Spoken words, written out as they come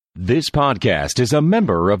This podcast is a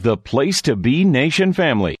member of the Place to Be Nation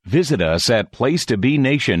family. Visit us at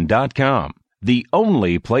placetobenation.com, the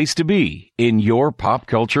only place to be in your pop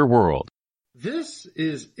culture world. This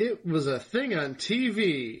is It Was a Thing on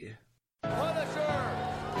TV. Punisher!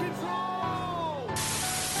 Control!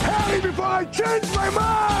 Tell me before I change my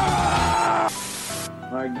mind!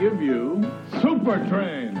 I give you Super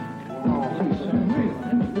Train.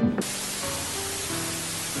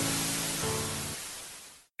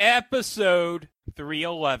 Episode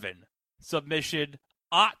 311, submission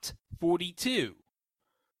OT 42.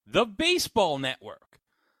 The Baseball Network.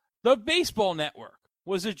 The Baseball Network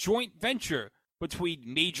was a joint venture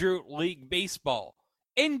between Major League Baseball,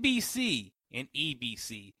 NBC, and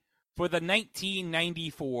ABC for the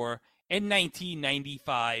 1994 and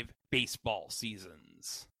 1995 baseball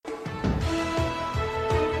seasons.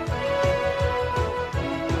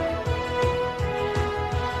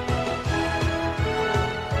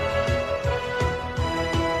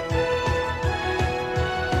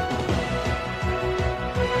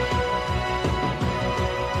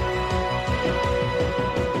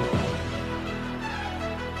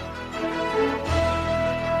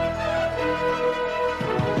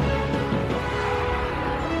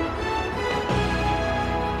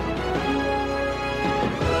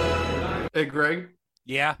 Hey, Greg.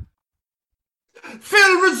 Yeah. Phil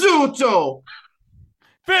Rizzuto!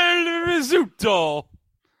 Phil Rizzuto!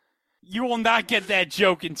 You will not get that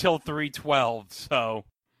joke until 312, so...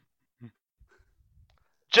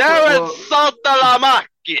 Jared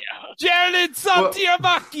Saltalamacchia! Jared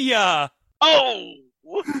Saltalamacchia! Oh!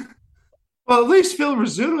 Well, at least Phil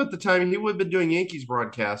Rizzuto at the time, he would have been doing Yankees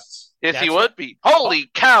broadcasts. Yes, That's he would be. Holy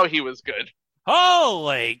cow, he was good.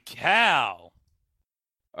 Holy cow!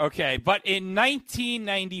 Okay, but in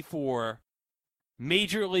 1994,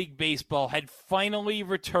 Major League Baseball had finally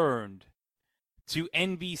returned to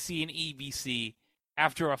NBC and ABC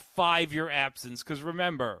after a 5-year absence. Because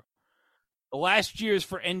remember, the last years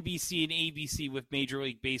for NBC and ABC with Major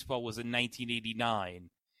League Baseball was in 1989,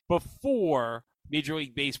 before Major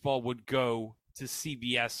League Baseball would go to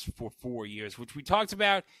CBS for 4 years, which we talked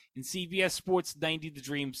about in CBS Sports 90 The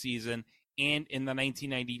Dream Season and in the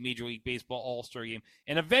 1990 Major League Baseball All-Star Game.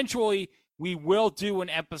 And eventually, we will do an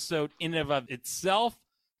episode in and of itself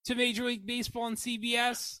to Major League Baseball and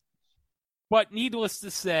CBS. But needless to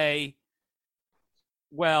say,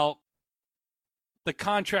 well, the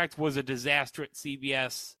contract was a disaster at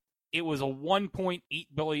CBS. It was a $1.8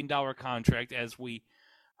 billion contract, as we,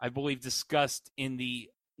 I believe, discussed in the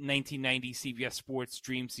 1990 CBS Sports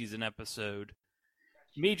Dream Season episode.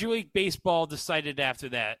 Major League Baseball decided after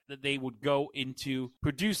that they would go into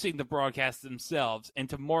producing the broadcast themselves and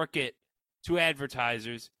to market to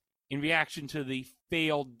advertisers in reaction to the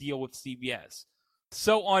failed deal with CBS.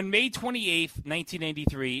 So on May 28th,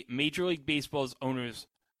 1993, Major League Baseball's owners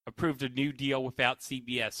approved a new deal without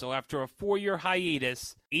CBS. So after a 4-year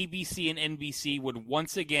hiatus, ABC and NBC would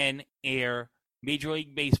once again air Major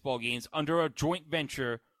League Baseball games under a joint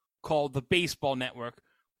venture called the Baseball Network,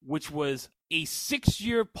 which was a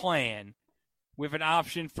 6-year plan with an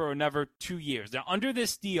option for another 2 years. Now, under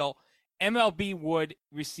this deal, MLB would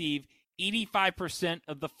receive 85%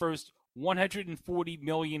 of the first $140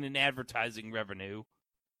 million in advertising revenue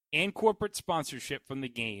and corporate sponsorship from the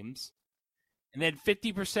games, and then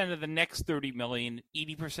 50% of the next $30 million,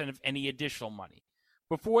 80% of any additional money.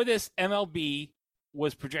 Before this, MLB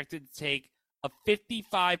was projected to take a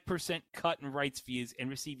 55% cut in rights fees and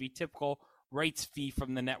receive a typical rights fee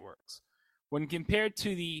from the networks. When compared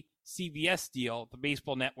to the CBS deal, the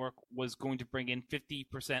Baseball Network was going to bring in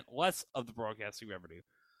 50% less of the broadcasting revenue.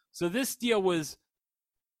 So this deal was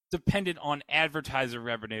dependent on advertiser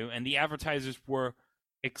revenue, and the advertisers were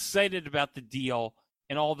excited about the deal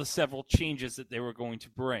and all the several changes that they were going to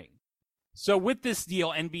bring. So with this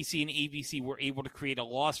deal, NBC and ABC were able to create a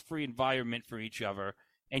loss-free environment for each other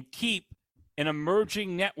and keep an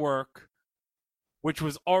emerging network which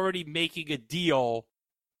was already making a deal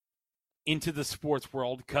into the sports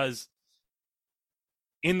world, because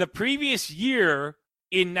in the previous year,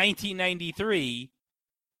 in 1993,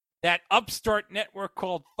 that upstart network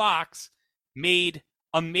called Fox made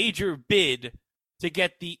a major bid to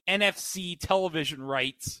get the NFC television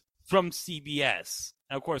rights from CBS.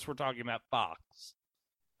 And of course, we're talking about Fox.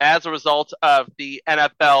 As a result of the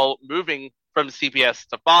NFL moving from CBS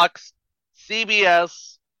to Fox,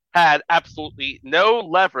 CBS had absolutely no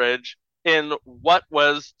leverage in what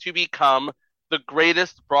was to become the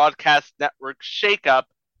greatest broadcast network shakeup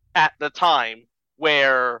at the time,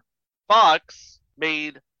 where Fox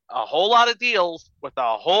made a whole lot of deals with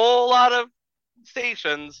a whole lot of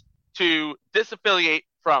stations to disaffiliate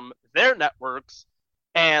from their networks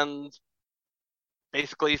and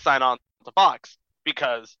basically sign on to Fox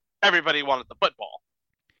because everybody wanted the football.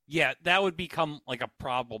 Yeah, that would become like a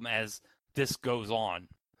problem as this goes on.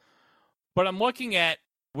 But I'm looking at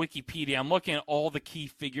Wikipedia. I'm looking at all the key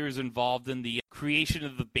figures involved in the creation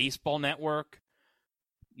of the baseball network.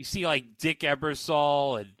 You see like Dick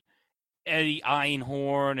Ebersol and Eddie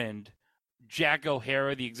Einhorn and Jack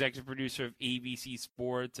O'Hara, the executive producer of ABC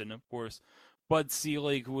Sports, and of course Bud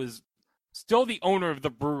Selig, who was still the owner of the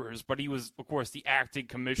Brewers, but he was, of course, the acting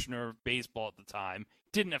commissioner of baseball at the time.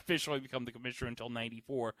 Didn't officially become the commissioner until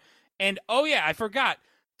 '94. And, oh yeah, I forgot,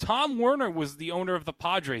 Tom Werner was the owner of the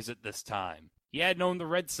Padres at this time. He hadn't owned the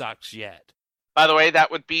Red Sox yet. By the way,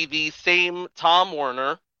 that would be the same Tom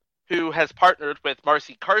Werner who has partnered with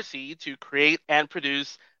Marcy Carsey to create and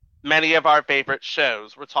produce many of our favorite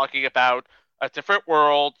shows. We're talking about A Different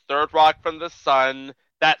World, Third Rock from the Sun,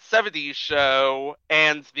 That 70s Show,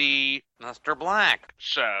 and the Mr. Black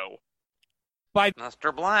Show. By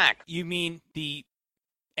Mr. Black. you mean the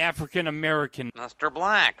African-American? Mr.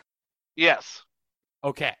 Black. Yes.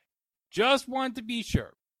 Okay. Just wanted to be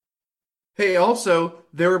sure. Hey, also,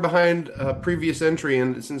 they were behind a previous entry,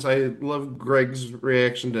 and since I love Greg's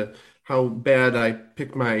reaction to how bad I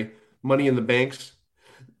picked my money in the banks,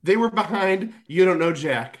 they were behind You Don't Know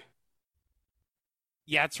Jack.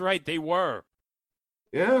 Yeah, that's right. They were.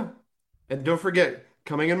 Yeah. And don't forget,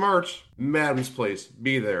 coming in March, Madam's Place.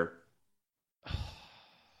 Be there.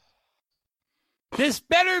 This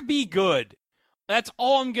better be good. That's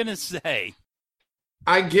all I'm going to say.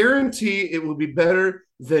 I guarantee it will be better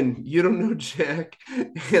than You Don't Know Jack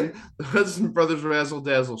and the Hudson Brothers Razzle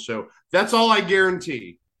Dazzle show. That's all I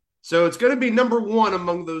guarantee. So it's going to be number one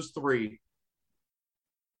among those three.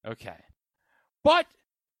 Okay. But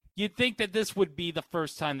you'd think that this would be the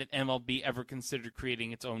first time that MLB ever considered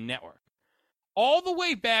creating its own network. All the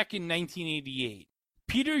way back in 1988,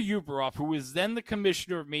 Peter Uberoff, who was then the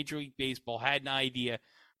commissioner of Major League Baseball, had an idea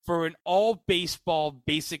for an all-baseball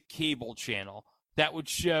basic cable channel that would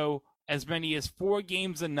show as many as 4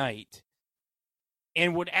 games a night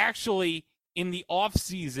and would actually, in the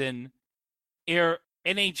off-season, air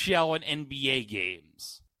NHL and NBA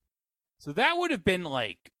games. So that would have been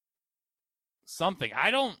like something.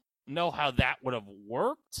 I don't know how that would have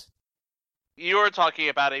worked. You're talking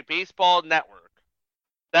about a baseball network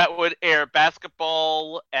that would air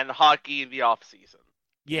basketball and hockey in the off-season.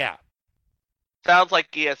 Yeah. Sounds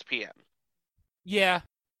like ESPN. Yeah.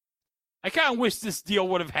 I kind of wish this deal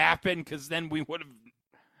would have happened because then we would have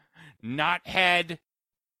not had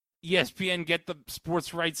ESPN get the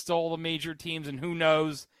sports rights to all the major teams, and who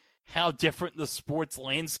knows how different the sports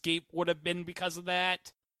landscape would have been because of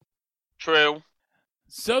that. True.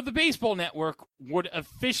 So the Baseball Network would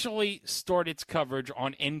officially start its coverage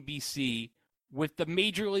on NBC with the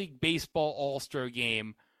Major League Baseball All-Star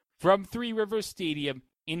Game from Three Rivers Stadium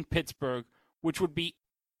in Pittsburgh, which would be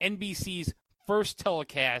NBC's first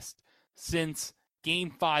telecast since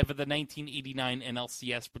Game 5 of the 1989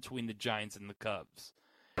 NLCS between the Giants and the Cubs.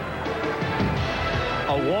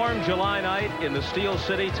 A warm July night in the Steel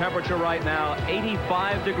City. Temperature right now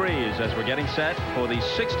 85 degrees as we're getting set for the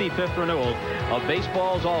 65th renewal of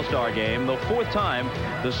baseball's All-Star Game. The 4th time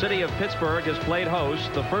the city of Pittsburgh has played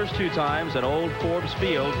host, the first 2 times at Old Forbes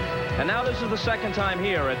Field. And now this is the 2nd time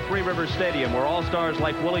here at Three Rivers Stadium, where All-Stars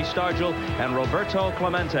like Willie Stargell and Roberto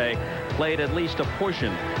Clemente played at least a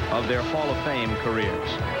portion of their Hall of Fame careers.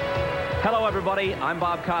 Hello, everybody. I'm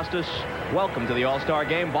Bob Costas. Welcome to the All-Star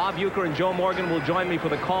Game. Bob Uecker and Joe Morgan will join me for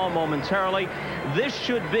the call momentarily. This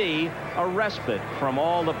should be a respite from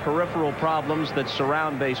all the peripheral problems that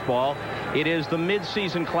surround baseball. It is the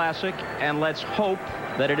mid-season classic, and let's hope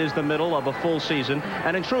that it is the middle of a full season.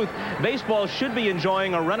 And in truth, baseball should be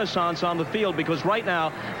enjoying a renaissance on the field because right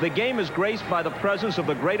now the game is graced by the presence of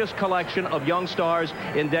the greatest collection of young stars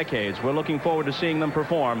in decades. We're looking forward to seeing them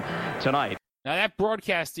perform tonight. Now, that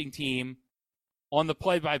broadcasting team on the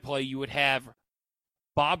play-by-play, you would have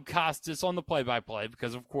Bob Costas on the play-by-play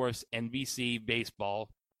because, of course, NBC baseball,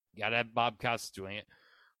 you got to have Bob Costas doing it.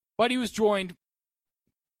 But he was joined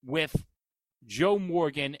with Joe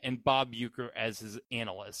Morgan and Bob Uecker as his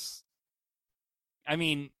analysts. I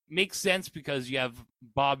mean, makes sense because you have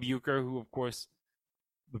Bob Uecker, who, of course,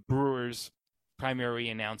 the Brewers' primary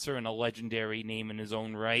announcer and a legendary name in his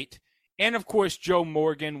own right. And, of course, Joe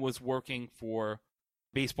Morgan was working for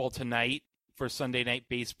Baseball Tonight for Sunday Night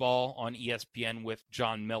Baseball on ESPN with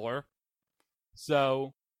John Miller.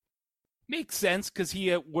 So, makes sense because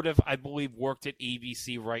he would have, I believe, worked at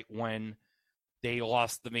ABC right when they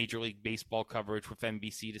lost the Major League Baseball coverage with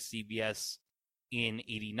NBC to CBS in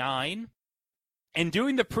 '89. And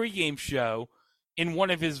doing the pregame show, in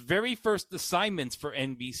one of his very first assignments for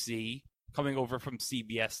NBC, coming over from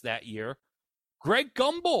CBS that year, Greg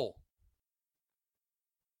Gumbel.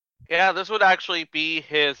 Yeah, this would actually be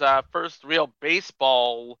his first real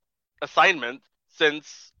baseball assignment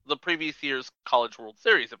since the previous year's College World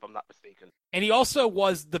Series, if I'm not mistaken. And he also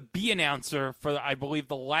was the B announcer for, I believe,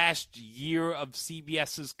 the last year of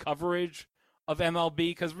CBS's coverage of MLB.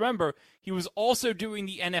 Because remember, he was also doing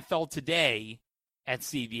the NFL Today at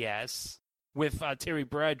CBS with Terry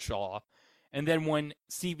Bradshaw. And then when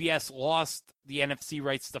CBS lost the NFC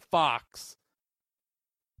rights to Fox,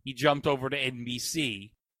 he jumped over to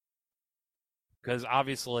NBC. Because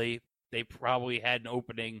obviously they probably had an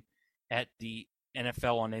opening at the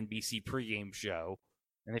NFL on NBC pregame show.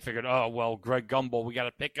 And they figured, oh, well, Greg Gumbel, we got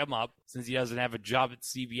to pick him up since he doesn't have a job at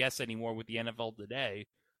CBS anymore with the NFL Today.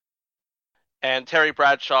 And Terry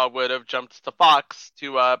Bradshaw would have jumped to Fox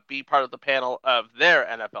to be part of the panel of their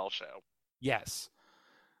NFL show. Yes.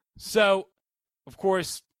 So, of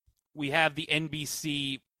course, we have the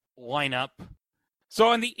NBC lineup. So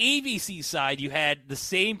on the ABC side, you had the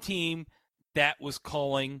same team that was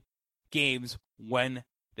calling games when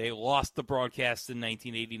they lost the broadcast in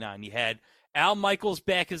 1989. You had Al Michaels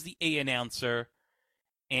back as the A announcer,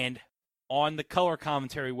 and on the color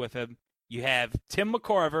commentary with him, you have Tim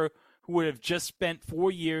McCarver, who would have just spent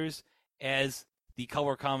 4 years as the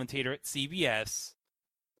color commentator at CBS,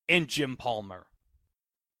 and Jim Palmer.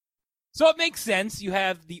 So it makes sense. You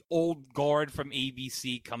have the old guard from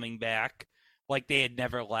ABC coming back like they had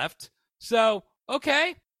never left. So,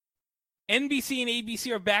 okay. NBC and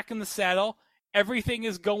ABC are back in the saddle. Everything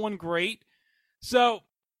is going great. So,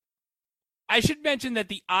 I should mention that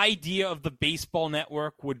the idea of the baseball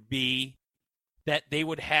network would be that they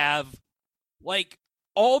would have, like,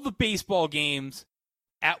 all the baseball games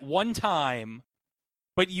at one time,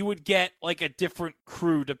 but you would get, like, a different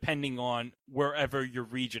crew depending on wherever your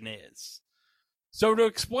region is. So, to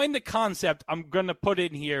explain the concept, I'm going to put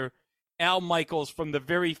in here Al Michaels from the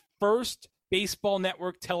very first Baseball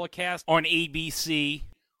Network telecast on ABC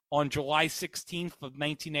on July 16th of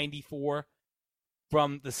 1994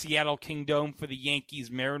 from the Seattle Kingdome for the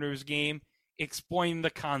Yankees-Mariners game, explaining the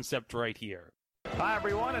concept right here. Hi,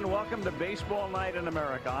 everyone, and welcome to Baseball Night in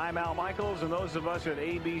America. I'm Al Michaels, and those of us at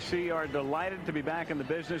ABC are delighted to be back in the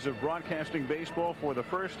business of broadcasting baseball for the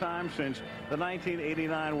first time since the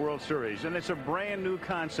 1989 World Series. And it's a brand new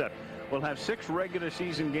concept. We'll have 6 regular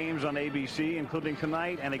season games on ABC, including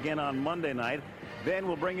tonight and again on Monday night. Then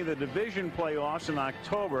we'll bring you the division playoffs in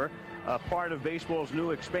October, part of baseball's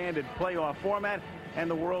new expanded playoff format, and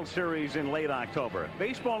the World Series in late October.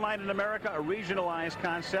 Baseball Night in America, a regionalized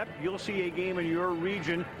concept. You'll see a game in your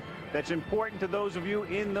region that's important to those of you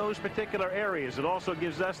in those particular areas. It also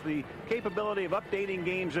gives us the capability of updating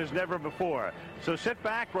games as never before. So sit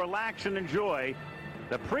back, relax, and enjoy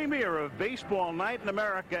the premiere of Baseball Night in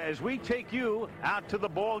America as we take you out to the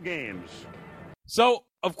ball games. So,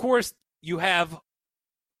 of course, you have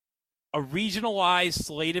a regionalized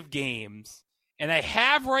slate of games, and I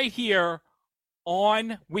have right here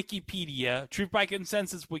on Wikipedia, Truth by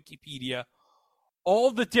Consensus Wikipedia,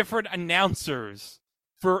 all the different announcers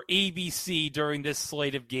for ABC during this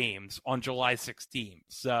slate of games on July 16th.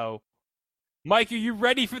 So, Mike, are you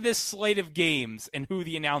ready for this slate of games and who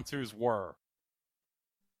the announcers were?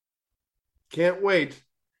 Can't wait.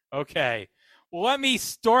 Okay. Well, let me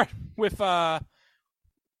start with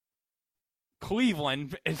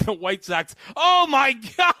Cleveland and the White Sox. Oh, my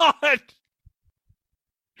God!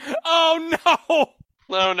 Oh, no!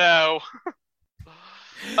 Oh, no.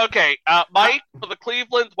 Okay, Mike, for the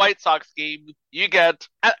Cleveland White Sox game, you get,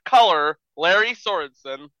 at color, Larry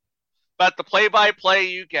Sorensen. But the play-by-play,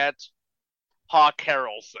 you get Hawk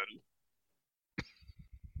Harrelson.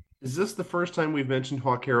 Is this the first time we've mentioned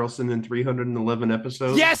Hawk Harrelson in 311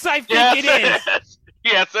 episodes? Yes, I think it is.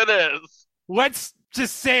 Yes, it is. Let's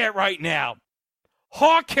just say it right now.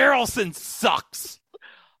 Hawk Harrelson sucks.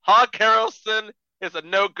 Hawk Harrelson is a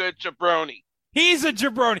no-good jabroni. He's a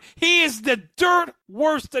jabroni. He is the dirt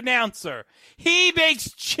worst announcer. He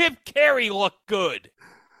makes Chip Carey look good.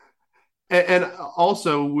 And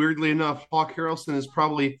also, weirdly enough, Hawk Harrelson is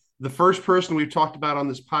probably the first person we've talked about on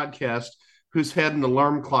this podcast who's had an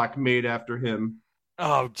alarm clock made after him.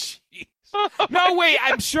 Oh, jeez. No, wait,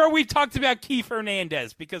 I'm sure we talked about Keith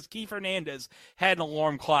Hernandez because Keith Hernandez had an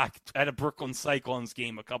alarm clock at a Brooklyn Cyclones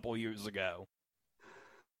game a couple years ago.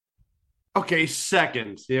 Okay,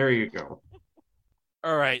 second. There you go.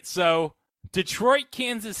 All right, so Detroit,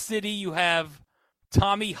 Kansas City, you have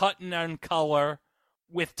Tommy Hutton on color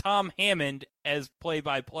with Tom Hammond as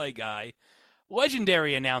play-by-play guy.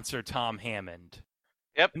 Legendary announcer Tom Hammond.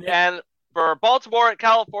 Yep, and For Baltimore at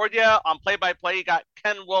California, on play-by-play, you got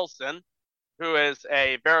Ken Wilson, who is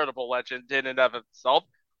a veritable legend in and of himself.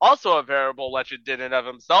 Also a veritable legend in and of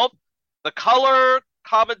himself. The color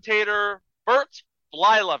commentator, Bert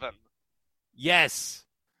Blyleven. Yes.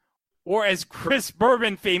 Or as Chris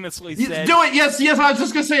Berman famously said. Do it, yes, I was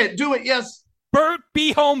just going to say it. Do it, yes. Bert,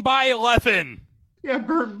 be home by 11. Yeah,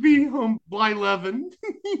 Bert, be home by 11.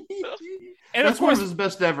 And that's one of his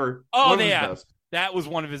best ever. Oh, yeah. That was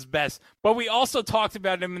one of his best. But we also talked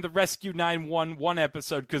about him in the Rescue 911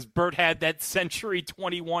 episode because Bert had that Century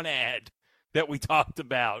 21 ad that we talked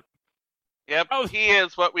about. Yep, he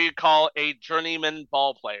is what we call a journeyman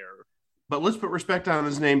ball player. But let's put respect on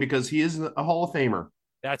his name because he is a Hall of Famer.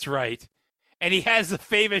 That's right. And he has the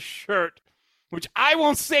famous shirt, which I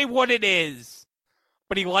won't say what it is,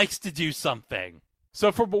 but he likes to do something.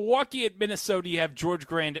 So for Milwaukee at Minnesota, you have George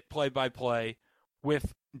Grant at play-by-play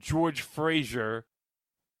with George Frazier,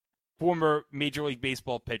 former Major League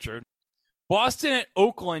Baseball pitcher. Boston at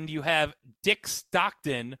Oakland, you have Dick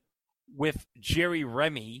Stockton with Jerry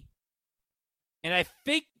Remy. And I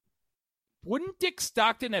think, wouldn't Dick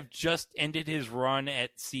Stockton have just ended his run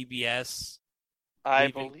at CBS? I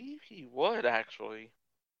believe he would, actually.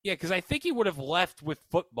 Yeah, because I think he would have left with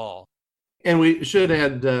football. And we should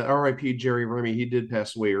add R.I.P. Jerry Remy. He did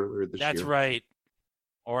pass away earlier this year. That's right.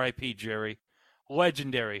 R.I.P. Jerry.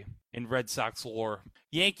 Legendary in Red Sox lore.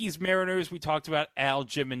 Yankees, Mariners, we talked about Al,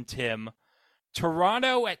 Jim, and Tim.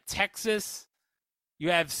 Toronto at Texas,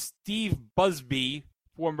 you have Steve Busby,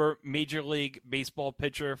 former Major League Baseball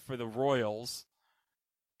pitcher for the Royals,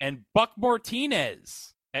 and Buck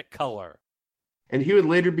Martinez at color. And he would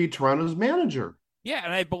later be Toronto's manager. Yeah,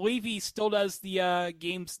 and I believe he still does the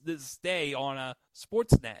games this day on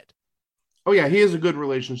Sportsnet. Oh, yeah, he has a good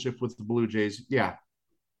relationship with the Blue Jays. Yeah.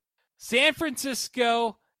 San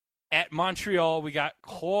Francisco at Montreal, we got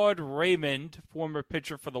Claude Raymond, former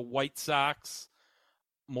pitcher for the White Sox.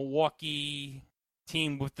 Milwaukee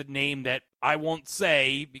team with the name that I won't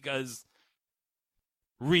say because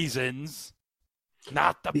reasons.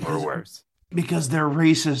 Not the Brewers. Because they're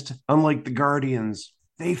racist, unlike the Guardians.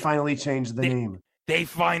 They finally changed the name. They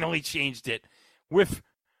finally changed it. With,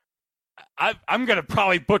 I'm going to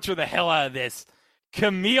probably butcher the hell out of this.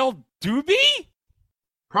 Camille Dubé?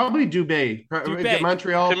 Probably Dubé.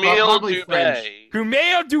 Montreal. Camille probably Dubé. French.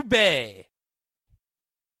 Camille Dubé.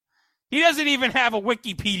 He doesn't even have a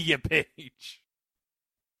Wikipedia page.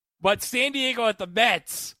 But San Diego at the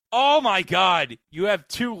Mets, oh my God, you have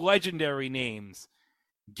two legendary names.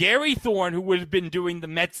 Gary Thorne, who would have been doing the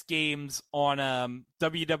Mets games on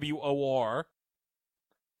WWOR,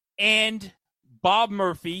 and Bob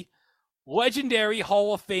Murphy, legendary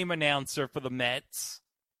Hall of Fame announcer for the Mets.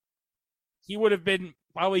 He would have been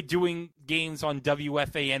probably doing games on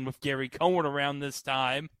WFAN with Gary Cohen around this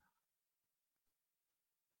time.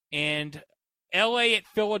 And LA at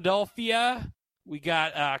Philadelphia, we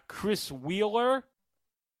got Chris Wheeler,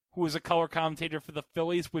 who was a color commentator for the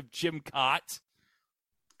Phillies with Jim Cott.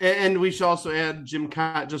 And we should also add Jim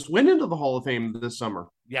Cott just went into the Hall of Fame this summer.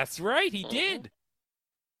 That's right, he did.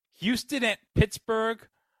 Houston at Pittsburgh,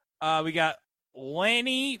 we got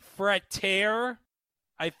Lanny Frattare.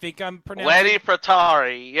 I think I'm pronouncing Lanny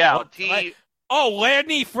Frattare, yeah.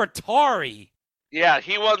 Lanny Frattare. Yeah,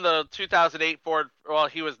 he won the 2008 Ford. Well,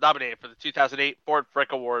 he was nominated for the 2008 Ford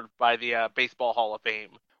Frick Award by the Baseball Hall of Fame.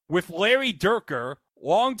 With Larry Durker,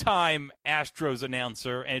 longtime Astros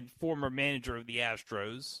announcer and former manager of the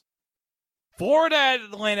Astros. Florida at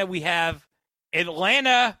Atlanta, we have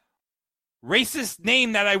Atlanta, racist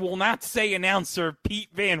name that I will not say, announcer Pete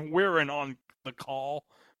Van Wieren on the call,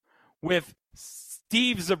 with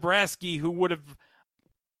Steve Zabrowski, who would have...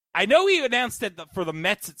 I know he announced it for the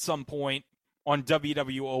Mets at some point on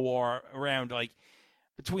WWOR around like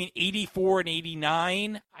between 84 and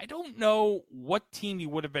 89. I don't know what team he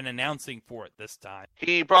would have been announcing for at this time.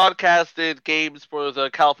 He broadcasted games for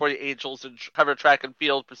the California Angels and covered track and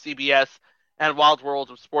field for CBS and Wild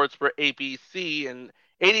World of Sports for ABC. In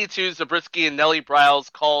 82, Zabriskie and Nellie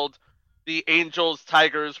Briles called the Angels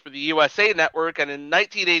Tigers for the USA Network. And in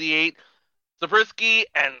 1988, Zabriskie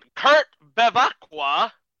and Kurt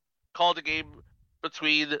Bevacqua called a game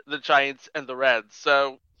between the Giants and the Reds.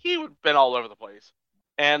 So he would have been all over the place.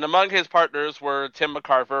 And among his partners were Tim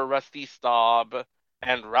McCarver, Rusty Staub,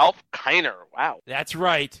 and Ralph Kiner. Wow. That's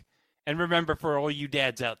right. And remember, for all you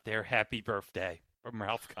dads out there, happy birthday from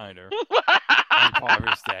Ralph Kiner on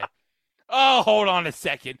Father's Day. Oh, hold on a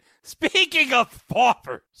second. Speaking of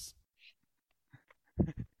fathers,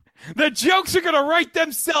 the jokes are going to write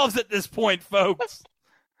themselves at this point, folks.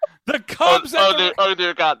 The Cubs oh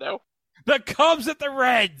dear God, no. The Cubs at the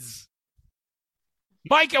Reds.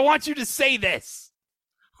 Mike, I want you to say this.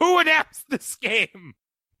 Who announced this game?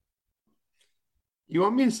 You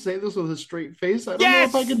want me to say this with a straight face? I don't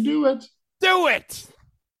Yes! know if I can do it. Do it!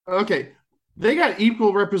 Okay. They got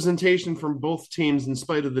equal representation from both teams in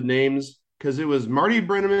spite of the names because it was Marty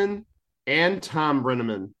Brenneman and Tom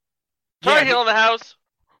Brenneman. Tar Heel in the house.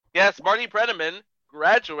 Yes, Marty Brenneman,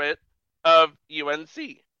 graduate of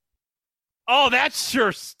UNC. Oh, that's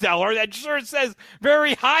sure stellar. That sure says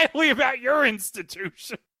very highly about your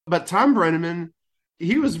institution. But Tom Brenneman,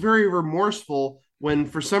 he was very remorseful when,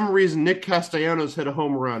 for some reason, Nick Castellanos hit a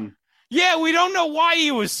home run. Yeah, we don't know why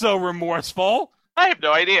he was so remorseful. I have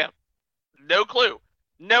no idea. No clue.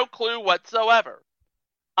 No clue whatsoever.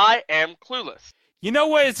 I am clueless. You know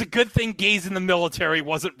what? It's a good thing gays in the military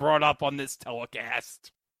wasn't brought up on this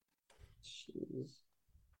telecast. Jeez.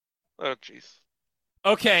 Oh, jeez.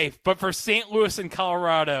 Okay, but for St. Louis and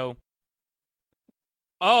Colorado,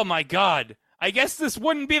 oh my God. I guess this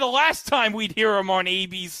wouldn't be the last time we'd hear him on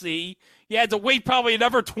ABC. You had to wait probably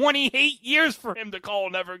another 28 years for him to call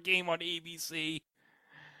another game on ABC.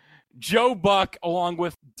 Joe Buck, along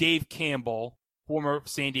with Dave Campbell, former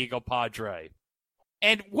San Diego Padre.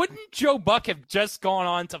 And wouldn't Joe Buck have just gone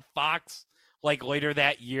on to Fox like later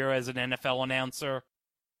that year as an NFL announcer?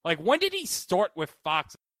 Like, when did he start with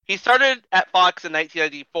Fox? He started at Fox in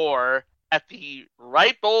 1994 at the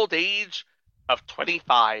ripe old age of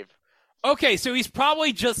 25. Okay, so he's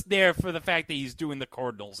probably just there for the fact that he's doing the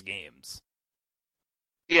Cardinals games.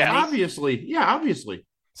 Yeah, Obviously. Yeah, obviously.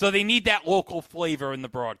 So they need that local flavor in the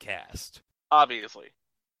broadcast. obviously.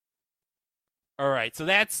 All right, so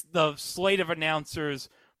that's the slate of announcers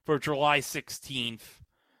for July 16th.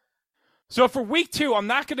 So for week 2, I'm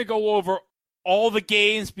not going to go over all the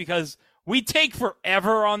games because we take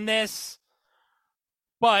forever on this.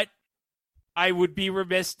 But I would be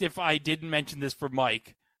remiss if I didn't mention this for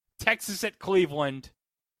Mike. Texas at Cleveland,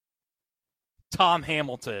 Tom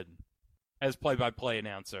Hamilton as play-by-play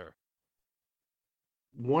announcer.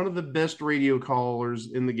 One of the best radio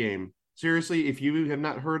callers in the game. Seriously, if you have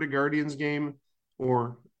not heard a Guardians game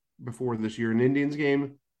or before this year an Indians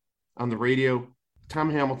game on the radio,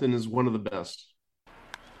 Tom Hamilton is one of the best.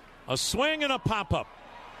 A swing and a pop-up.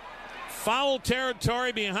 Foul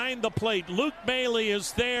territory behind the plate. Luke Bailey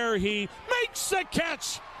is there. He makes the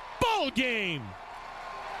catch. Ball game.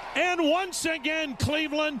 And once again,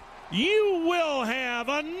 Cleveland, you will have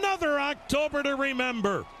another October to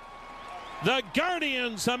remember. The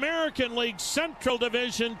Guardians American League Central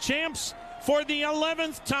Division champs for the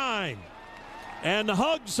 11th time. And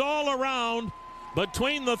hugs all around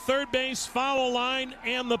between the third base foul line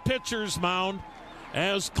and the pitcher's mound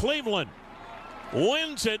as Cleveland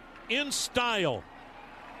wins it in style.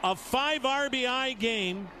 A 5 RBI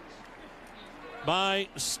game by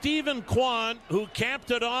Stephen Kwan, who capped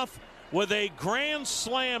it off with a grand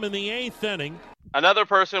slam in the 8th inning. Another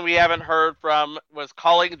person we haven't heard from was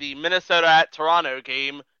calling the Minnesota at Toronto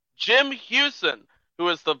game, Jim Hewson, who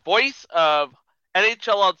is the voice of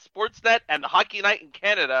NHL on Sportsnet and Hockey Night in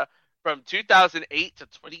Canada from 2008 to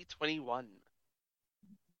 2021.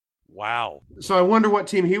 Wow. So I wonder what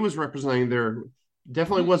team he was representing there.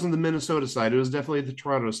 Definitely wasn't the Minnesota side. It was definitely the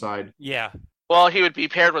Toronto side. Yeah. Well, he would be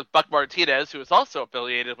paired with Buck Martinez, who is also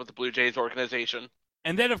affiliated with the Blue Jays organization.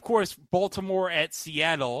 And then, of course, Baltimore at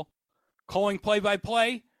Seattle, calling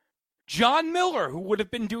play-by-play, John Miller, who would have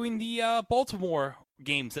been doing the Baltimore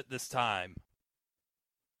games at this time.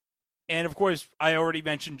 And, of course, I already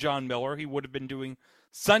mentioned John Miller. He would have been doing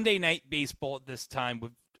Sunday Night Baseball at this time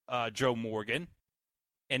with Joe Morgan.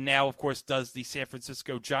 And now, of course, does the San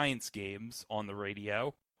Francisco Giants games on the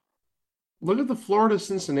radio. Look at the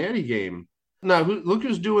Florida-Cincinnati game. Now, look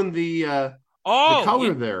who's doing the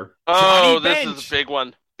color there. Oh, Johnny this Bench. is a big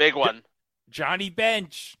one. Big one. Johnny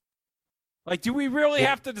Bench. Like, do we really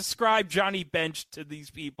have to describe Johnny Bench to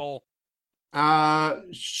these people?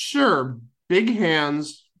 Sure. Big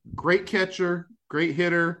hands, great catcher, great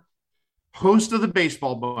hitter, host of the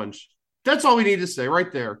baseball bunch. That's all we need to say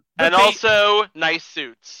right there. And also, nice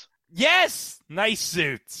suits. Yes! Nice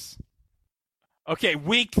suits. Okay,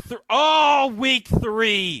 week 3. Week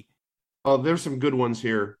 3. Oh, there's some good ones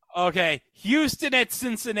here. Okay, Houston at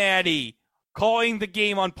Cincinnati, calling the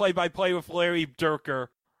game on play-by-play with Larry Durker.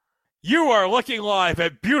 You are looking live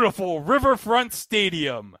at beautiful Riverfront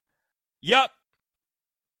Stadium. Yep.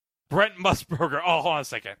 Brent Musburger. Oh, hold on a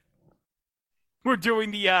second. We're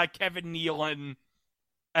doing the Kevin Nealon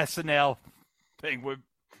SNL thing with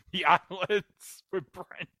the Islands with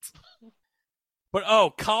Brent.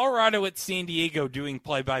 But, Colorado at San Diego doing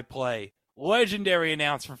play-by-play. Legendary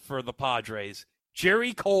announcer for the Padres,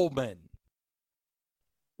 Jerry Coleman.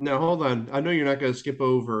 Now, hold on. I know you're not going to skip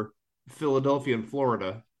over Philadelphia and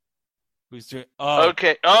Florida. Who's doing?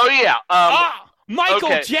 Okay. Oh yeah. Michael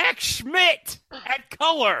okay. Jack Schmidt at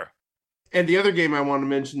color. And the other game I want to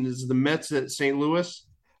mention is the Mets at St. Louis.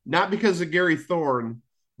 Not because of Gary Thorne,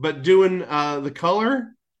 but doing the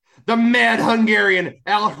color. The Mad Hungarian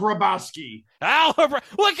Al Hraboski.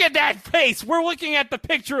 Look at that face. We're looking at the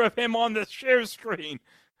picture of him on the share screen.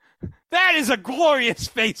 That is a glorious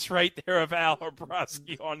face right there of Al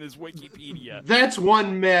Hraboski on his Wikipedia. That's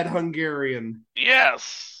one Mad Hungarian.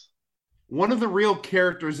 Yes. One of the real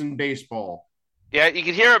characters in baseball. Yeah, you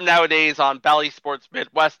can hear him nowadays on Bally Sports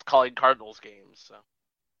Midwest calling Cardinals games. So.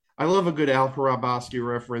 I love a good Al Hraboski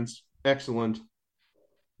reference. Excellent.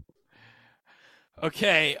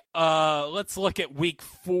 Okay, let's look at week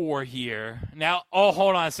 4 here. Now,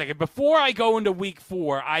 hold on a second. Before I go into week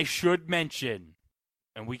 4, I should mention,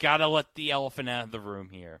 and we got to let the elephant out of the room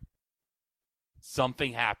here.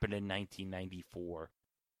 Something happened in 1994.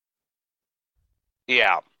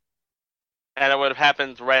 Yeah. And it would have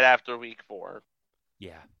happened right after week 4.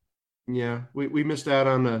 Yeah. Yeah, we missed out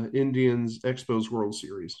on the Indians Expos World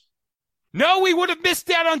Series. No, we would have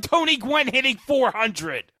missed out on Tony Gwynn hitting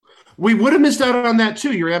 400. We would have missed out on that,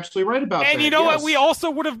 too. You're absolutely right about that. And you know what we also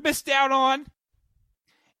would have missed out on?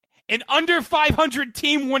 An under 500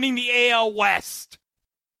 team winning the AL West.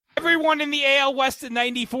 Everyone in the AL West in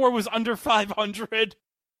 94 was under 500.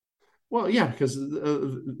 Well, yeah, because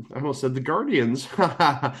I almost said the Guardians.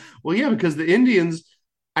 Well, yeah, because the Indians,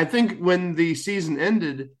 I think when the season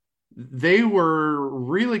ended, they were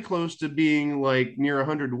really close to being like near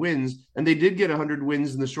 100 wins, and they did get 100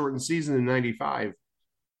 wins in the shortened season in 95.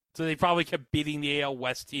 So they probably kept beating the AL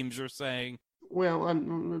West teams, you're saying? Well,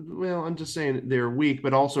 I'm just saying they're weak,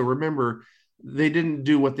 but also remember, they didn't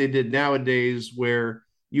do what they did nowadays where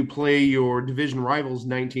you play your division rivals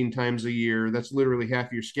 19 times a year. That's literally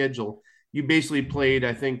half your schedule. You basically played,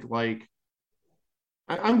 I think,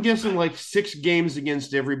 I'm guessing 6 games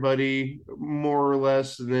against everybody, more or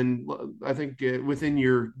less. And then I think within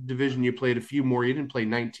your division, you played a few more. You didn't play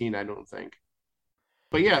 19, I don't think.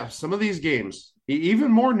 But yeah, some of these games,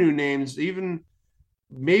 even more new names, even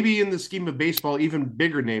maybe in the scheme of baseball, even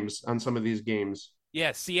bigger names on some of these games.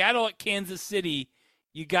 Yeah, Seattle at Kansas City,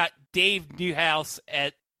 you got Dave Newhouse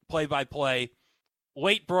at play-by-play,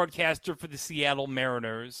 late broadcaster for the Seattle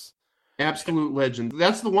Mariners. Absolute legend.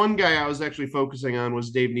 That's the one guy I was actually focusing on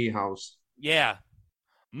was Dave Newhouse. Yeah.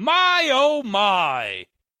 My, oh my.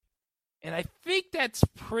 And I think that's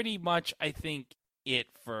pretty much, it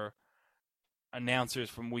for announcers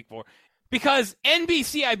from week 4. Because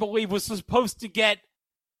NBC, I believe, was supposed to get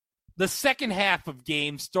the second half of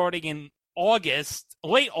games starting in August,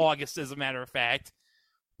 late August, as a matter of fact.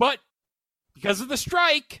 But because of the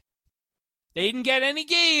strike, they didn't get any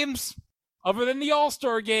games other than the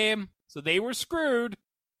All-Star game. So they were screwed.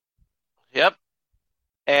 Yep.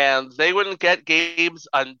 And they wouldn't get games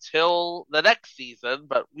until the next season,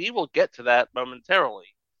 but we will get to that momentarily.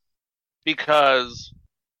 Because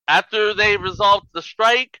after they resolved the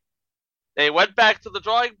strike, they went back to the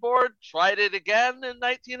drawing board, tried it again in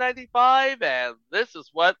 1995, and this is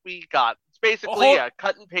what we got. It's basically a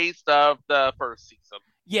cut and paste of the first season.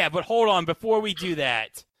 Yeah, but hold on. Before we do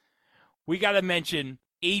that, we got to mention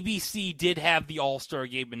ABC did have the All-Star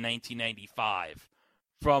game in 1995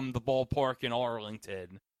 from the ballpark in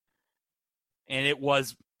Arlington. And it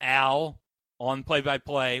was Al on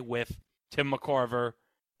play-by-play with Tim McCarver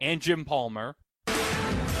and Jim Palmer.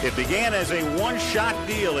 It began as a one-shot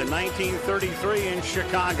deal in 1933 in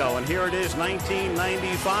Chicago, and here it is,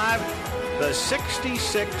 1995, the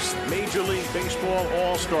 66th Major League Baseball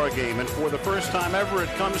All-Star Game. And for the first time ever, it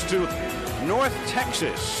comes to North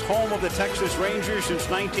Texas, home of the Texas Rangers since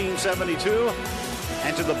 1972,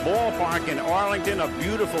 and to the ballpark in Arlington, a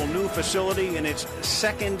beautiful new facility in its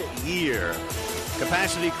second year.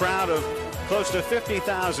 Capacity crowd of close to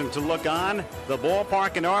 50,000 to look on. The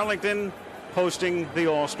ballpark in Arlington hosting the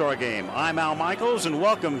All-Star Game. I'm Al Michaels, and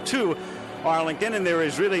welcome to Arlington. And there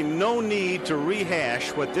is really no need to rehash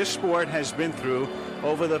what this sport has been through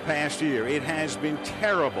over the past year. It has been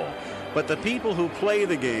terrible. But the people who play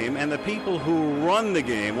the game and the people who run the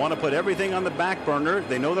game want to put everything on the back burner.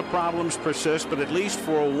 They know the problems persist, but at least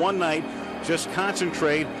for one night, just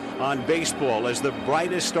concentrate on baseball as the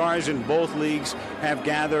brightest stars in both leagues have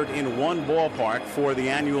gathered in one ballpark for the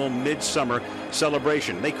annual midsummer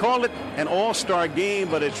celebration. They call it an all-star game,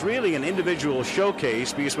 but it's really an individual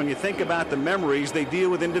showcase because when you think about the memories, they deal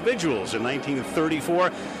with individuals. In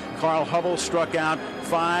 1934, Carl Hubble struck out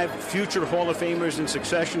 5 future Hall of Famers in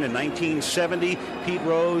succession. In 1970, Pete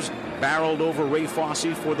Rose barreled over Ray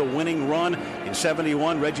Fosse for the winning run. In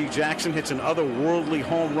 71, Reggie Jackson hits an otherworldly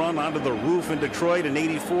home run onto the roof in Detroit. In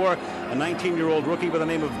 84, a 19-year-old rookie by the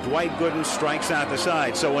name of Dwight Gooden strikes out the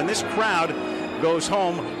side. So when this crowd goes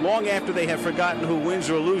home, long after they have forgotten who wins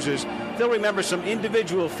or loses, they'll remember some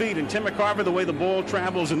individual feat. And Tim McCarver, the way the ball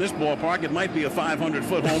travels in this ballpark, it might be a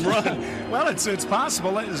 500-foot home run. Well, it's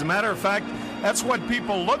possible. As a matter of fact, that's what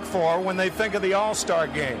people look for when they think of the All-Star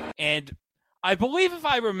game. And I believe if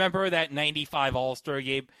I remember that 95 All-Star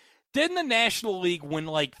game, didn't the National League win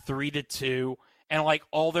like 3-2 and like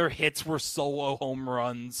all their hits were solo home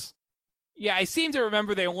runs? Yeah, I seem to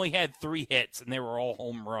remember they only had 3 hits and they were all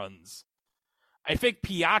home runs. I think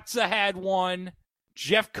Piazza had one.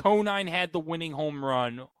 Jeff Conine had the winning home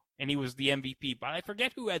run, and he was the MVP. But I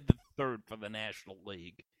forget who had the third for the National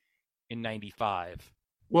League in 95.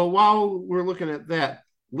 Well, while we're looking at that,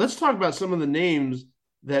 let's talk about some of the names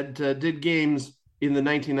that did games in the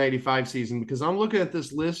 1995 season, because I'm looking at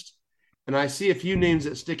this list, and I see a few names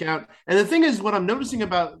that stick out. And the thing is, what I'm noticing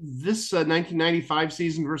about this 1995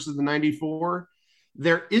 season versus the 94,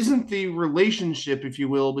 there isn't the relationship, if you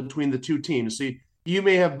will, between the two teams. See, you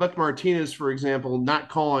may have Buck Martinez, for example, not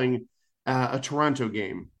calling a Toronto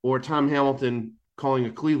game, or Tom Hamilton calling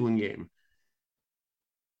a Cleveland game.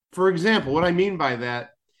 For example, what I mean by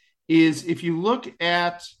that is if you look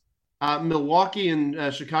at Milwaukee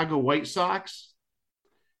and Chicago White Sox,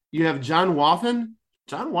 you have John Wathan.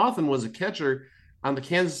 John Wathan was a catcher on the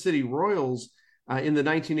Kansas City Royals in the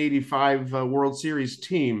 1985 World Series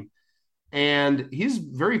team. And he's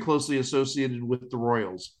very closely associated with the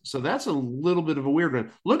Royals. So that's a little bit of a weird one.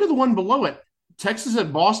 Look at the one below it. Texas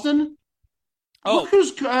at Boston. Oh, look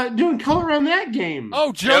who's doing color on that game.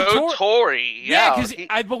 Oh, Joe Torre. Yeah, because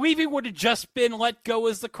I believe he would have just been let go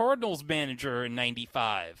as the Cardinals manager in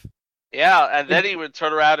 95. Yeah, and then he would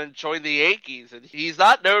turn around and join the Yankees. And he's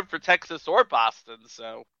not known for Texas or Boston,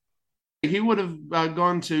 so. He would have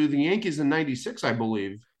gone to the Yankees in 96, I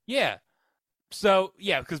believe. Yeah. So,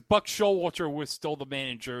 yeah, because Buck Showalter was still the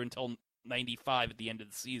manager until 95 at the end of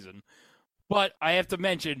the season. But I have to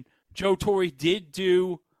mention, Joe Torre did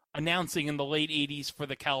do announcing in the late 80s for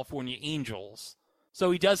the California Angels.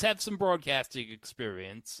 So he does have some broadcasting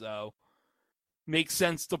experience. So makes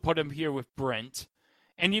sense to put him here with Brent.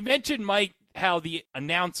 And you mentioned, Mike, how the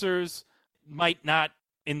announcers might not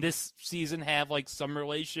in this season have like some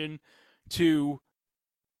relation to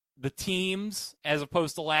the teams as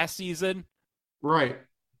opposed to last season. Right.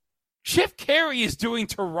 Chip Carey is doing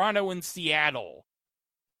Toronto and Seattle.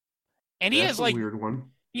 And That's a weird one.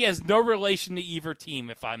 He has no relation to either team,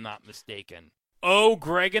 if I'm not mistaken. Oh,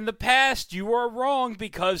 Greg, in the past, you are wrong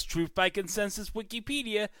because Truth by Consensus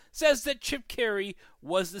Wikipedia says that Chip Carey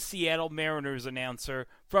was the Seattle Mariners announcer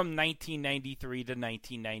from 1993 to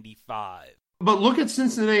 1995. But look at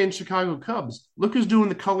Cincinnati and Chicago Cubs. Look who's doing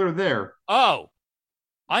the color there. Oh,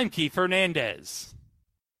 I'm Keith Hernandez.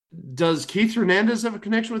 Does Keith Hernandez have a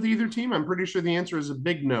connection with either team? I'm pretty sure the answer is a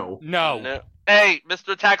big no. No. Hey,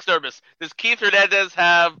 Mr. Taxidermist, does Keith Hernandez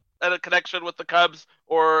have a connection with the Cubs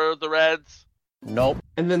or the Reds? Nope.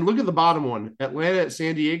 And then look at the bottom one, Atlanta at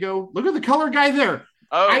San Diego. Look at the color guy there.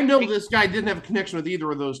 Oh, I know this guy didn't have a connection with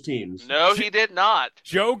either of those teams. No, he did not.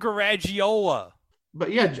 Joe Garagiola.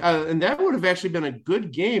 But yeah, and that would have actually been a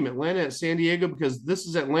good game, Atlanta at San Diego, because this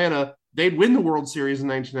is Atlanta. They'd win the World Series in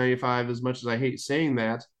 1995, as much as I hate saying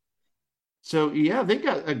that. So, yeah, they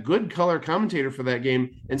got a good color commentator for that game.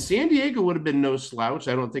 And San Diego would have been no slouch,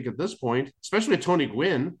 I don't think, at this point, especially Tony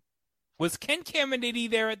Gwynn. Was Ken Caminiti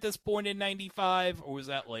there at this point in 95, or was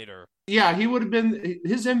that later? Yeah, he would have been –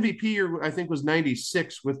 his MVP year, I think, was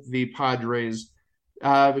 96 with the Padres,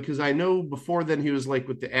 because I know before then he was, like,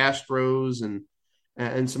 with the Astros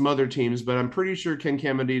and some other teams, but I'm pretty sure Ken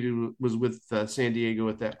Caminiti was with San Diego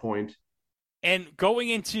at that point. And going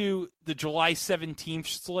into the July 17th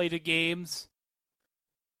slate of games,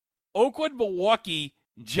 Oakland, Milwaukee,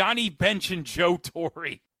 Johnny Bench and Joe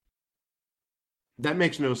Torre. That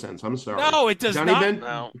makes no sense. I'm sorry. No, it does not.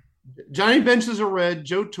 No. Johnny Bench is a Red.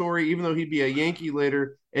 Joe Torre, even though he'd be a Yankee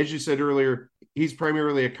later, as you said earlier, he's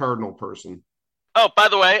primarily a Cardinal person. Oh, by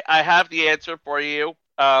the way, I have the answer for you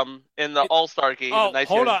in the All-Star game in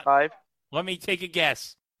 1995. Hold on. Let me take a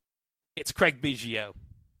guess. It's Craig Biggio.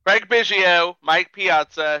 Craig Biggio, Mike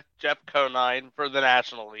Piazza, Jeff Conine for the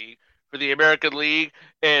National League. For the American League,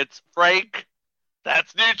 it's Frank,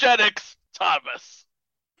 that's Nugenics, Thomas.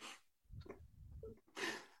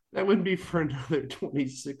 That would be for another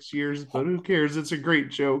 26 years, but who cares? It's a great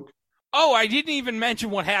joke. Oh, I didn't even mention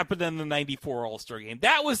what happened in the 94 All-Star game.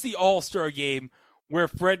 That was the All-Star game where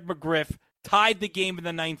Fred McGriff tied the game in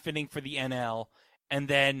the ninth inning for the NL, and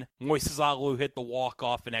then Moises Alou hit the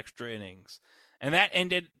walk-off in extra innings. And that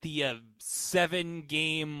ended the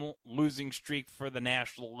 7-game losing streak for the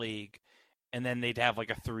National League. And then they'd have like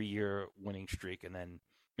a 3-year winning streak. And then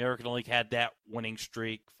American League had that winning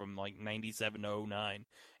streak from like 97 to 09.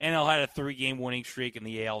 NL had a 3-game winning streak, and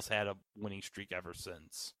the AL's had a winning streak ever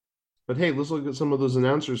since. But hey, let's look at some of those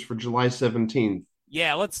announcers for July 17th.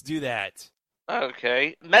 Yeah, let's do that.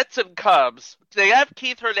 Okay. Mets and Cubs. They have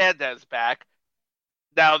Keith Hernandez back.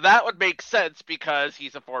 Now, that would make sense because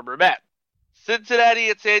he's a former Met. Cincinnati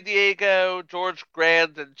and San Diego, George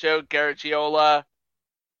Grand and Joe Garagiola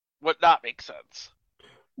would not make sense.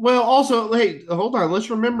 Well, also, hey, hold on.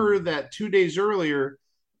 Let's remember that 2 days earlier,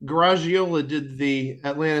 Garagiola did the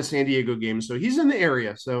Atlanta-San Diego game, so he's in the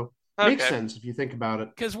area. So makes sense if you think about it.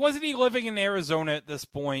 Because wasn't he living in Arizona at this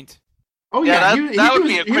point? Oh, yeah. That would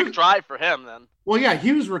be a quick drive for him then. Well, yeah,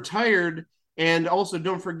 he was retired. And also,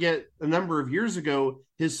 don't forget, a number of years ago,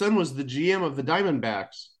 his son was the GM of the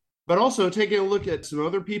Diamondbacks. But also, taking a look at some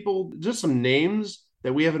other people, just some names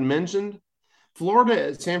that we haven't mentioned. Florida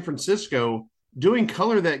at San Francisco, doing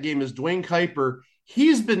color that game is Dwayne Kuiper.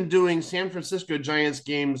 He's been doing San Francisco Giants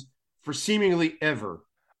games for seemingly ever.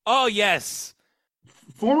 Oh, yes.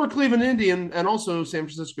 Former Cleveland Indian and also San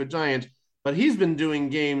Francisco Giant, but he's been doing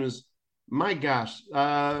games, my gosh,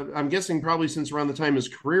 I'm guessing probably since around the time his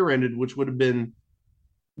career ended, which would have been,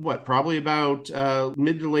 probably about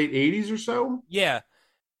mid to late 80s or so? Yeah.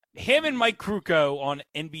 Him and Mike Krukow on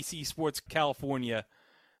NBC Sports California,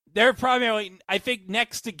 they're primarily, I think,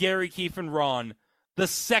 next to Gary, Keefe, and Ron, the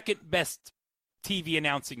second best TV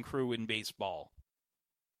announcing crew in baseball.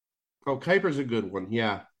 Oh, Kuiper's a good one,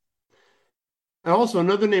 yeah. And also,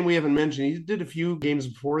 another name we haven't mentioned, he did a few games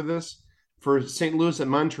before this for St. Louis at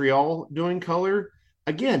Montreal doing color.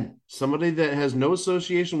 Again, somebody that has no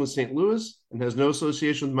association with St. Louis and has no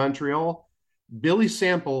association with Montreal. Billy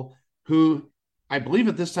Sample, who I believe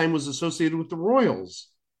at this time was associated with the Royals.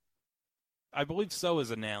 I believe so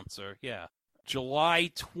as announcer, yeah.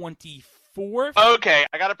 July 24th? Okay,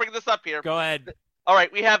 I got to bring this up here. Go ahead. All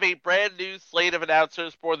right, we have a brand new slate of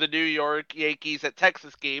announcers for the New York Yankees at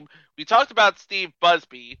Texas game. We talked about Steve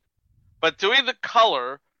Busby, but doing the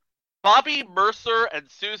color, Bobby Mercer and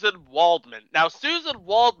Susan Waldman. Now, Susan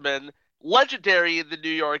Waldman, legendary in the New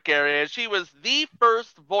York area, she was the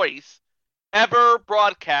first voice ever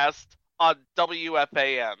broadcast on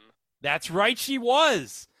WFAN. That's right, she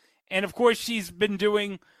was. And, of course, she's been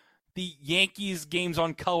doing the Yankees games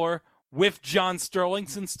on color with John Sterling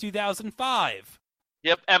since 2005.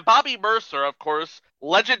 Yep, and Bobby Mercer, of course,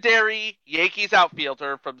 legendary Yankees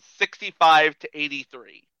outfielder from 65 to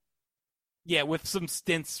 83. Yeah, with some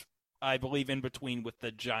stints, I believe, in between with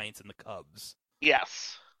the Giants and the Cubs.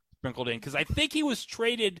 Yes. Sprinkled in, because I think he was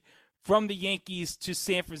traded from the Yankees to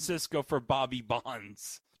San Francisco for Bobby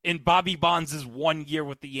Bonds. In Bobby Bonds' 1 year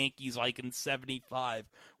with the Yankees, like in 75,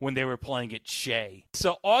 when they were playing at Shea.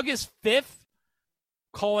 So August 5th,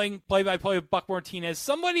 calling play-by-play with Buck Martinez,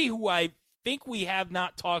 somebody who I think we have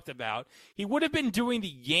not talked about. He would have been doing the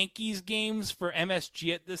Yankees games for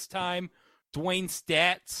MSG at this time, Dwayne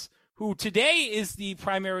Statz, who today is the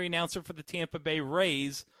primary announcer for the Tampa Bay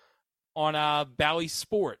Rays on Bally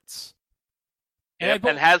Sports. And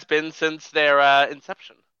has been since their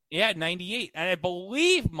inception. Yeah, 98. And I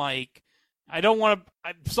believe, Mike, I'm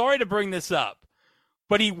sorry to bring this up,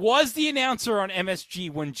 but he was the announcer on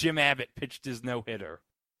MSG when Jim Abbott pitched his no-hitter.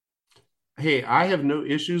 Hey, I have no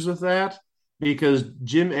issues with that because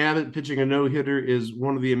Jim Abbott pitching a no-hitter is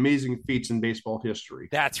one of the amazing feats in baseball history.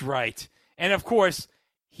 That's right. And, of course,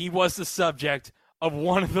 he was the subject of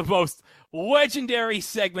one of the most legendary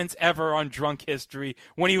segments ever on Drunk History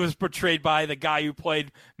when he was portrayed by the guy who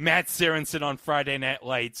played Matt Sorensen on Friday Night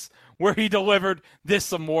Lights, where he delivered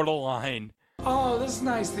this immortal line. Oh, that's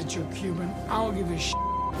nice that you're Cuban. I don't give a shit.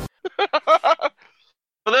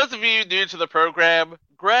 For those of you new to the program,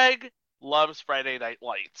 Greg loves Friday Night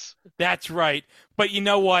Lights. That's right. But you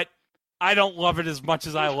know what? I don't love it as much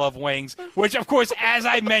as I love Wings, which, of course, as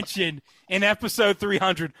I mentioned in episode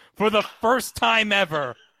 300, for the first time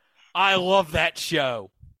ever, I love that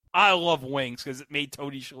show. I love Wings because it made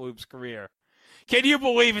Tony Shalhoub's career. Can you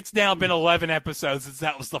believe it's now been 11 episodes since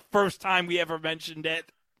that was the first time we ever mentioned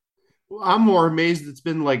it? Well, I'm more amazed it's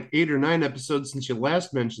been like 8 or 9 episodes since you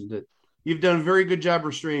last mentioned it. You've done a very good job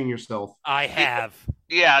restraining yourself. I have.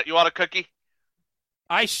 Yeah, you want a cookie?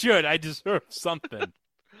 I should. I deserve something.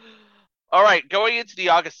 All right, going into the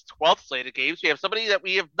August 12th slate of games, we have somebody that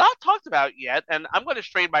we have not talked about yet, and I'm going to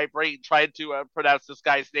strain my brain trying to pronounce this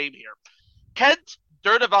guy's name here. Kent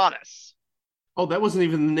Durdavanis. Oh, that wasn't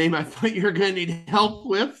even the name I thought you were going to need help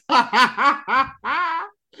with. I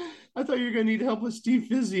thought you were going to need help with Steve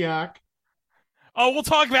Physiak. Oh, we'll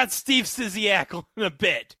talk about Steve Physiak in a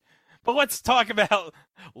bit. But let's talk about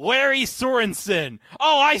Larry Sorensen.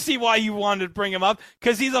 Oh, I see why you wanted to bring him up,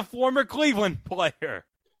 because he's a former Cleveland player.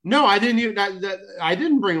 No, I didn't. I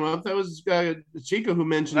didn't bring him up. That was Chico who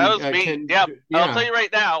mentioned. That was me. Yeah. I'll tell you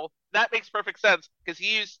right now, that makes perfect sense because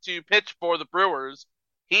he used to pitch for the Brewers.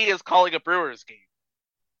 He is calling a Brewers game.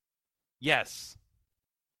 Yes.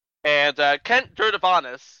 And Kent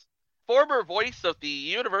Durdevanis, former voice of the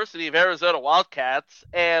University of Arizona Wildcats,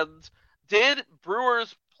 and did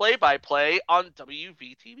Brewers play-by-play on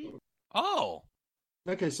WVTV. Oh.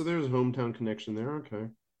 Okay, so there's a hometown connection there. Okay.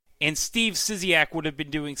 And Steve Physiak would have been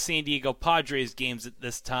doing San Diego Padres games at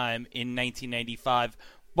this time in 1995,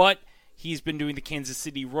 but he's been doing the Kansas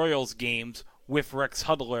City Royals games with Rex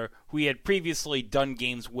Hudler, who he had previously done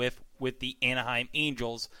games with the Anaheim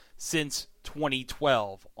Angels since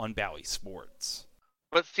 2012 on Bally Sports.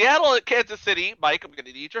 But Seattle and Kansas City, Mike, I'm going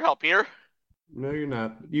to need your help here. No, you're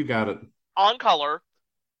not. You got it. On color,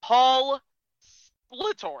 Paul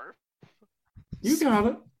Splitor. You got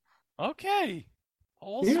it. Okay.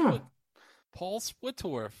 Paul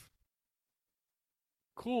Splitorf.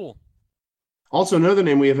 Cool. Also, another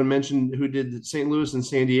name we haven't mentioned who did St. Louis and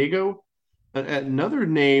San Diego. Another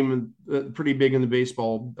name pretty big in the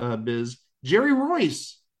baseball biz, Jerry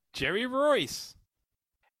Royce. Jerry Royce.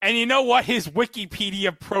 And you know what? His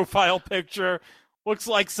Wikipedia profile picture looks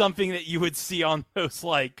like something that you would see on those,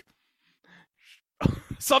 like,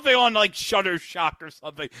 something on, like, Shutterstock or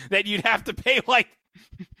something that you'd have to pay, like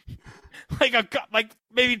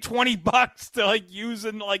maybe $20 to, like, use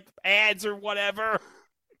in, like, ads or whatever.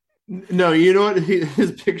 No, you know what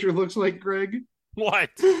his picture looks like, Greg? What?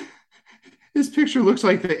 His picture looks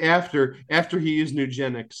like the after he used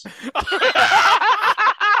Nugenics.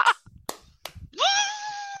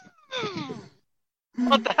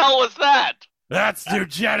 What the hell was that? That's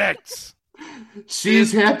Nugenics.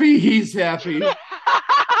 She's happy, he's happy.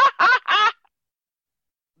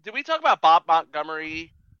 Did we talk about Bob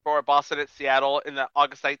Montgomery for Boston at Seattle in the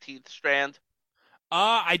August 19th strand?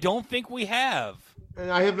 I don't think we have.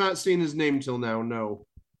 And I have not seen his name till now, no.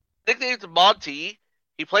 Nicknamed Monty,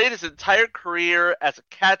 he played his entire career as a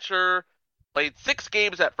catcher, played 6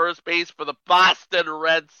 games at first base for the Boston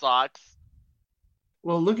Red Sox.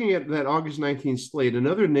 Well, looking at that August 19th slate,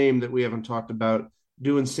 another name that we haven't talked about,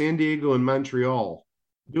 doing San Diego and Montreal,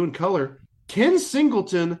 doing color, Ken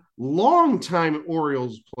Singleton, longtime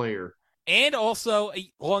Orioles player. And also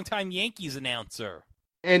a longtime Yankees announcer.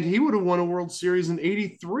 And he would have won a World Series in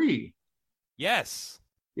 83. Yes.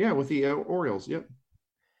 Yeah, with the Orioles, yep.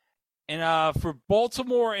 And for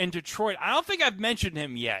Baltimore and Detroit, I don't think I've mentioned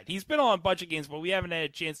him yet. He's been on a bunch of games, but we haven't had a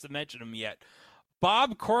chance to mention him yet.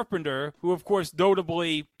 Bob Carpenter, who, of course,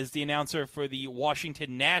 notably is the announcer for the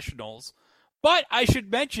Washington Nationals. But I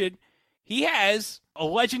should mention, he has a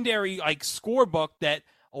legendary scorebook that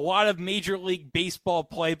a lot of Major League Baseball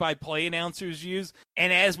play-by-play announcers use.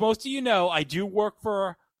 And as most of you know, I do work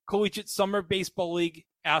for Collegiate Summer Baseball League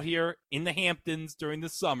out here in the Hamptons during the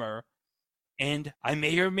summer. And I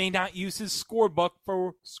may or may not use his scorebook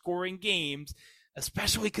for scoring games,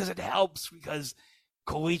 especially because it helps, because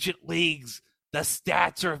collegiate leagues, the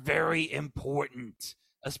stats are very important,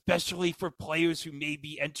 especially for players who may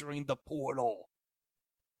be entering the portal.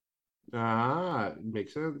 Ah,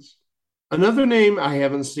 makes sense. Another name I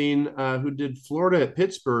haven't seen who did Florida at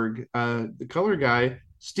Pittsburgh, the color guy,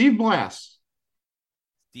 Steve Blass.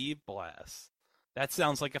 Steve Blass. That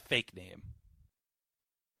sounds like a fake name.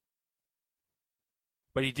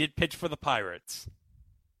 But he did pitch for the Pirates.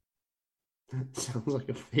 Sounds like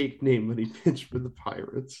a fake name, but he pitched for the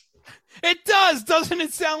Pirates. It does! Doesn't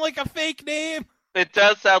it sound like a fake name? It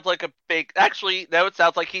does sound like a fake... Actually, no, it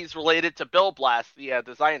sounds like he's related to Bill Blass, the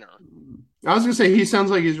designer. I was going to say, he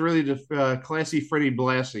sounds like he's related to Classy Freddie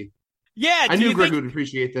Blassie. Yeah, I knew Greg would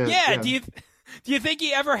appreciate that. Yeah, do you think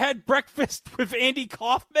he ever had breakfast with Andy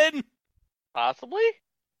Kaufman? Possibly.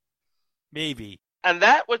 Maybe. And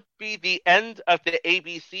that would be the end of the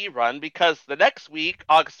ABC run, because the next week,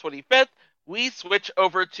 August 25th, we switch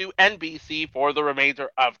over to NBC for the remainder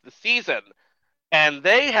of the season. And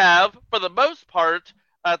they have, for the most part,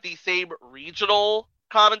 the same regional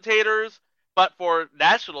commentators, but for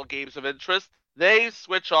national games of interest, they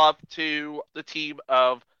switch off to the team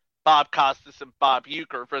of Bob Costas and Bob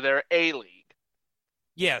Euchre for their A-League.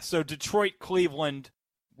 Yeah, so Detroit, Cleveland,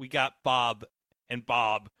 we got Bob and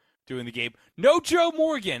Bob doing the game. No Joe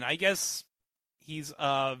Morgan. I guess he's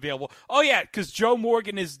available. Oh, yeah, because Joe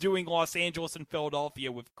Morgan is doing Los Angeles and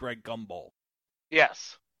Philadelphia with Greg Gumbel.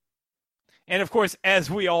 Yes. And, of course, as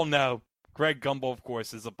we all know, Greg Gumbel, of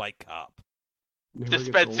course, is a bike cop.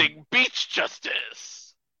 Dispensing beach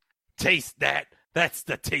justice. Taste that. That's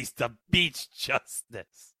the taste of beach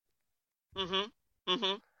justice. Mm-hmm.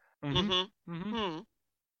 Mm-hmm. Mm-hmm. Mm-hmm.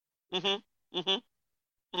 Mm-hmm.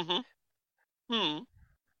 Mm-hmm. Mm-hmm.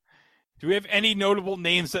 Do we have any notable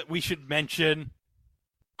names that we should mention?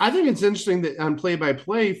 I think it's interesting that on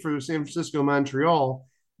play-by-play for San Francisco, Montreal,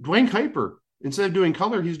 Dwayne Kuiper, instead of doing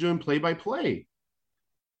color, he's doing play-by-play.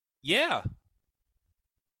 Yeah.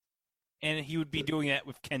 And he would be doing that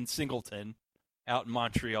with Ken Singleton out in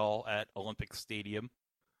Montreal at Olympic Stadium.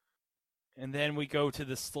 And then we go to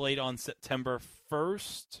the slate on September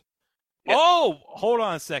 1st. Yep. Oh, hold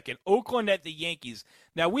on a second. Oakland at the Yankees.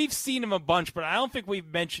 Now, we've seen him a bunch, but I don't think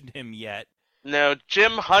we've mentioned him yet. No,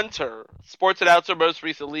 Jim Hunter, sports announcer most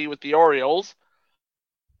recently with the Orioles.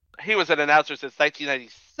 He was an announcer since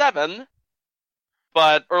 1997,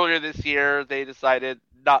 but earlier this year they decided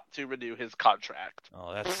not to renew his contract.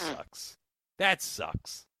 Oh, that sucks. That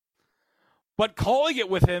sucks. But calling it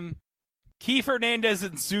with him, Keith Hernandez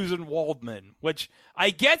and Susan Waldman, which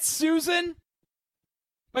I get Susan,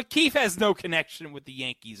 but Keith has no connection with the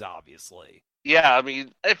Yankees, obviously. Yeah, I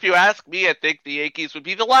mean, if you ask me, I think the Yankees would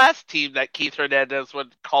be the last team that Keith Hernandez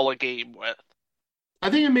would call a game with.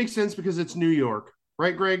 I think it makes sense because it's New York.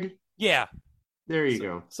 Right, Greg? Yeah. There you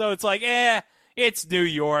go. So it's like, it's New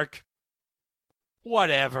York.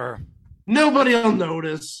 Whatever. Nobody will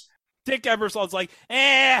notice. Dick Eberson's like,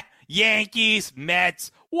 Yankees,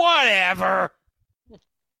 Mets, whatever.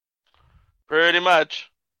 Pretty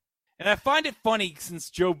much. And I find it funny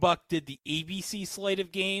since Joe Buck did the ABC slate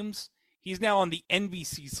of games, he's now on the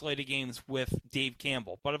NBC slate of games with Dave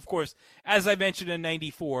Campbell. But of course, as I mentioned in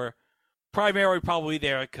 94, primarily probably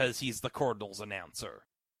there because he's the Cardinals announcer.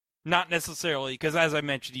 Not necessarily, because as I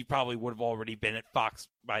mentioned, he probably would have already been at Fox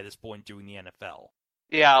by this point doing the NFL.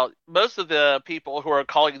 Yeah, most of the people who are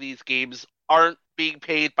calling these games aren't being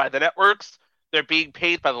paid by the networks. They're being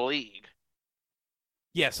paid by the league.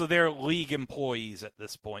 Yeah, so they're league employees at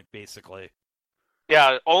this point, basically.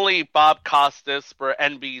 Yeah, only Bob Costas for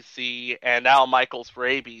NBC and Al Michaels for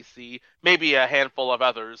ABC, maybe a handful of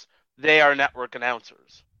others. They are network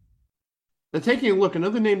announcers. Now, taking a look,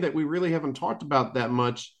 another name that we really haven't talked about that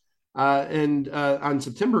much, and on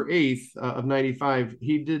September 8th of 95,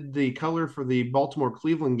 he did the color for the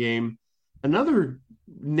Baltimore-Cleveland game. Another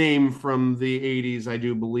name from the 80s, I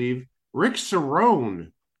do believe, Rick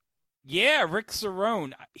Cerrone. Yeah, Rick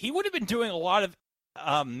Cerrone. He would have been doing a lot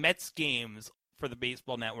of Mets games for the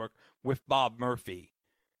Baseball Network with Bob Murphy.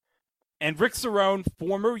 And Rick Cerrone,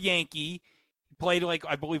 former Yankee, played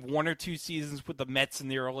I believe 1 or 2 seasons with the Mets in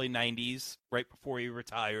the early 90s, right before he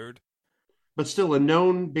retired. But still a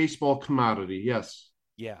known baseball commodity, yes.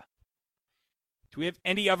 Yeah. Do we have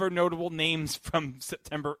any other notable names from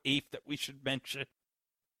September 8th that we should mention?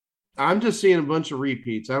 I'm just seeing a bunch of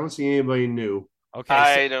repeats. I don't see anybody new. Okay,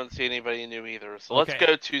 I don't see anybody new either. So let's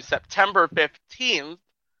go to September 15th.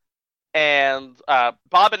 And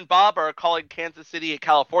Bob and Bob are calling Kansas City and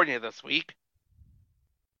California this week.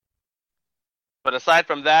 But aside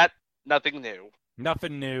from that, nothing new.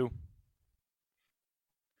 Nothing new.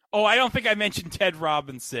 Oh, I don't think I mentioned Ted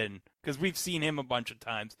Robinson, because we've seen him a bunch of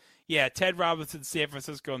times. Yeah, Ted Robinson, San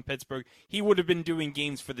Francisco and Pittsburgh. He would have been doing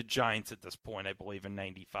games for the Giants at this point, I believe, in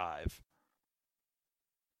 95.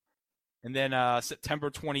 And then September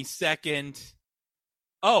 22nd.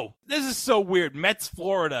 Oh, this is so weird. Mets,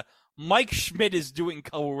 Florida. Mike Schmidt is doing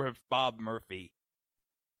color with Bob Murphy.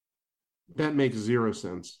 That makes zero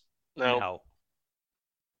sense. No.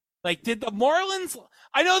 Like, did the Marlins...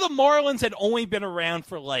 I know the Marlins had only been around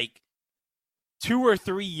for 2 or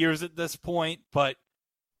 3 years at this point, but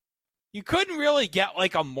you couldn't really get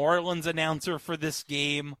a Marlins announcer for this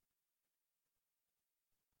game.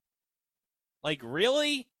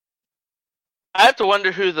 Really? I have to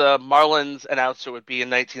wonder who the Marlins announcer would be in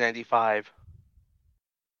 1995.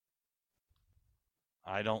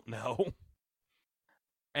 I don't know.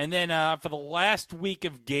 And then for the last week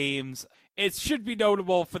of games, it should be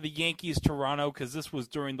notable for the Yankees-Toronto because this was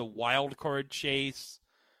during the wild card chase.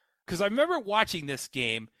 Because I remember watching this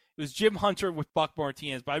game. It was Jim Hunter with Buck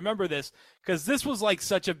Martinez. But I remember this because this was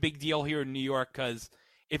such a big deal here in New York because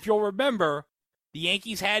if you'll remember, the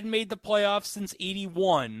Yankees hadn't made the playoffs since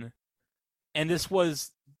 81. And this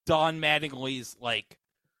was Don Mattingly's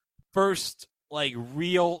first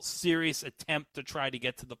real serious attempt to try to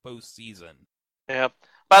get to the postseason. Yeah.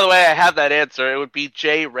 By the way, I have that answer. It would be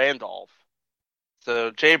Jay Randolph.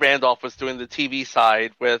 So Jay Randolph was doing the TV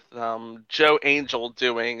side with Joe Angel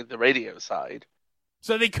doing the radio side.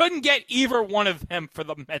 So they couldn't get either one of them for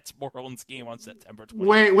the Mets-Marlins game on September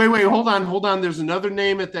 20th. Wait. Hold on. There's another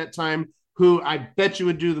name at that time who I bet you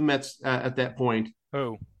would do the Mets at that point.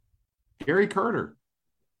 Who? Gary Carter.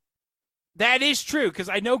 That is true, because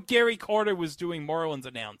I know Gary Carter was doing Marlins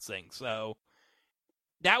announcing, so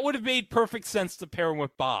that would have made perfect sense to pair him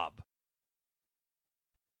with Bob.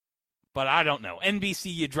 But I don't know.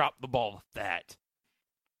 NBC, you dropped the ball with that.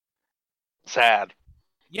 Sad.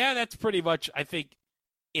 Yeah, that's pretty much, I think,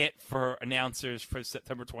 it for announcers for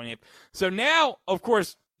September 20th. So now, of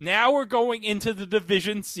course, now we're going into the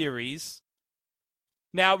division series.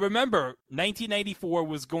 Now, remember, 1994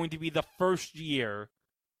 was going to be the first year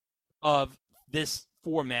of this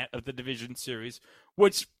format of the division series,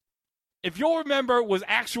 which, if you'll remember, was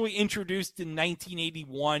actually introduced in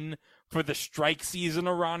 1981 for the strike season,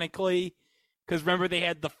 ironically. Because remember, they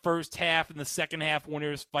had the first half and the second half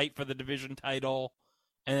winners fight for the division title,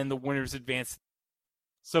 and then the winners advanced.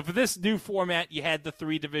 So for this new format, you had the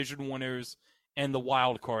 3 division winners and the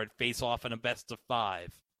wild card face off in a best of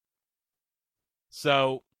 5.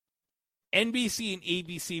 So NBC and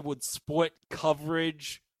ABC would split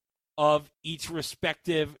coverage of each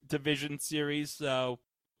respective division series. So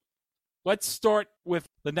let's start with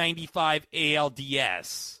the 95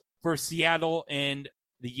 ALDS for Seattle and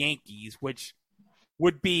the Yankees, which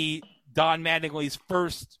would be Don Mattingly's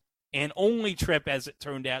first and only trip, as it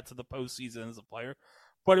turned out, to the postseason as a player.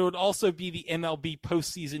 But it would also be the MLB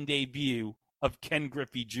postseason debut of Ken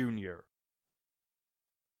Griffey Jr.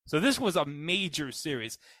 So this was a major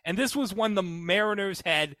series. And this was when the Mariners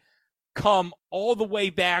had come all the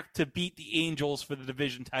way back to beat the Angels for the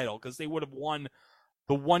division title, because they would have won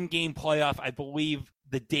the one-game playoff, I believe,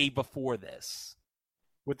 the day before this,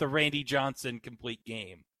 with the Randy Johnson complete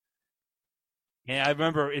game. And I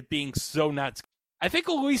remember it being so nuts. I think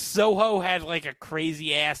Luis Sojo had like a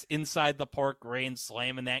crazy-ass inside-the-park grand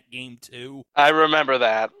slam in that game, too. I remember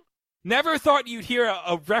that. Never thought you'd hear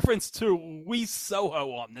a reference to Luis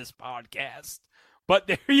Sojo on this podcast. But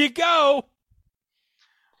there you go.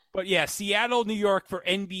 But yeah, Seattle, New York for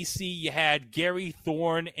NBC, you had Gary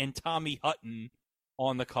Thorne and Tommy Hutton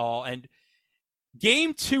on the call. And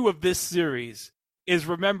Game 2 of this series is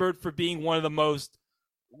remembered for being one of the most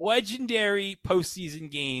legendary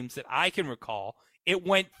postseason games that I can recall. It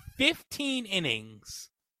went 15 innings,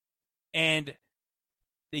 and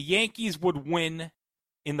the Yankees would win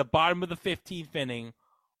in the bottom of the 15th inning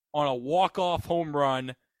on a walk-off home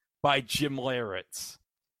run by Jim Leyritz.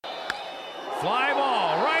 Fly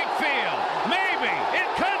ball, right field. Maybe. It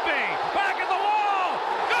could be. Back at the wall.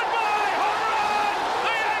 Goodbye. Home run.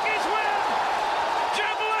 The Yankees win.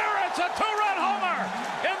 Jim Leyritz, a 2-run homer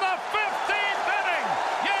in the 15th inning.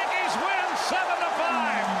 Yankees win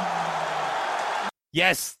 7-5.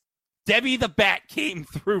 Yes, Debbie the Bat came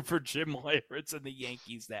through for Jim Leyritz and the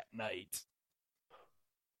Yankees that night.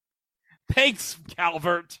 Thanks,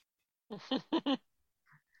 Calvert,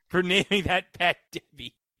 for naming that Pat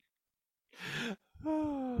Debbie.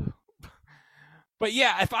 But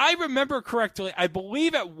yeah, if I remember correctly, I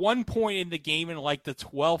believe at one point in the game, in like the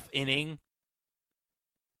 12th inning,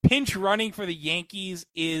 pinch running for the Yankees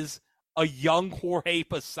is a young Jorge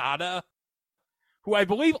Posada, who I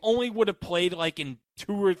believe only would have played like in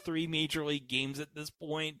 2 or 3 major league games at this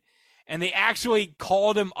point. And they actually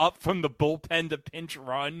called him up from the bullpen to pinch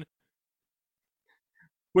run,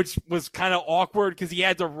 which was kind of awkward because he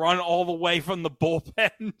had to run all the way from the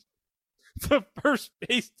bullpen to first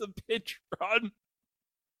base to pitch run.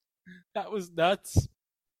 That was nuts.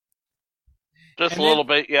 Just a little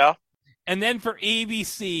bit, yeah. And then for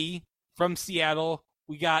ABC from Seattle,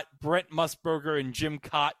 we got Brent Musburger and Jim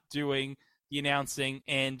Cott doing the announcing.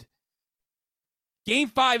 And Game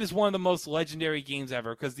 5 is one of the most legendary games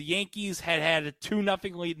ever because the Yankees had a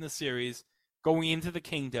 2-0 lead in the series going into the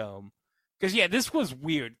Kingdome. Because, yeah, this was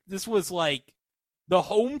weird. This was like the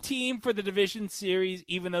home team for the division series,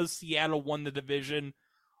 even though Seattle won the division,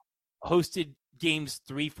 hosted games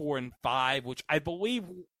 3, 4, and 5, which I believe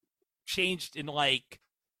changed in like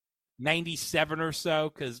 97 or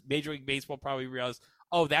so, because Major League Baseball probably realized,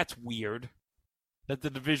 oh, that's weird that the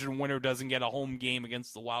division winner doesn't get a home game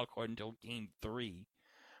against the wild card until Game 3.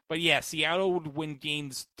 But yeah, Seattle would win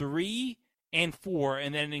Games 3 and 4,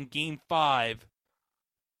 and then in Game 5,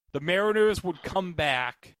 the Mariners would come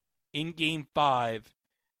back in Game 5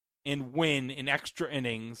 and win in extra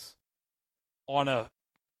innings on a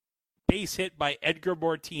base hit by Edgar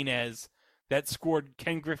Martinez that scored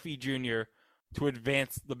Ken Griffey Jr. to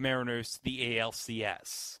advance the Mariners to the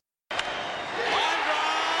ALCS. Line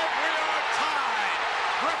drive, we are tied.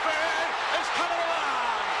 Griffin is coming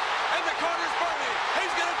along. In the corner's Bernie.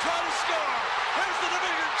 He's going to try to score. Here's the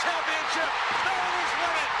division championship. Mariners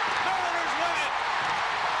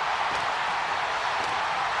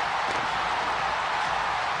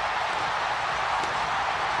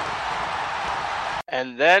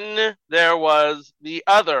And then there was the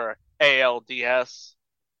other ALDS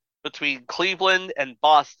between Cleveland and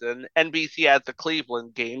Boston. NBC had the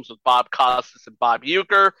Cleveland games with Bob Costas and Bob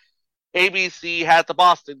Uecker. ABC had the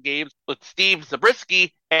Boston games with Steve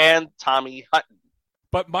Zabriskie and Tommy Hutton.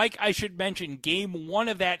 But, Mike, I should mention, Game 1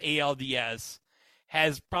 of that ALDS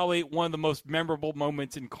has probably one of the most memorable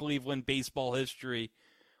moments in Cleveland baseball history,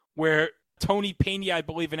 where Tony Pena, I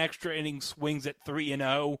believe, an extra inning swings at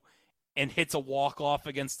 3-0 and hits a walk-off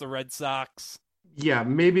against the Red Sox. Yeah,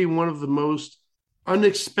 maybe one of the most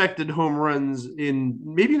unexpected home runs in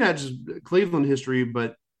maybe not just Cleveland history,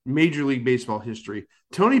 but Major League Baseball history.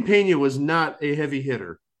 Tony Pena was not a heavy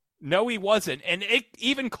hitter. No, he wasn't. And it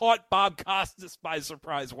even caught Bob Costas by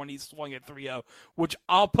surprise when he swung at 3-0, which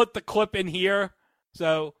I'll put the clip in here.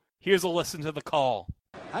 So here's a listen to the call.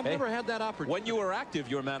 I've never had that opportunity. When you were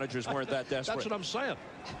active, your managers weren't that desperate. That's what I'm saying.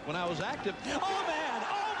 When I was active. Oh, man,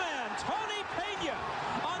 Tony Pena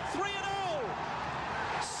on 3-0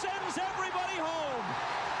 sends everybody home.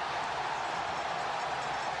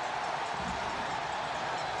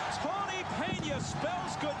 Tony Pena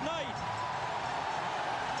spells goodnight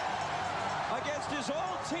against his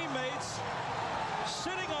old teammates,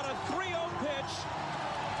 sitting on a 3-0 pitch.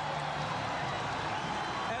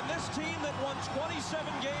 And this team that won 27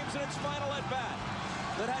 games in its final at-bat,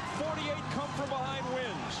 that had 48 come-from-behind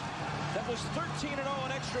wins, that was 13-0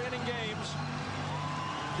 in extra inning games,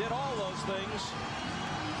 did all those things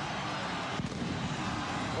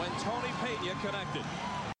when Tony Pena connected.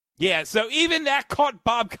 Yeah, so even that caught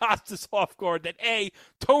Bob Costas off guard, that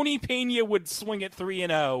Tony Pena would swing at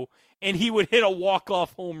 3-0, and he would hit a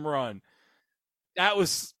walk-off home run. That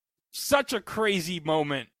was such a crazy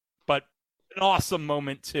moment, but an awesome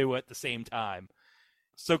moment, too, at the same time.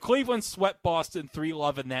 So Cleveland swept Boston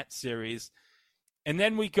 3-0 in that series. And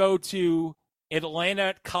then we go to Atlanta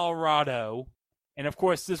at Colorado. And, of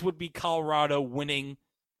course, this would be Colorado winning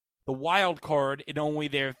the wild card in only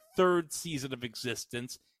their third season of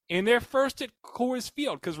existence. And their first at Coors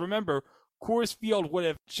Field. Because, remember, Coors Field would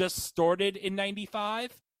have just started in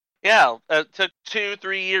 95. Yeah, it took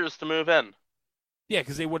 2-3 years to move in. Yeah,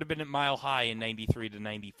 because they would have been at Mile High in 93 to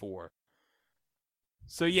 94.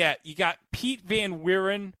 So, yeah, you got Pete Van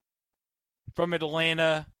Wieren from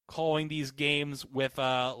Atlanta calling these games with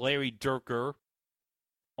Larry Durker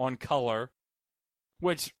on color,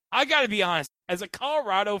 which, I got to be honest, as a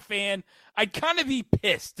Colorado fan, I'd kind of be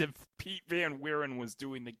pissed if Pete Van Wieren was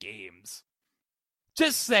doing the games.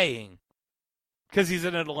 Just saying. Because he's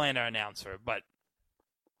an Atlanta announcer, but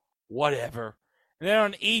whatever. And then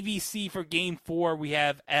on ABC for Game 4, we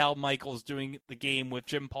have Al Michaels doing the game with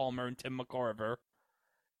Jim Palmer and Tim McCarver.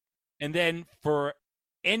 And then for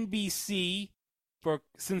NBC, for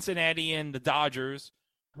Cincinnati and the Dodgers,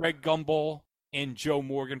 Greg Gumbel and Joe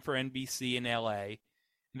Morgan for NBC in LA.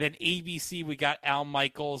 And then ABC, we got Al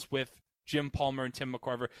Michaels with Jim Palmer and Tim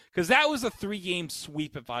McCarver. Because that was a 3-game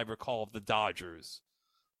sweep, if I recall, of the Dodgers.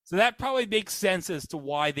 So that probably makes sense as to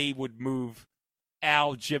why they would move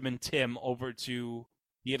Al, Jim, and Tim over to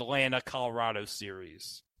the Atlanta-Colorado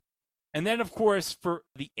series. And then, of course, for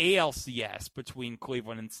the ALCS between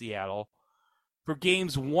Cleveland and Seattle, for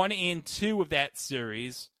games 1 and 2 of that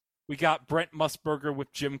series, we got Brent Musburger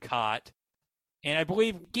with Jim Cott. And I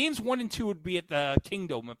believe games 1 and 2 would be at the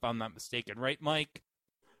Kingdome, if I'm not mistaken. Right, Mike?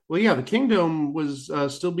 Well, yeah, the Kingdome was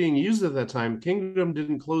still being used at that time. Kingdome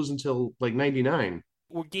didn't close until, 99.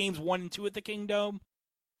 Were games 1 and 2 at the Kingdome?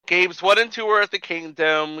 Games 1 and 2 were at the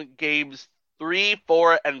Kingdome. Games 3,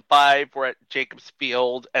 4, and 5 were at Jacobs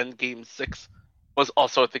Field, and Game 6 was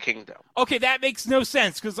also at the Kingdome. Okay, that makes no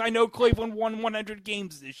sense, because I know Cleveland won 100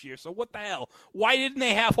 games this year, so what the hell? Why didn't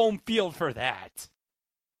they have home field for that?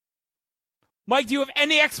 Mike, do you have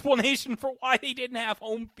any explanation for why they didn't have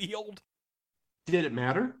home field? Did it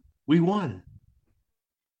matter? We won.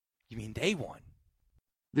 You mean they won?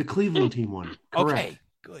 The Cleveland team won. Correct. Okay,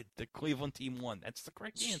 good. The Cleveland team won. That's the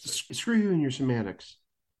correct answer. Screw you and your semantics.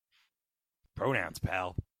 Pronouns,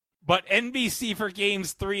 pal. But NBC for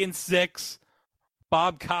games 3 and 6,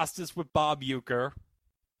 Bob Costas with Bob Uecker.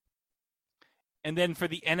 And then for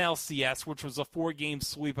the NLCS, which was a 4-game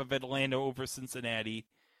sweep of Atlanta over Cincinnati,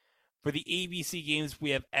 for the ABC games,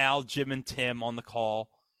 we have Al, Jim, and Tim on the call.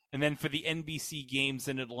 And then for the NBC games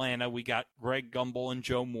in Atlanta, we got Greg Gumbel and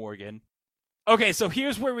Joe Morgan. Okay, so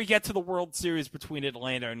here's where we get to the World Series between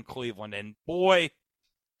Atlanta and Cleveland. And boy,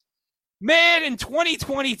 man, in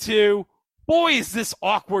 2022, boy, is this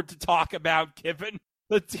awkward to talk about given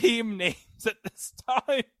the team names at this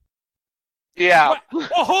time. Yeah. Well,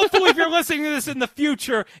 hopefully if you're listening to this in the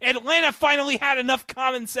future, Atlanta finally had enough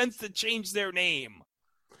common sense to change their name.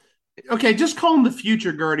 Okay, just call them the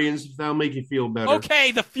Future Guardians if that'll make you feel better.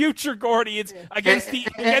 Okay, the Future Guardians against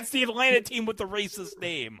the Atlanta team with the racist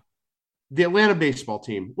name. The Atlanta baseball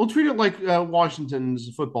team. We'll treat it like Washington's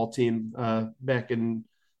football team back in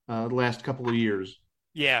the last couple of years.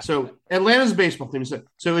 Yeah. So Atlanta's baseball team.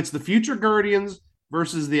 So it's the Future Guardians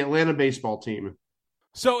versus the Atlanta baseball team.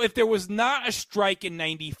 So if there was not a strike in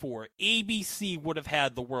 94, ABC would have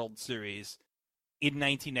had the World Series in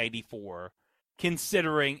 1994,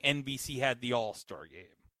 considering NBC had the All-Star game.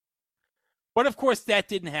 But of course, that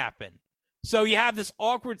didn't happen. So you have this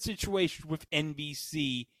awkward situation with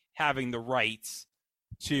NBC having the rights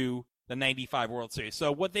to the 95 World Series.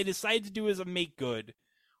 So what they decided to do as a make good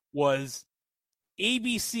was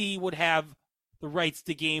ABC would have the rights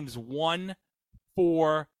to games 1,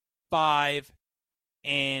 4, 5,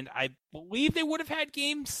 and I believe they would have had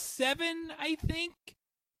game 7, I think.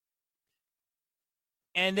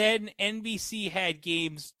 And then NBC had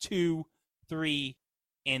games 2, 3,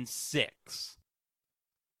 and 6.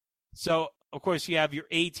 So, of course, you have your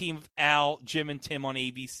A team of Al, Jim, and Tim on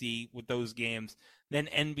ABC with those games. Then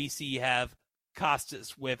NBC, you have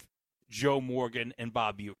Costas with Joe Morgan and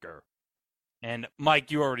Bob Uecker. And,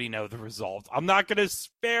 Mike, you already know the result. I'm not going to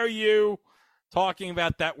spare you talking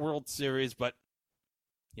about that World Series, but,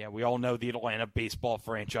 yeah, we all know the Atlanta baseball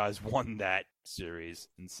franchise won that series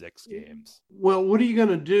in 6 games. Well, what are you going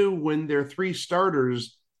to do when their 3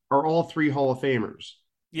 starters are all 3 Hall of Famers?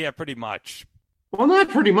 Yeah, pretty much. Well, not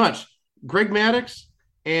pretty much. Greg Maddux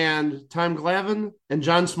and Tom Glavine and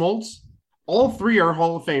John Smoltz, all 3 are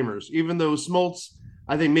Hall of Famers, even though Smoltz,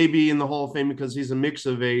 I think, may be in the Hall of Fame because he's a mix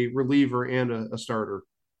of a reliever and a starter.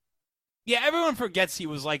 Yeah, everyone forgets he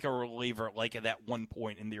was like a reliever like at that one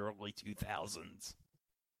point in the early 2000s.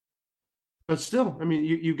 But still, I mean,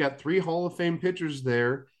 you've got 3 Hall of Fame pitchers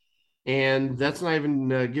there, and that's not even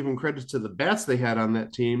giving credit to the bats they had on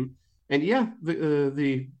that team. And yeah,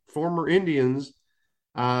 the former Indians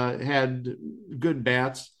had good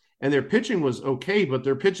bats, and their pitching was okay, but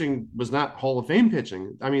their pitching was not Hall of Fame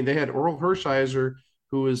pitching. I mean, they had Orel Hershiser,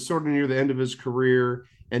 who was sort of near the end of his career,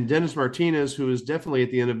 and Dennis Martinez, who is definitely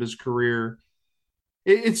at the end of his career.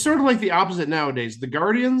 It's sort of like the opposite nowadays. The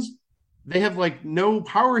Guardians, they have like no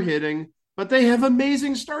power hitting, but they have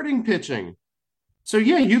amazing starting pitching. So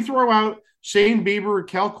yeah, you throw out Shane Bieber,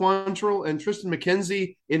 Cal Quantrill, and Tristan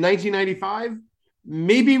McKenzie in 1995,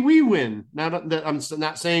 maybe we win. Not that I'm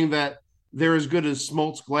not saying that they're as good as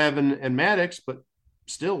Smoltz, Glavine, and Maddux, but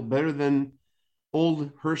still better than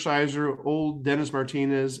old Hershiser, old Dennis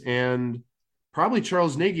Martinez, and probably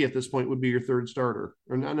Charles Nagy at this point would be your 3rd starter.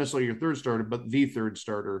 Or not necessarily your 3rd starter, but the 3rd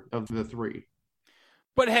starter of the 3.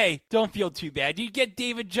 But hey, don't feel too bad. You get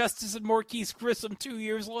David Justice and Marquise Grissom 2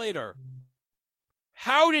 years later.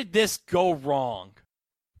 How did this go wrong?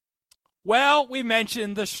 Well, we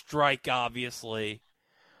mentioned the strike, obviously.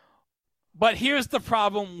 But here's the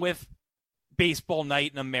problem with Baseball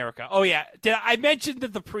Night in America. Oh, yeah. I mentioned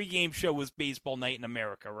that the pregame show was Baseball Night in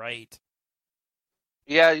America, right?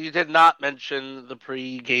 Yeah, you did not mention the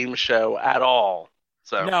pregame show at all.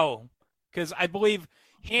 So no, because I believe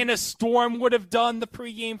Hannah Storm would have done the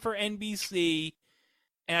pregame for NBC,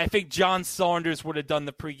 and I think John Saunders would have done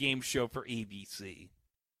the pregame show for ABC,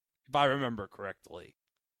 if I remember correctly.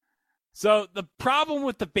 So the problem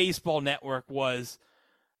with the baseball network was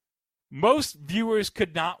most viewers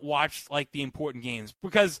could not watch like the important games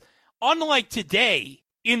because unlike today,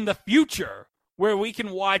 in the future, where we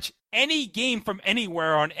can watch any game from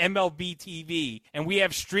anywhere on MLB TV and we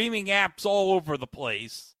have streaming apps all over the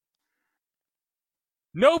place,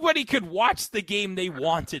 nobody could watch the game they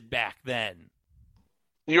wanted back then.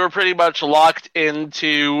 You were pretty much locked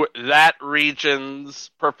into that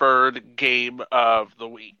region's preferred game of the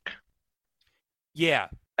week. Yeah.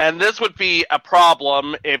 And this would be a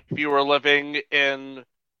problem if you were living in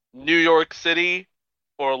New York City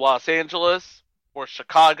or Los Angeles or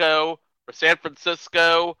Chicago or San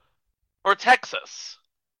Francisco or Texas.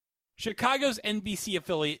 Chicago's NBC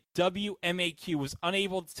affiliate WMAQ was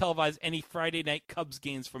unable to televise any Friday night Cubs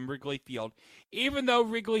games from Wrigley Field, even though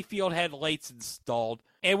Wrigley Field had lights installed,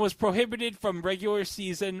 and was prohibited from regular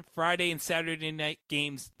season Friday and Saturday night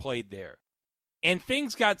games played there. And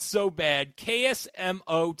things got so bad, KSMO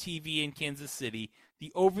TV in Kansas City,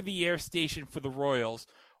 the over-the-air station for the Royals,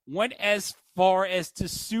 went as far as to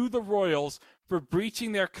sue the Royals for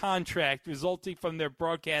breaching their contract resulting from their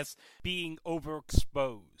broadcasts being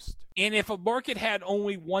overexposed. And if a market had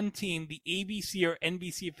only one team, the ABC or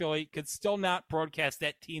NBC affiliate could still not broadcast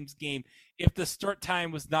that team's game if the start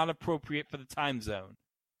time was not appropriate for the time zone.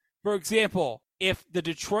 For example, if the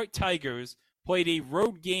Detroit Tigers played a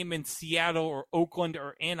road game in Seattle or Oakland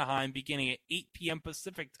or Anaheim beginning at 8 p.m.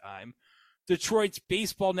 Pacific time, Detroit's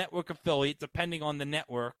baseball network affiliate, depending on the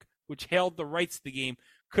network, which held the rights to the game,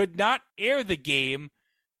 could not air the game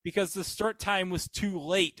because the start time was too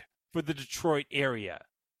late for the Detroit area.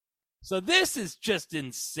 So this is just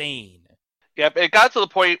insane. Yep, it got to the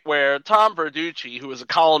point where Tom Verducci, who was a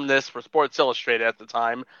columnist for Sports Illustrated at the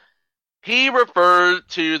time, he referred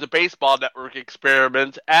to the baseball network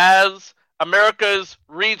experiment as America's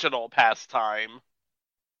regional pastime.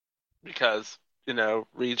 Because,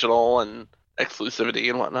 regional and exclusivity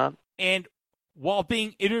and whatnot. And while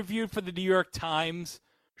being interviewed for the New York Times,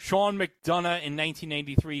 Sean McDonough in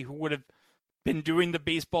 1993, who would have been doing the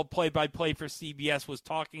baseball play-by-play for CBS, was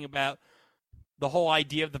talking about the whole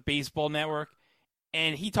idea of the baseball network.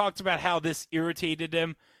 And he talked about how this irritated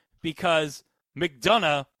him because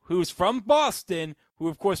McDonough, who's from Boston, who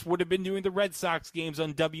of course would have been doing the Red Sox games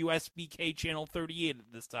on WSBK Channel 38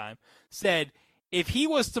 at this time, said if he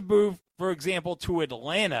was to move, for example, to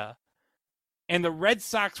Atlanta and the Red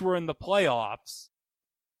Sox were in the playoffs,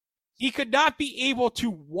 he could not be able to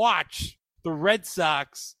watch the Red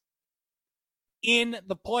Sox in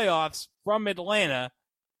the playoffs from Atlanta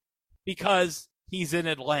because he's in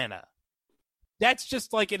Atlanta. That's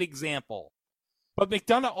just like an example. But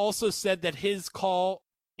McDonough also said that his call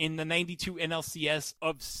in the 92 NLCS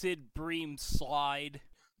of Sid Bream's slide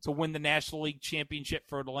to win the National League Championship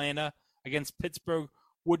for Atlanta against Pittsburgh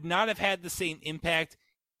would not have had the same impact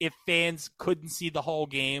if fans couldn't see the whole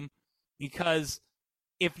game, because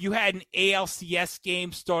if you had an ALCS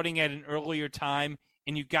game starting at an earlier time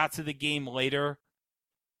and you got to the game later,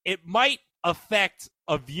 it might affect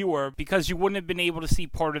a viewer because you wouldn't have been able to see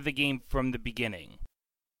part of the game from the beginning.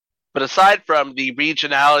 But aside from the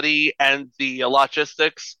regionality and the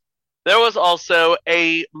logistics, there was also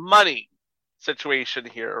a money situation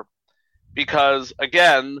here. Because,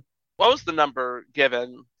 again, what was the number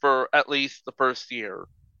given for at least the first year?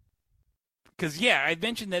 Because, I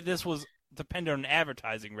mentioned that this was dependent on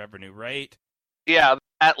advertising revenue, right? Yeah,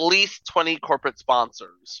 at least 20 corporate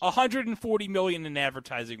sponsors. $140 million in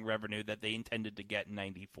advertising revenue that they intended to get in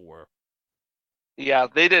 94. Yeah,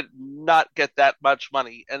 they did not get that much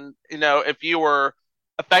money. And, if you were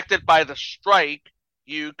affected by the strike,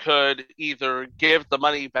 you could either give the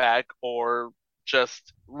money back or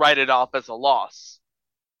just write it off as a loss.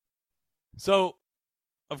 So,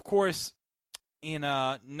 of course, in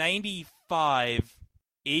 95,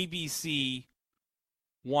 ABC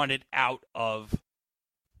wanted out of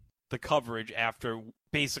the coverage after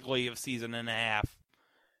basically a season and a half.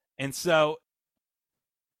 And so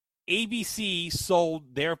ABC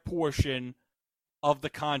sold their portion of the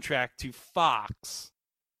contract to Fox,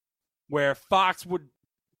 where Fox would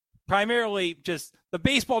primarily just, the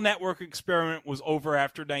baseball network experiment was over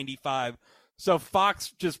after 95. So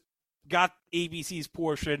Fox just got ABC's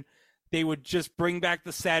portion. They would just bring back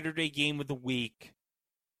the Saturday game of the week.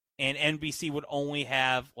 And NBC would only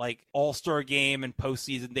have like All-Star game and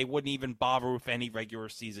postseason. They wouldn't even bother with any regular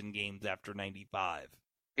season games after 95.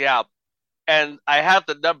 Yeah. And I have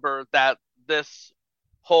the number that this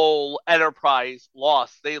whole enterprise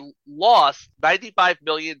lost. They lost $95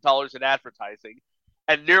 million in advertising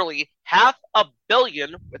and nearly $500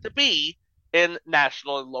 million, with a B, in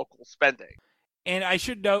national and local spending. And I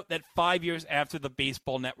should note that 5 years after the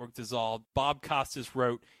baseball network dissolved, Bob Costas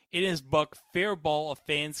wrote in his book, Fair Ball, A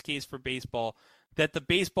Fan's Case for Baseball, that the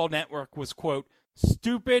baseball network was, quote,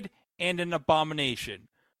 stupid and an abomination.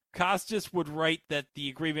 Costas would write that the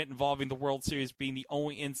agreement involving the World Series being the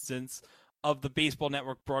only instance of the baseball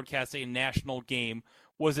network broadcasting a national game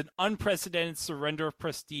was an unprecedented surrender of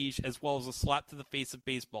prestige as well as a slap to the face of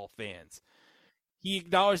baseball fans. He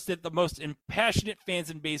acknowledged that the most impassionate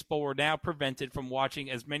fans in baseball were now prevented from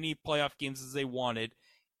watching as many playoff games as they wanted,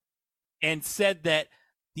 and said that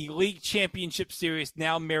the league championship series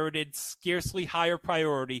now merited scarcely higher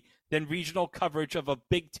priority than regional coverage of a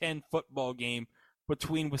Big Ten football game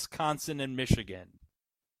between Wisconsin and Michigan.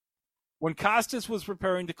 When Costas was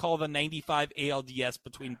preparing to call the 95 ALDS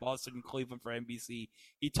between Boston and Cleveland for NBC,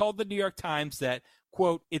 he told the New York Times that,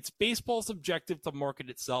 quote, it's baseball's objective to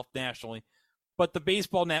market itself nationally, but the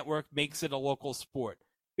baseball network makes it a local sport.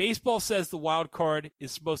 Baseball says the wild card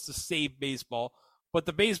is supposed to save baseball, but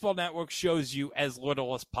the baseball network shows you as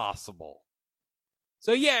little as possible.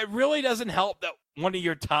 So yeah, it really doesn't help that one of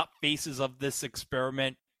your top faces of this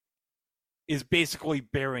experiment is basically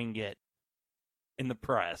burying it in the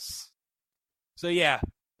press. So yeah,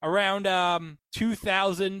 around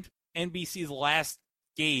 2000, NBC's last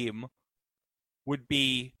game would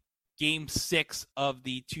be Game 6 of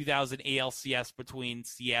the 2000 ALCS between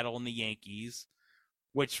Seattle and the Yankees,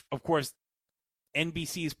 which, of course,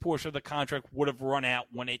 NBC's portion of the contract would have run out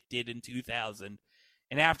when it did in 2000.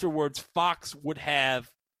 And afterwards, Fox would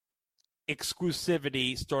have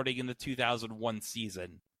exclusivity starting in the 2001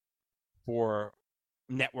 season for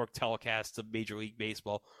network telecasts of Major League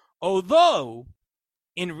Baseball. Although,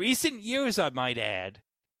 in recent years, I might add,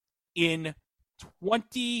 in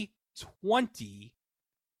 2020,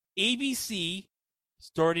 ABC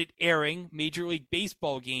started airing Major League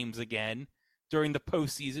Baseball games again during the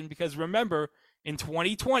postseason because remember, in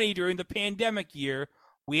 2020, during the pandemic year,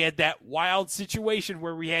 we had that wild situation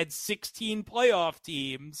where we had 16 playoff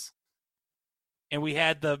teams and we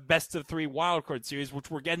had the best of 3 wildcard series,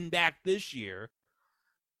 which we're getting back this year.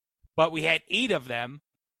 But we had 8 of them.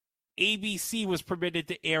 ABC was permitted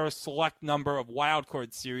to air a select number of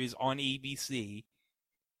wildcard series on ABC.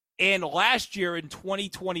 And last year in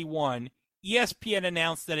 2021, ESPN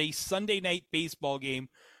announced that a Sunday night baseball game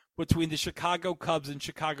between the Chicago Cubs and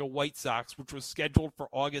Chicago White Sox, which was scheduled for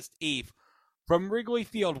August 8th, from Wrigley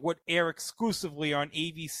Field would air exclusively on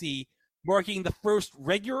ABC, marking the first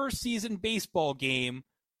regular season baseball game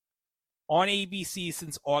on ABC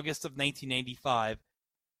since August of 1995.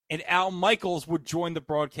 And Al Michaels would join the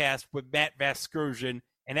broadcast with Matt Vasgersian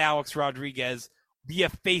and Alex Rodriguez via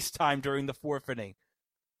FaceTime during the 4th inning.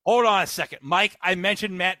 Hold on a second. Mike, I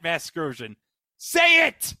mentioned Matt Vasgersian. Say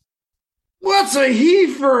it! What's a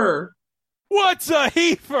heifer? What's a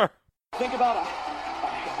heifer? Think about a heifer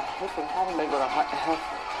having a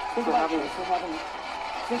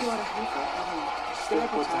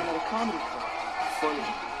hysterical time at a comedy club.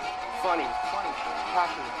 Funny,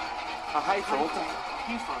 passionate. A heifer.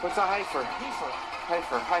 What's a heifer?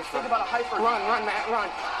 Heifer. Think about a heifer. Run, Matt, run.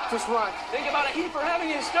 Just run. Think about a heifer having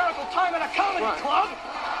a hysterical time at a comedy club.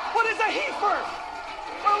 What is a heifer?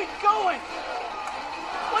 Where are we going?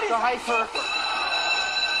 What is a heifer?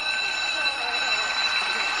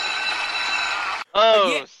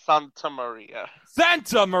 Oh, yeah. Santa Maria.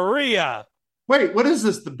 Santa Maria! Wait, what is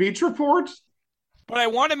this, the Beach Report? But I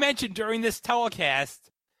want to mention during this telecast,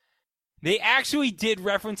 they actually did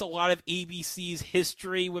reference a lot of ABC's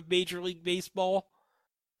history with Major League Baseball,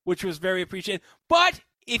 which was very appreciated. But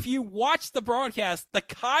if you watch the broadcast, the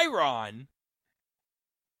Chyron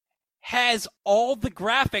has all the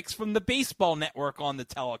graphics from the Baseball Network on the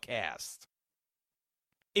telecast.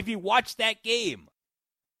 If you watch that game,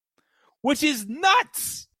 which is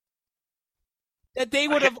nuts that they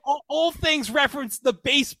would have all things referenced the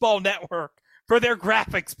Baseball Network for their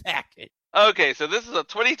graphics package. Okay, so this is a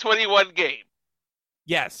 2021 game.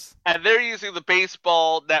 Yes. And they're using the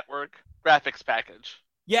Baseball Network graphics package.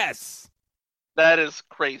 Yes. That is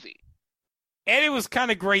crazy. And it was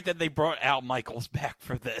kind of great that they brought Al Michaels back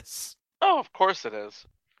for this. Oh, of course it is.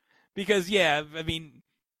 Because, yeah, I mean,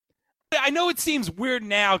 I know it seems weird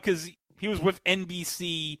now because he was with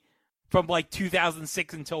NBC from like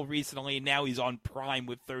 2006 until recently, and now he's on Prime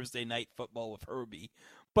with Thursday Night Football with Herbie.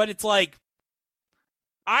 But it's like,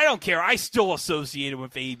 I don't care. I still associate him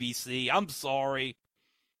with ABC. I'm sorry.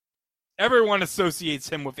 Everyone associates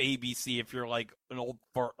him with ABC if you're like an old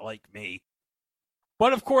fart like me.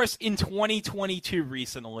 But of course, in 2022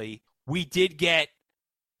 recently, we did get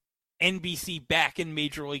NBC back in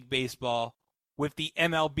Major League Baseball with the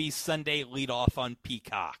MLB Sunday leadoff on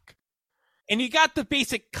Peacock. And you got the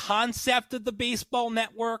basic concept of the Baseball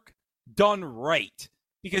Network done right.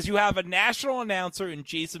 Because you have a national announcer in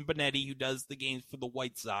Jason Benetti who does the games for the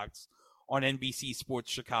White Sox on NBC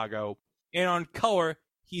Sports Chicago. And on color,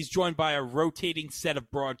 he's joined by a rotating set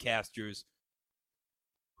of broadcasters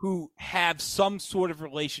who have some sort of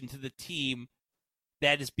relation to the team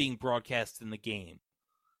that is being broadcast in the game.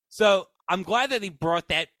 So I'm glad that they brought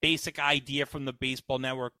that basic idea from the Baseball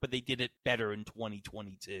Network, but they did it better in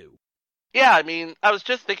 2022. Yeah, I mean, I was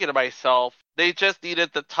just thinking to myself, they just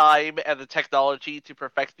needed the time and the technology to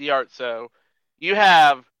perfect the art. So you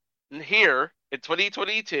have here in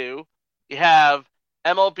 2022, you have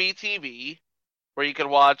MLB TV, where you can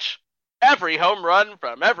watch every home run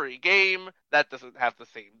from every game. That doesn't have the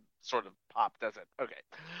same sort of pop, does it? Okay.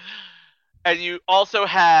 And you also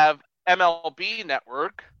have MLB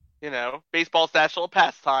Network, baseball's national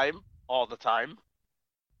pastime all the time.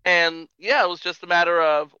 And yeah, it was just a matter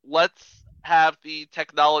of let's have the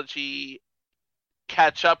technology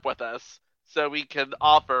catch up with us so we can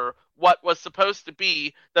offer what was supposed to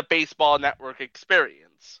be the Baseball Network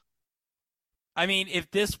experience. I mean, if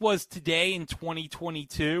this was today in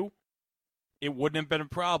 2022, it wouldn't have been a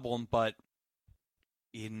problem, but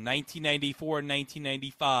in 1994 and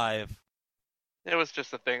 1995... it was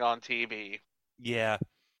just a thing on TV. Yeah.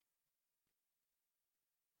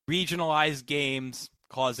 Regionalized games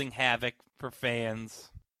causing havoc for fans.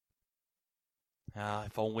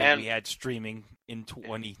 If only we had streaming in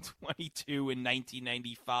 2022 and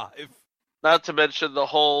 1995. Not to mention the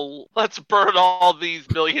whole, let's burn all these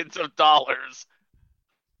millions of dollars.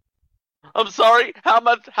 I'm sorry, how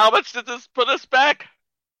much did this put us back?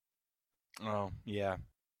 Oh, yeah.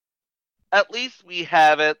 At least we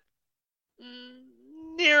have it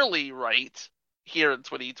nearly right here in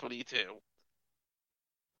 2022.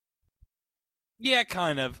 Yeah,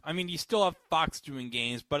 kind of. I mean, you still have Fox doing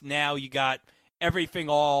games, but now you got everything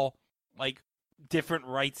all, like, different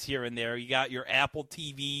rights here and there. You got your Apple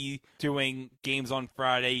TV doing games on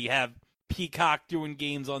Friday. You have Peacock doing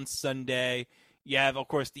games on Sunday. You have, of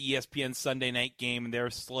course, the ESPN Sunday night game and their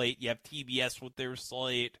slate. You have TBS with their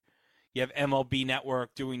slate. You have MLB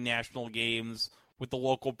Network doing national games with the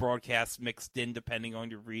local broadcasts mixed in depending on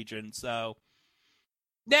your region. So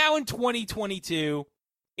now in 2022,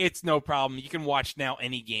 it's no problem. You can watch now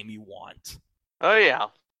any game you want. Oh, yeah.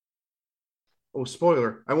 Oh,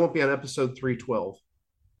 spoiler. I won't be on episode 312.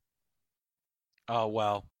 Oh,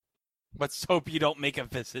 well. Let's hope you don't make a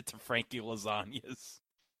visit to Frankie Lasagna's.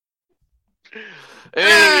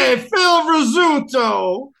 Hey, Phil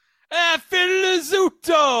Rizzuto! Hey, Phil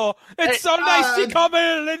Rizzuto! It's so nice to come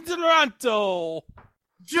in Toronto!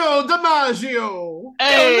 Joe DiMaggio!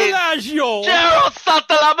 Hey, DiMaggio! Gerald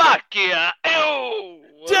Santalamacchia! Ew!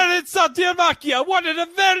 Jared Santiamacchia wanted a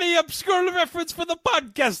very obscure reference for the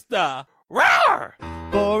podcaster. Roar!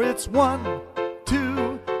 For it's 1,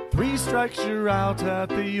 2, 3 strikes you're out at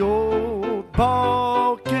the old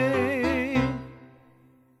ball game.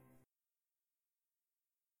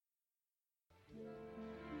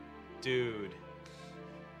 Dude.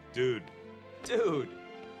 Dude.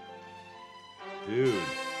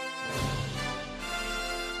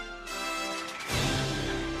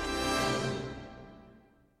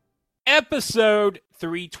 Episode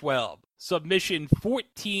 312, submission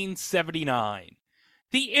 1479.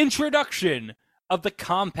 The introduction of the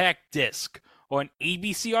compact disc on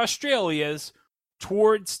ABC Australia's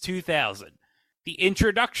Towards 2000. The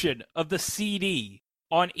introduction of the CD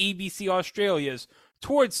on ABC Australia's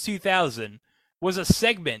Towards 2000 was a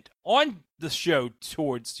segment on the show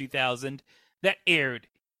Towards 2000 that aired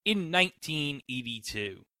in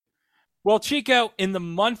 1982. Well, Chico, in the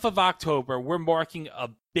month of October, we're marking a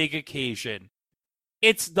big occasion.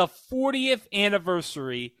 It's the 40th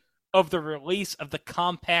anniversary of the release of the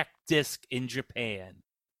compact disc in Japan.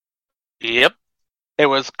 Yep. It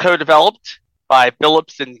was co-developed by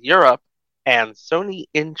Philips in Europe and Sony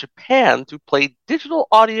in Japan to play digital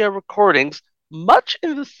audio recordings much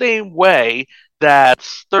in the same way that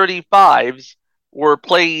 35s were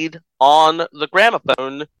played on the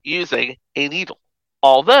gramophone using a needle.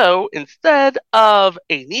 Although, instead of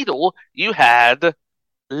a needle, you had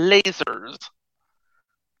lasers.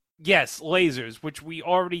 Yes, lasers, which we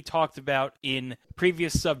already talked about in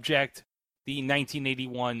previous subject, the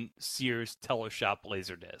 1981 Sears Teleshop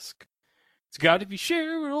Laserdisc. It's got to be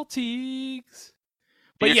Cheryl Teagues.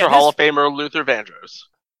 Future Hall of Famer Luther Vandross.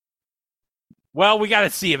 Well, we got to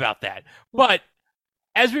see about that. But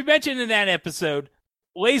as we mentioned in that episode,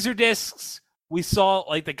 Laserdiscs, we saw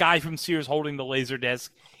like the guy from Sears holding the Laserdisc.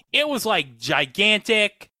 It was like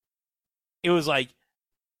gigantic. It was like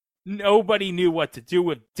nobody knew what to do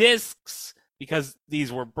with discs because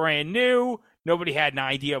these were brand new. Nobody had an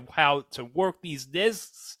idea of how to work these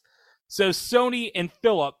discs. So Sony and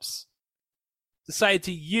Philips decided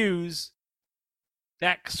to use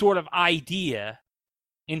that sort of idea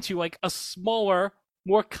into like a smaller,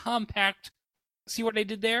 more compact. See what I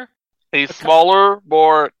did there? A smaller,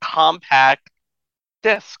 more compact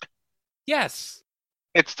disc. Yes.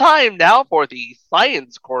 It's time now for the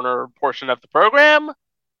Science Corner portion of the program.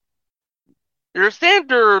 Your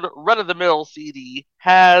standard run-of-the-mill CD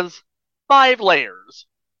has 5 layers.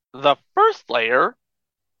 The first layer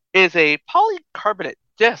is a polycarbonate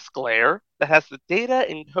disc layer that has the data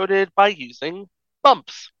encoded by using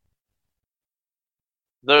bumps.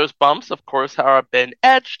 Those bumps, of course, have been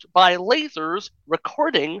etched by lasers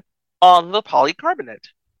recording on the polycarbonate.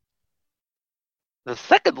 The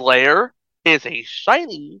second layer is a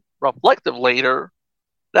shiny, reflective layer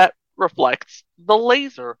that reflects the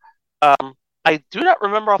laser. I do not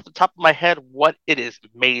remember off the top of my head what it is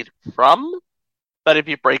made from, but if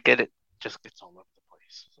you break it, it just gets all over the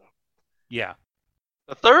place. So. Yeah.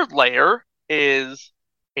 The third layer is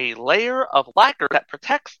a layer of lacquer that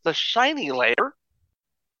protects the shiny layer.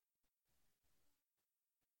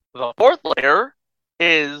 The fourth layer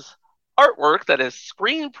is artwork that is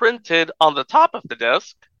screen printed on the top of the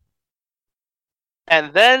disc.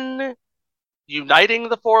 And then, uniting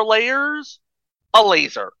the 4 layers, a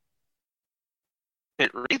laser.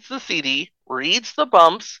 It reads the CD, reads the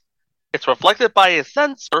bumps, It's reflected by a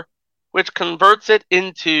sensor, which converts it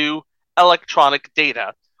into electronic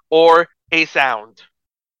data, or a sound.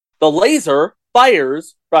 The laser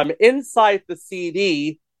fires from inside the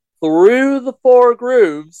CD through the 4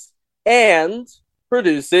 grooves and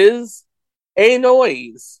produces a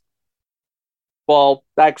noise. Well,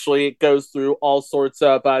 actually, it goes through all sorts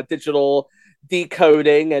of digital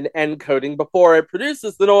decoding and encoding before it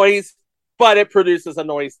produces the noise, but it produces a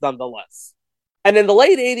noise nonetheless. And in the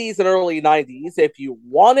late 80s and early 90s, if you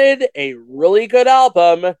wanted a really good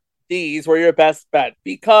album, these were your best bet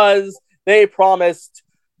because they promised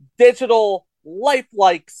digital,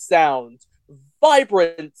 lifelike sound,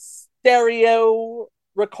 vibrant stereo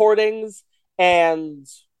recordings, and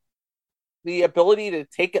the ability to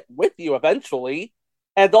take it with you eventually.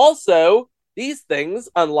 And also, these things,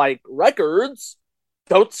 unlike records,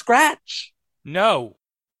 don't scratch. No.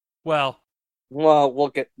 Well, we'll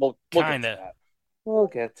get to kinda. that. We'll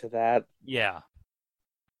get to that. Yeah.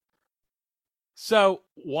 So,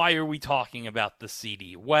 why are we talking about the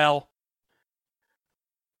CD? Well,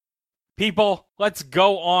 people, let's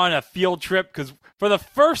go on a field trip because for the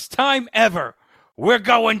first time ever, we're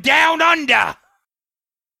going down under.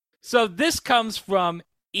 So this comes from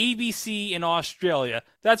ABC in Australia.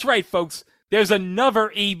 That's right, folks. There's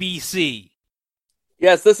another ABC.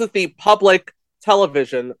 Yes, this is the public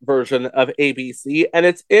television version of ABC, and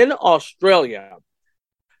it's in Australia.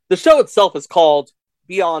 The show itself is called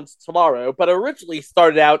Beyond Tomorrow, but originally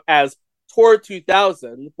started out as Tour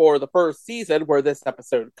 2000 for the first season, where this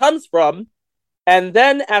episode comes from. And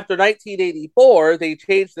then after 1984, they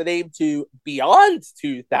changed the name to Beyond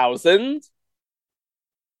 2000.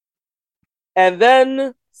 And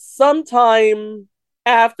then sometime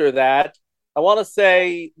after that, I want to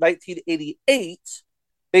say 1988,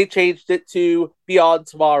 they changed it to Beyond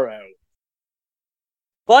Tomorrow.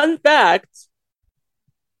 Fun fact,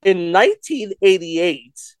 in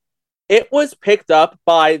 1988, it was picked up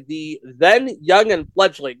by the then young and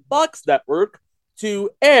fledgling Fox Network to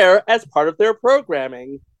air as part of their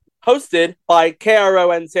programming, hosted by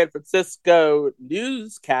KRON San Francisco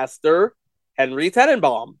newscaster Henry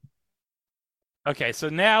Tenenbaum. Okay, so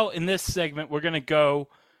now in this segment, we're going to go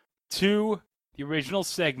to the original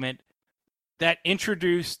segment that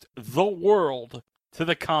introduced the world to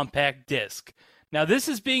the compact disc. Now, this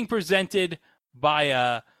is being presented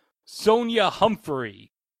by Sonia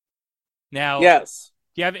Humphrey. Now, yes.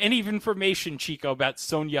 Do you have any information, Chico, about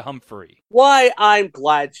Sonia Humphrey? Why, I'm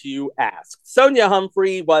glad you asked. Sonia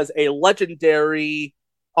Humphrey was a legendary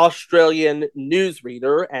Australian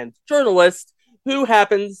newsreader and journalist who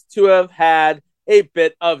happens to have had a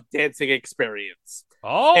bit of dancing experience.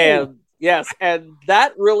 Oh! And yes, and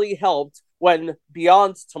that really helped when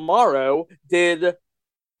Beyond Tomorrow did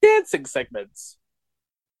dancing segments.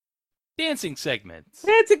 Dancing segments?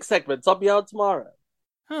 Dancing segments on Beyond Tomorrow.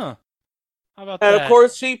 Huh. How about and that? Of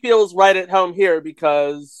course, she feels right at home here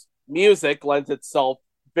because music lends itself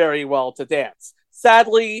very well to dance.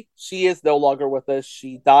 Sadly, she is no longer with us.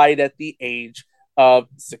 She died at the age of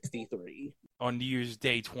 63. On New Year's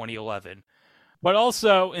Day 2011. But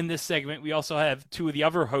also in this segment, we also have two of the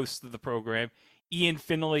other hosts of the program, Ian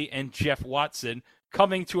Finley and Jeff Watson,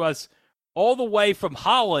 coming to us all the way from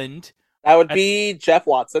Holland. That would be Jeff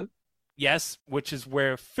Watson. Yes, which is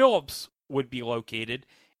where Phillips would be located.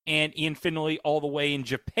 And Ian Finley all the way in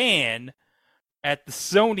Japan at the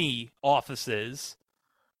Sony offices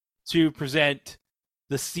to present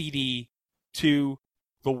the CD to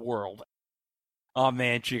the world. Oh,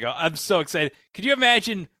 man, Chico, I'm so excited. Could you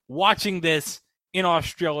imagine watching this in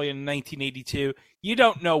Australia in 1982? You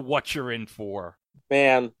don't know what you're in for.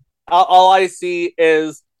 Man, all I see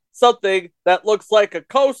is something that looks like a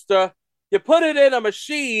coaster. You put it in a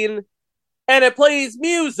machine, and it plays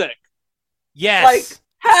music. Yes. Like,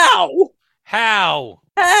 how? How?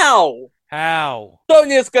 How? How?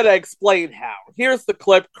 Sonia's going to explain how. Here's the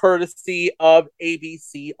clip courtesy of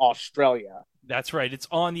ABC Australia. That's right. It's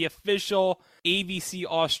on the official ABC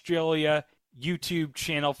Australia YouTube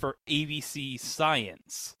channel for ABC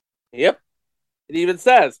Science. Yep. It even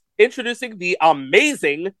says, introducing the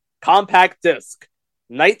amazing compact disc,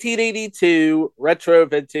 1982 retro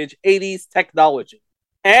vintage 80s technology.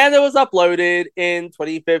 And it was uploaded in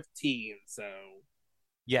 2015, so...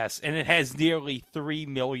 Yes, and it has nearly 3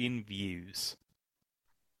 million views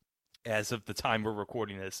as of the time we're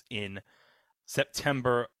recording this in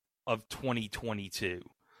September of 2022.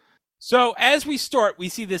 So as we start, we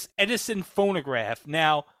see this Edison phonograph.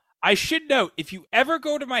 Now, I should note, if you ever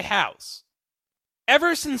go to my house,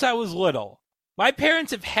 ever since I was little, my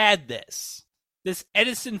parents have had this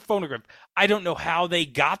Edison phonograph. I don't know how they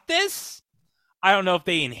got this. I don't know if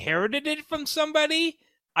they inherited it from somebody.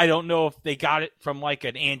 I don't know if they got it from like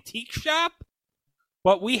an antique shop,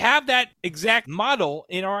 but we have that exact model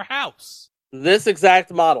in our house. This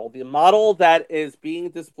exact model, the model that is being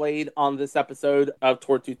displayed on this episode of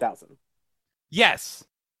Tour 2000. Yes.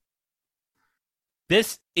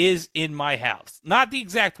 This is in my house. Not the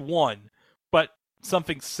exact one, but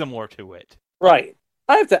something similar to it. Right.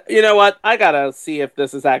 I have to, you know what? I gotta see if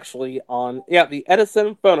this is actually on, the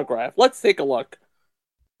Edison phonograph. Let's take a look.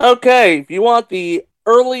 Okay, if you want the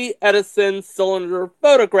early Edison cylinder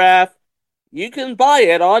phonograph, you can buy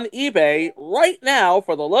it on eBay right now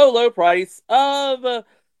for the low, low price of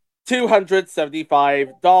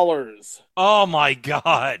 $275. Oh my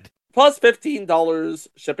God. Plus $15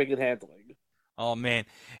 shipping and handling. Oh man.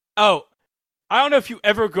 Oh, I don't know if you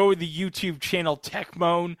ever go to the YouTube channel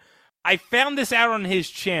Techmoan. I found this out on his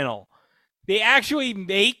channel. They actually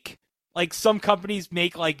make, like some companies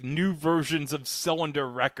make like new versions of cylinder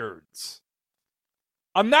records.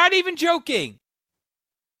 I'm not even joking.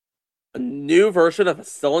 A new version of a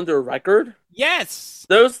cylinder record? Yes.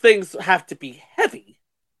 Those things have to be heavy.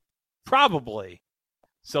 Probably.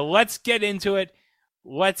 So let's get into it.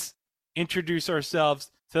 Let's introduce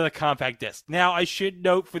ourselves to the compact disc. Now, I should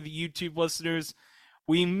note for the YouTube listeners,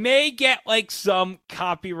 we may get like some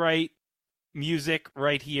copyright music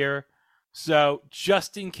right here. So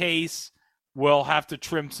just in case, we'll have to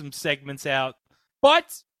trim some segments out.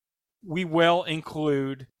 But we will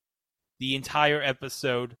include the entire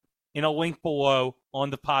episode in a link below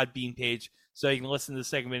on the Podbean page so you can listen to the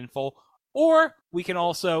segment in full. Or we can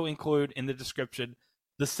also include in the description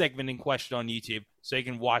the segment in question on YouTube so you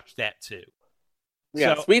can watch that too.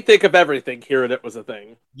 Yes, so, we think of everything here and It Was a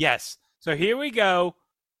Thing. Yes. So here we go.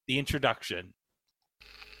 The introduction.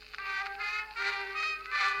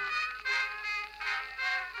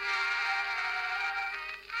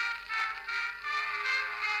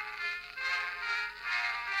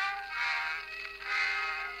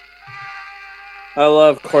 I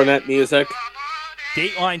love cornet music.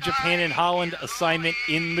 Dateline Japan and Holland assignment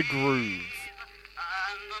In the Groove.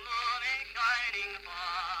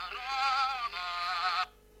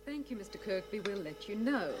 Thank you, Mr. Kirkby. We'll let you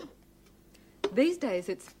know. These days,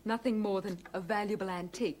 it's nothing more than a valuable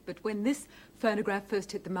antique, but when this phonograph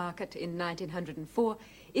first hit the market in 1904,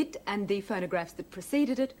 it and the phonographs that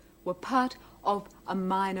preceded it were part of a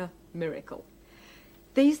minor miracle.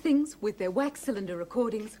 These things, with their wax cylinder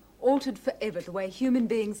recordings, altered forever the way human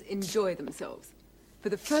beings enjoy themselves. For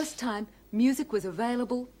the first time, music was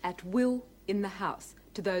available at will in the house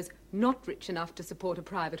to those not rich enough to support a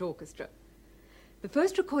private orchestra. The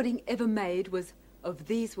first recording ever made was of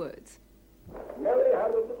these words. Mary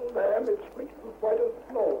had a little lamb, its fleece was white as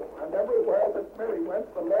snow, and everywhere that Mary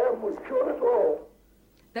went, the lamb was sure to go.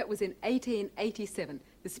 That was in 1887.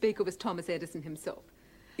 The speaker was Thomas Edison himself.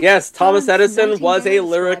 Yes, Thomas Edison was a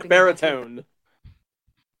lyric baritone.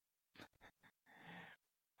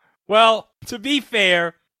 Well, to be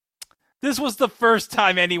fair, this was the first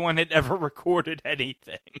time anyone had ever recorded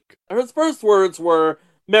anything. His first words were,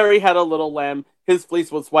 Mary had a little lamb, his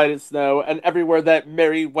fleece was white as snow, and everywhere that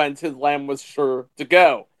Mary went, his lamb was sure to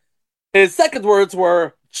go. His second words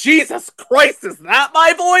were, Jesus Christ, is that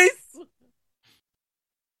my voice?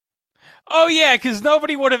 Oh yeah, because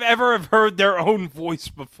nobody would have ever have heard their own voice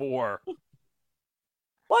before.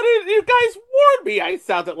 Why didn't you guys warn me I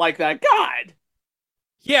sounded like that? God!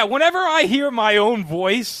 Yeah, whenever I hear my own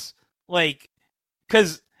voice, like,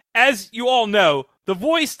 because as you all know, the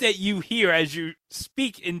voice that you hear as you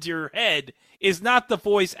speak into your head is not the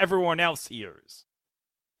voice everyone else hears.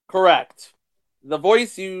 Correct. The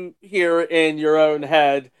voice you hear in your own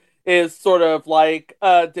head is sort of like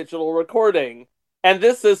a digital recording. And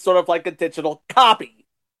this is sort of like a digital copy.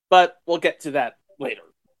 But we'll get to that later.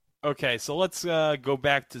 Okay, so let's go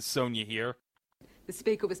back to Sonia here. The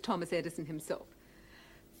speaker was Thomas Edison himself.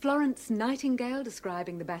 Florence Nightingale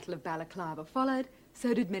describing the Battle of Balaclava followed,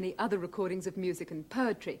 so did many other recordings of music and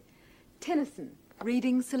poetry. Tennyson,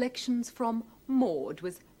 reading selections from Maud,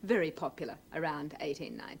 was very popular around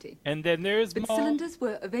 1890. And then there's But cylinders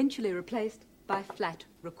were eventually replaced by flat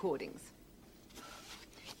recordings.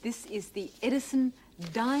 This is the Edison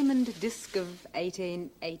Diamond Disc of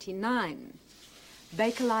 1889.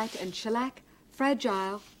 Bakelite and shellac,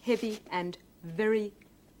 fragile, heavy, and very,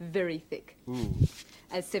 very thick. Ooh.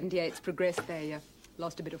 As 78s progressed, they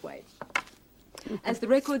lost a bit of weight. As the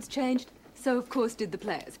records changed, so of course did the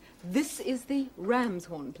players. This is the ram's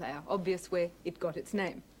horn player, obvious where it got its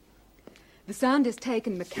name. The sound is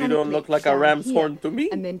taken mechanically. You don't look like a ram's horn to me.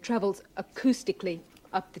 And then travels acoustically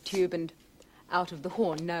up the tube and out of the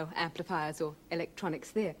horn. No amplifiers or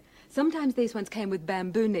electronics there. Sometimes these ones came with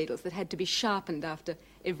bamboo needles that had to be sharpened after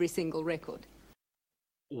every single record.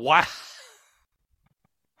 Wow.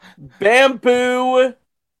 Bamboo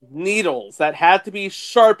needles that had to be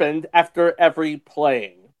sharpened after every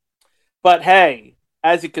playing. But hey,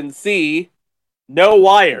 as you can see, no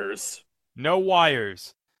wires. No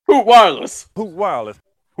wires. Hoot wireless. Hoot wireless.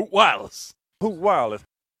 Hoot wireless. Hoot wireless.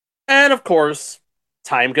 And of course,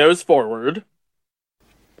 time goes forward.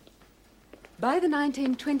 By the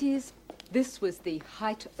 1920s, this was the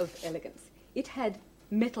height of elegance. It had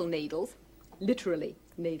metal needles, literally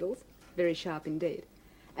needles, very sharp indeed,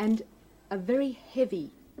 and a very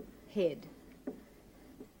heavy head.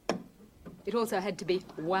 It also had to be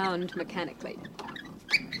wound mechanically.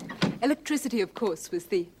 Electricity, of course, was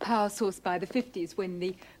the power source by the 50s when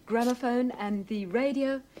the gramophone and the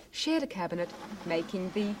radio shared a cabinet,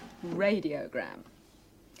 making the radiogram.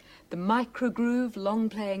 The microgroove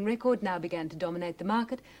long-playing record now began to dominate the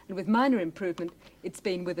market, and with minor improvement, it's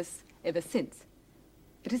been with us ever since.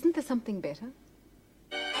 But isn't there something better?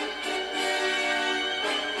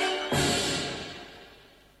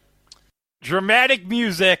 Dramatic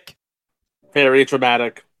music. Very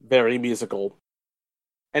dramatic, very musical.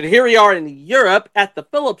 And here we are in Europe at the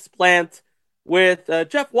Philips plant with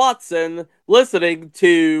Jeff Watson listening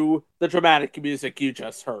to the dramatic music you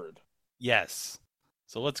just heard. Yes.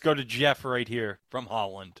 So let's go to Jeff right here from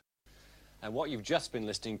Holland. And what you've just been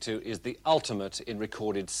listening to is the ultimate in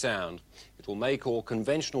recorded sound. It will make all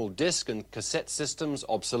conventional disc and cassette systems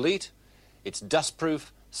obsolete. It's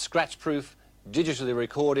dustproof, scratch-proof, digitally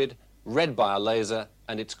recorded, read by a laser,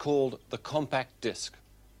 and it's called the compact disc.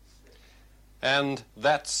 And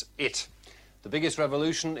that's it. The biggest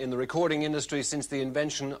revolution in the recording industry since the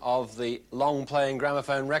invention of the long-playing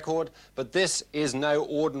gramophone record, but this is no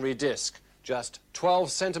ordinary disc. Just 12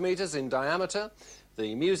 centimeters in diameter.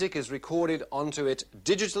 The music is recorded onto it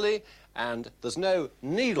digitally, and there's no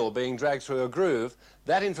needle being dragged through a groove.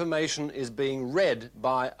 That information is being read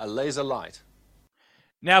by a laser light.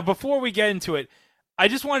 Now, before we get into it, I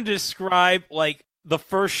just wanted to describe, like, the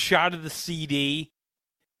first shot of the CD.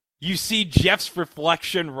 You see Jeff's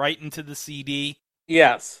reflection right into the CD.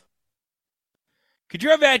 Yes. Could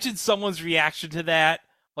you imagine someone's reaction to that?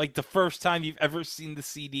 Like the first time you've ever seen the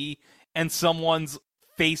CD and someone's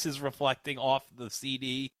face is reflecting off the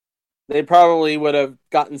CD? They probably would have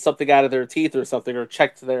gotten something out of their teeth or something, or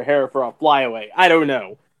checked their hair for a flyaway. I don't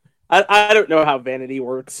know. I don't know how vanity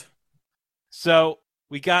works. So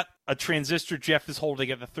we got a transistor Jeff is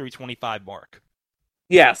holding at the 325 mark.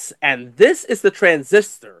 Yes, and this is the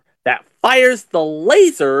transistor that fires the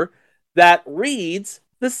laser that reads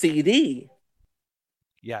the CD.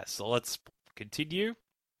 Yes, so let's continue.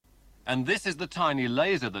 And this is the tiny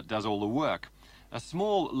laser that does all the work. A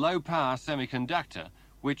small, low-power semiconductor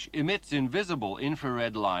which emits invisible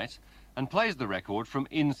infrared light and plays the record from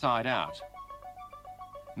inside out.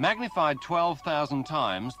 Magnified 12,000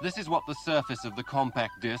 times, this is what the surface of the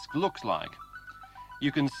compact disc looks like.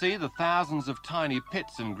 You can see the thousands of tiny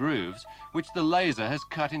pits and grooves which the laser has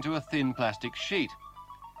cut into a thin plastic sheet.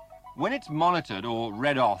 When it's monitored or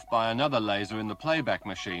read off by another laser in the playback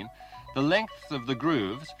machine, the lengths of the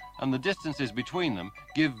grooves and the distances between them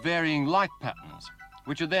give varying light patterns,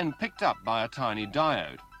 which are then picked up by a tiny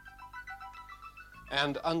diode.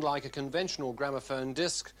 And unlike a conventional gramophone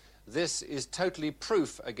disc, this is totally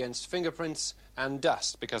proof against fingerprints and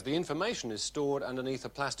dust because the information is stored underneath a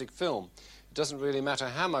plastic film. It doesn't really matter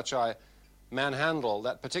how much I manhandle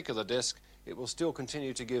that particular disc, it will still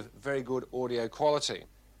continue to give very good audio quality.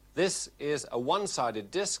 This is a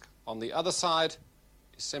one-sided disc. On the other side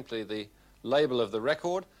is simply the label of the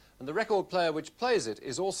record, and the record player which plays it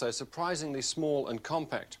is also surprisingly small and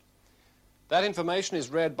compact. That information is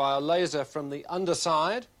read by a laser from the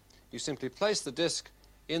underside. You simply place the disc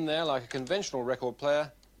in there like a conventional record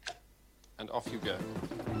player, and off you go.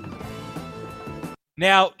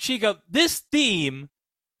 Now, Chico, this theme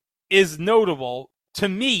is notable to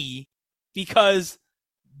me because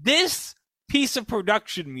this piece of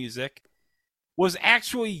production music was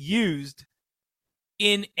actually used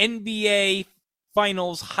in NBA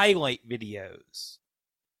Finals highlight videos.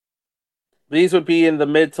 These would be in the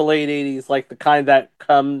mid to late 80s, like the kind that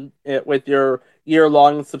come with your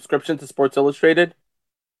year-long subscription to Sports Illustrated?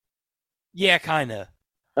 Yeah, kind of.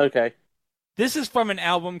 Okay. This is from an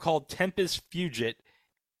album called Tempest Fugit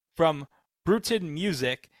from Bruton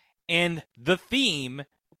Music, and the theme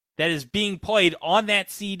that is being played on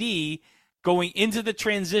that CD going into the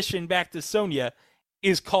transition back to Sonya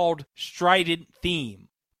is called Strident Theme.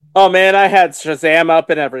 Oh man, I had Shazam up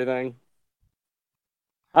and everything.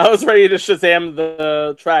 I was ready to Shazam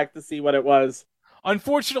the track to see what it was.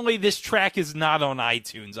 Unfortunately, this track is not on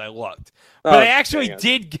iTunes. I looked. But I actually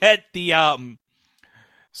did get the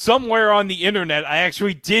somewhere on the internet, I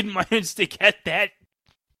actually did manage to get that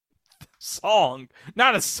song.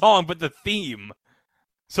 Not a song, but the theme.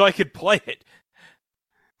 So I could play it.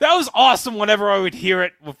 That was awesome whenever I would hear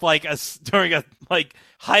it with during a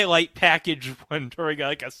highlight package during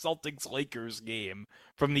a Celtics-Lakers game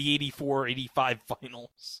from the 84-85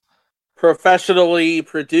 finals. Professionally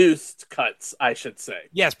produced cuts, I should say.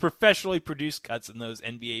 Yes, professionally produced cuts in those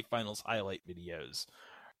NBA Finals highlight videos.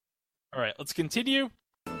 All right, let's continue.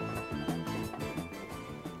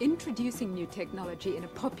 Introducing new technology in a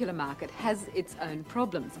popular market has its own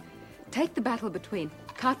problems. Take the battle between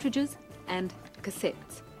cartridges and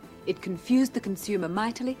cassettes. It confused the consumer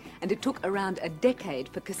mightily, and it took around a decade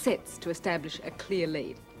for cassettes to establish a clear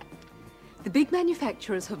lead. The big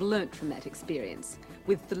manufacturers have learnt from that experience.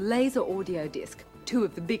 With the laser audio disc, two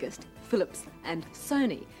of the biggest, Philips and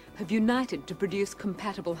Sony, have united to produce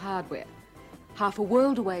compatible hardware. Half a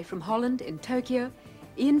world away from Holland, in Tokyo,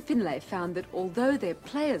 Ian Finlay found that although their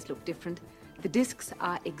players look different, the discs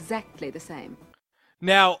are exactly the same.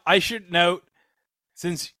 Now, I should note,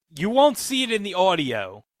 since you won't see it in the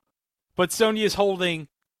audio, but Sony is holding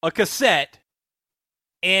a cassette,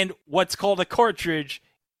 and what's called a cartridge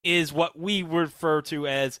is what we refer to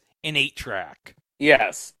as an 8-track.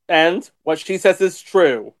 Yes, and what she says is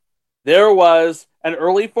true. There was an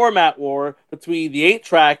early format war between the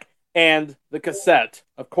 8-track and the cassette.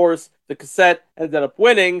 Of course, the cassette ended up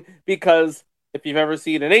winning because if you've ever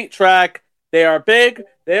seen an 8-track, they are big,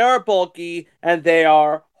 they are bulky, and they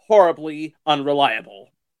are horribly unreliable.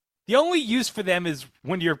 The only use for them is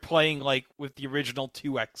when you're playing with the original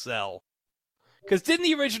 2XL. Because didn't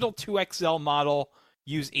the original 2XL model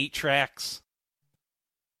use 8 tracks?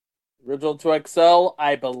 Original 2XL,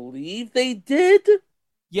 I believe they did?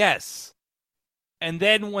 Yes. And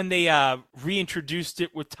then when they reintroduced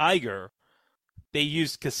it with Tiger, they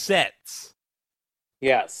used cassettes.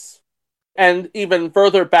 Yes. And even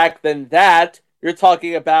further back than that, you're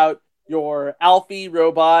talking about your Alfie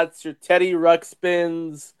robots, your Teddy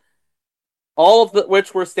Ruxpins, all of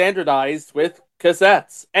which were standardized with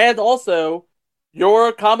cassettes. And also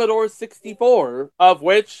your Commodore 64, of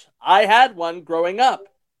which I had one growing up.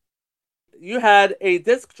 You had a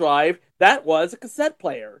disk drive that was a cassette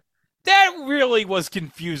player. That really was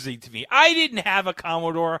confusing to me. I didn't have a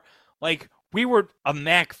Commodore. We were a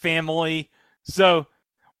Mac family. So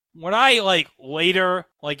when I, later,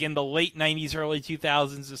 in the late 90s, early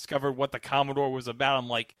 2000s, discovered what the Commodore was about, I'm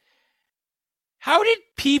like, how did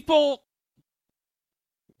people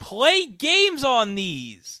play games on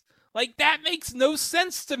these? That makes no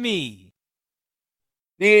sense to me.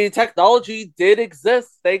 The technology did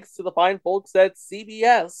exist thanks to the fine folks at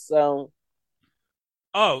CBS, so...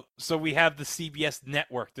 Oh, so we have the CBS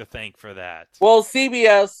network to thank for that. Well,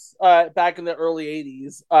 CBS, back in the early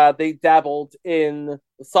 80s, they dabbled in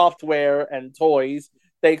software and toys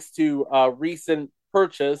thanks to a recent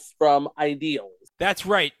purchase from Ideals. That's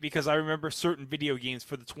right, because I remember certain video games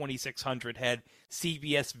for the 2600 had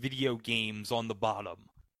CBS video games on the bottom.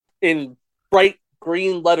 In bright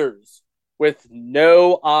green letters with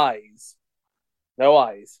no eyes. No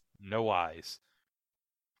eyes. No eyes.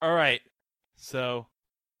 All right, so...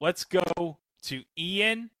 let's go to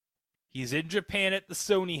Ian. He's in Japan at the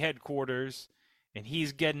Sony headquarters, and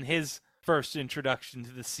he's getting his first introduction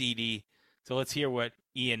to the CD. So let's hear what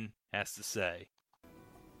Ian has to say.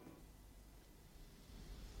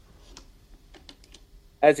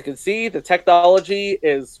 As you can see, the technology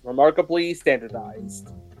is remarkably standardized.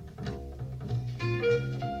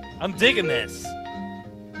 I'm digging this.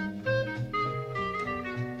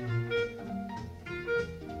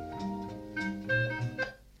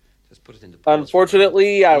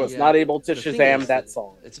 Unfortunately, I was not able to Shazam that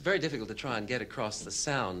song. It's very difficult to try and get across the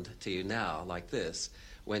sound to you now like this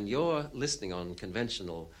when you're listening on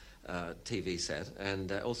conventional TV set,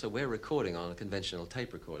 and also we're recording on a conventional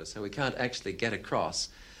tape recorder, so we can't actually get across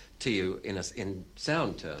to you in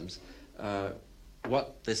sound terms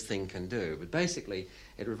what this thing can do. But basically,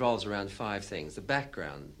 it revolves around 5 things. The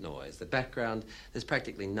background noise. There's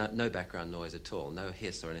practically no background noise at all, no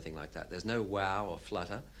hiss or anything like that. There's no wow or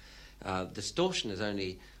flutter. Distortion is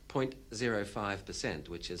only 0.05%,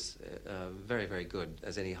 which is very, very good,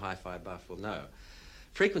 as any hi-fi buff will know.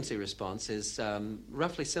 Frequency response is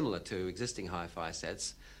roughly similar to existing hi-fi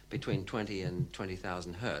sets, between 20 and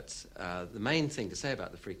 20,000 hertz. The main thing to say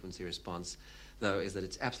about the frequency response, though, is that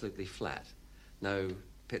it's absolutely flat. No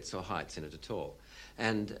pits or heights in it at all.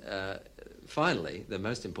 And finally, the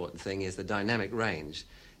most important thing is the dynamic range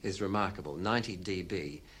is remarkable, 90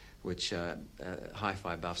 dB, which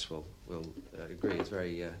hi-fi buffs will agree is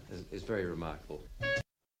very remarkable.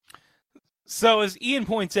 So as Ian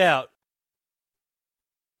points out,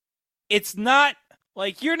 it's not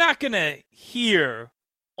like you're not going to hear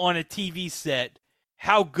on a TV set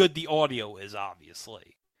how good the audio is,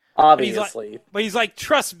 obviously. Obviously. But he's like,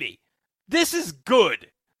 trust me, this is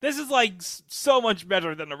good. This is like so much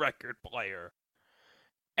better than a record player.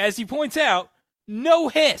 As he points out, no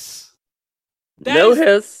hiss. No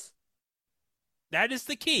hiss. That is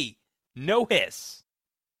the key. No hiss.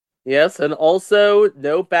 Yes, and also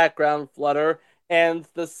no background flutter. And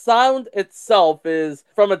the sound itself is,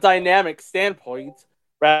 from a dynamic standpoint,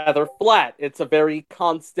 rather flat. It's a very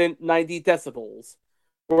constant 90 decibels.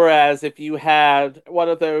 Whereas if you had one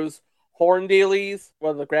of those horn dealies,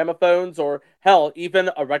 one of the gramophones, or hell, even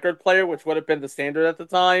a record player, which would have been the standard at the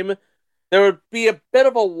time, there would be a bit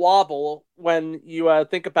of a wobble when you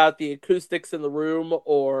think about the acoustics in the room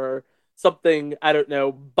or something, I don't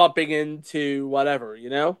know, bumping into whatever, you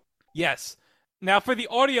know? Yes. Now, for the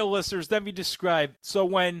audio listeners, let me describe. So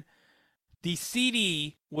when the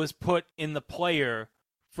CD was put in the player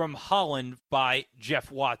from Holland by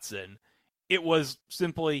Jeff Watson, it was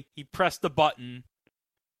simply, he pressed the button,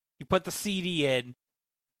 he put the CD in,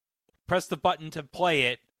 pressed the button to play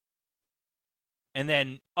it, and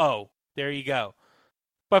then, oh, there you go.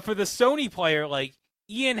 But for the Sony player, like,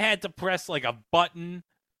 Ian had to press, like, a button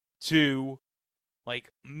to,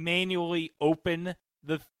 like, manually open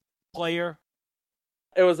the player.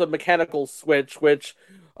 It was a mechanical switch, which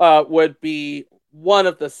would be one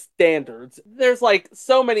of the standards. There's, like,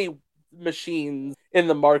 so many machines in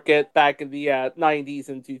the market back in the 90s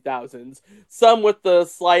and 2000s. Some with the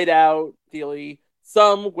slide out dealy,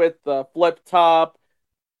 some with the flip top.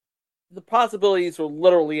 The possibilities were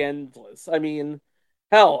literally endless. I mean,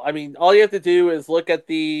 hell, all you have to do is look at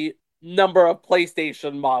the number of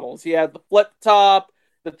PlayStation models. You have the flip top,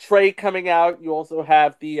 the tray coming out. You also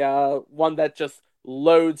have the one that just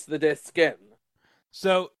loads the disc in.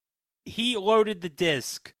 So he loaded the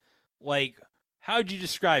disc. Like, how'd you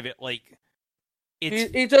describe it? Like,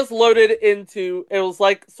 he just loaded into, it was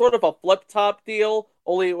like sort of a flip top deal,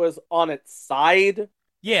 only it was on its side.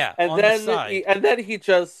 Yeah, and on then the side. And then he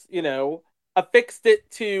just, affixed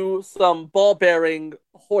it to some ball bearing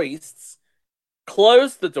hoists,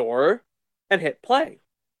 closed the door, and hit play.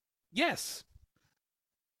 Yes.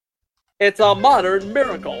 It's a modern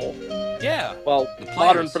miracle. Yeah. Well, The player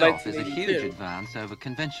modern for itself is a 1982. huge advance over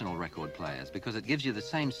conventional record players because it gives you the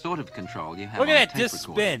same sort of control you have Look on at a that tape disc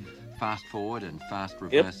recorder. spin. Fast forward and fast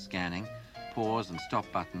reverse scanning, pause and stop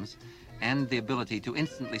buttons, and the ability to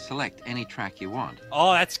instantly select any track you want.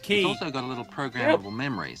 Oh, that's key. It's also got a little programmable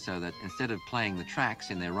memory so that instead of playing the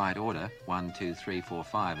tracks in their right order, 1, 2, 3, 4,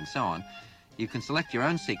 5, and so on, you can select your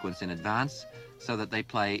own sequence in advance so that they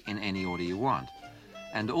play in any order you want.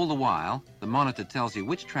 And all the while, the monitor tells you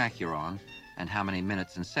which track you're on and how many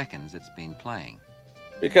minutes and seconds it's been playing.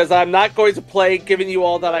 Because I'm not going to play Giving You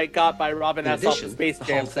All That I Got by Robin In S. off the addition, Space the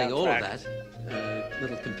Jam whole thing, all of soundtrack. that,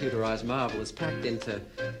 little computerized marvel is packed into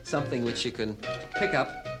something which you can pick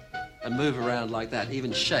up and move around like that,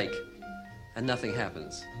 even shake, and nothing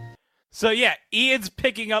happens. So yeah, Ian's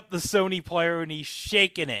picking up the Sony player and he's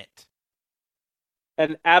shaking it.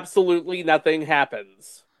 And absolutely nothing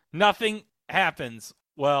happens. Nothing happens.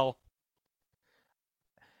 Well,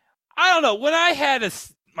 I don't know. When I had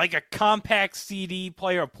a compact CD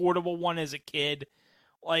player, a portable one as a kid,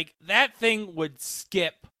 like that thing would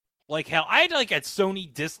skip like hell. I had like a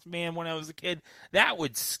Sony Discman when I was a kid. That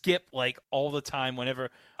would skip like all the time whenever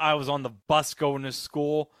I was on the bus going to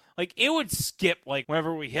school. Like it would skip like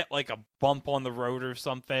whenever we hit like a bump on the road or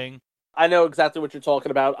something. I know exactly what you're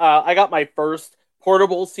talking about. I got my first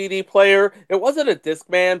portable CD player. It wasn't a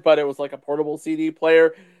Discman, but it was like a portable CD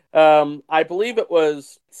player. I believe it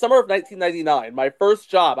was summer of 1999. My first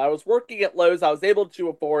job. I was working at Lowe's. I was able to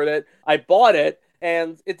afford it. I bought it,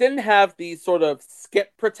 and it didn't have the sort of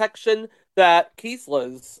skip protection that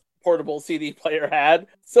Kiesla's portable CD player had.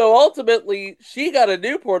 So ultimately, she got a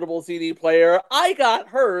new portable CD player. I got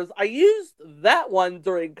hers. I used that one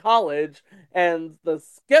during college, and the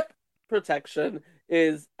skip protection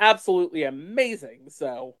is absolutely amazing.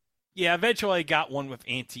 So yeah, eventually I got one with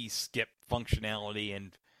anti-skip functionality,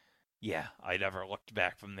 and yeah, I never looked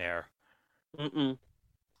back from there.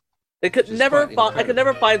 I could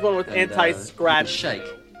never find one with anti-scratch. Shake.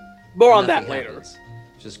 More on that Nothing later. happens,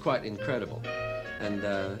 which is quite incredible, and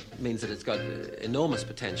means that it's got enormous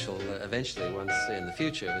potential eventually. Once in the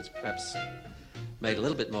future, it's perhaps made a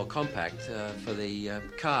little bit more compact for the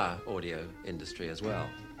car audio industry as well.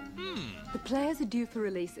 The players are due for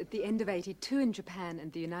release at the end of '82 in Japan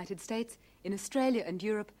and the United States, in Australia and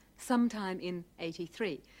Europe sometime in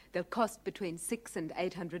 '83. They'll cost between $600 and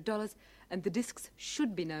 $800, and the discs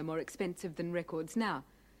should be no more expensive than records now.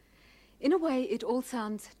 In a way, it all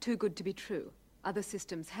sounds too good to be true. Other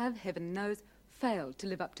systems have, heaven knows, failed to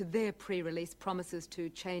live up to their pre-release promises to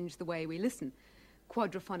change the way we listen.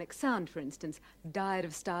 Quadraphonic sound, for instance, died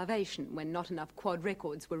of starvation when not enough quad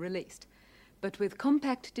records were released. But with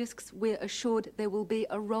compact discs, we're assured there will be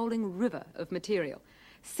a rolling river of material.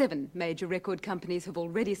 7 major record companies have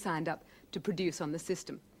already signed up to produce on the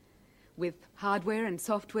system. With hardware and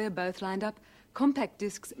software both lined up, compact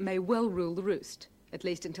discs may well rule the roost, at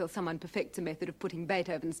least until someone perfects a method of putting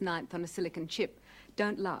Beethoven's Ninth on a silicon chip.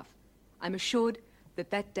 Don't laugh. I'm assured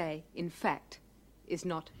that that day, in fact, is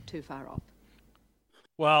not too far off.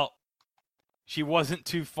 Well, she wasn't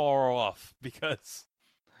too far off, because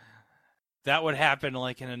that would happen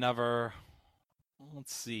like in another,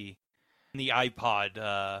 let's see, the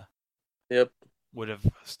iPod would have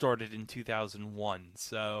started in 2001,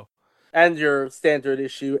 so... And your standard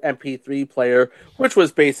issue MP3 player, which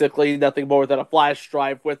was basically nothing more than a flash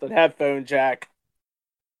drive with a headphone jack.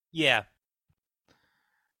 Yeah.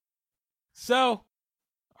 So,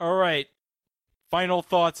 all right. Final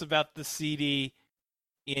thoughts about the CD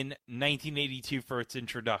in 1982 for its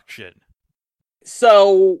introduction.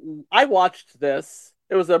 So, I watched this.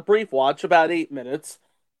 It was a brief watch, about 8 minutes.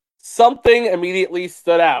 Something immediately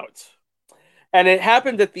stood out. And it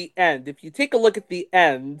happened at the end. If you take a look at the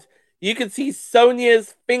end, you can see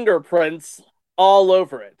Sonia's fingerprints all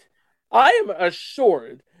over it. I am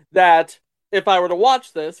assured that if I were to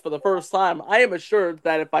watch this for the first time, I am assured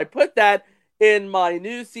that if I put that in my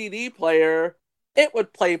new CD player, it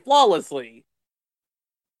would play flawlessly.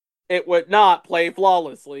 It would not play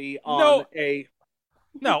flawlessly on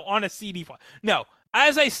on a CD file. No,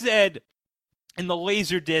 as I said in the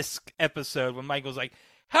Laserdisc episode when Michael's like,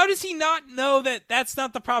 how does he not know that that's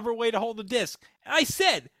not the proper way to hold a disc? And I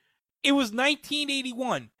said, it was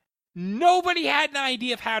 1981. Nobody had an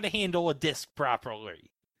idea of how to handle a disc properly.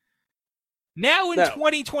 Now in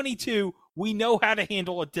 2022, we know how to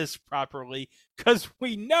handle a disc properly because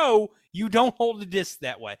we know you don't hold a disc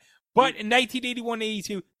that way. But in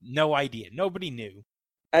 1981-82, no idea. Nobody knew.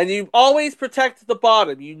 And you always protect the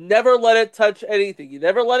bottom. You never let it touch anything. You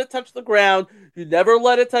never let it touch the ground. You never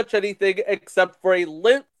let it touch anything except for a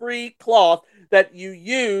lint-free cloth that you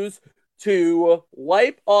use to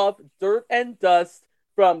wipe off dirt and dust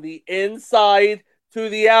from the inside to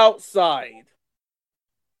the outside.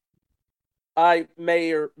 I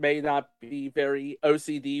may or may not be very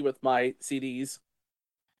OCD with my CDs.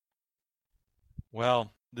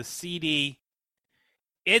 Well, the CD,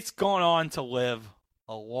 it's gone on to live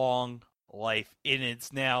a long life, and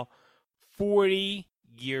it's now 40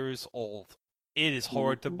 years old. It is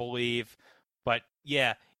hard to believe, but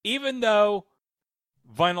yeah, even though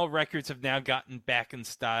vinyl records have now gotten back in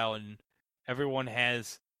style and everyone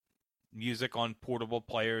has music on portable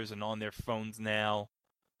players and on their phones now.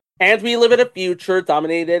 And we live in a future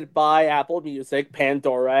dominated by Apple Music,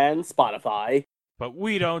 Pandora, and Spotify. But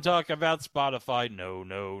we don't talk about Spotify. No.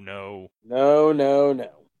 No.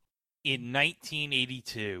 In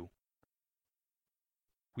 1982,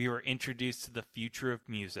 we were introduced to the future of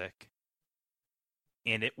music,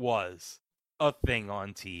 and it was a thing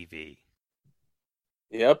on TV.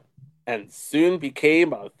 Yep, and soon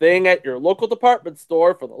became a thing at your local department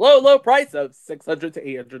store for the low price of $600 to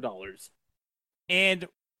 $800. And,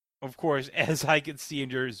 of course, as I can see in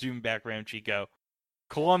your Zoom background, Chico,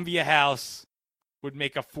 Columbia House would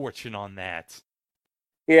make a fortune on that.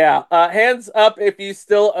 Yeah, hands up if you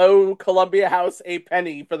still owe Columbia House a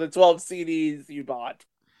penny for the 12 CDs you bought.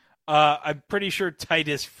 I'm pretty sure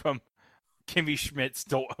Titus from Kimmy Schmidt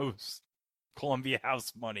still owes Columbia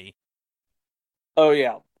House money. Oh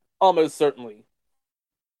yeah, almost certainly.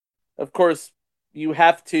 Of course, you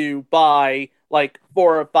have to buy like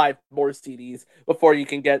 4 or 5 more CDs before you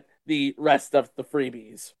can get the rest of the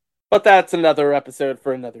freebies. But that's another episode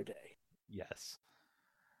for another day. Yes.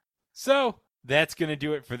 So, that's going to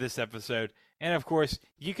do it for this episode. And of course,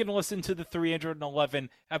 you can listen to the 311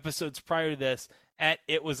 episodes prior to this at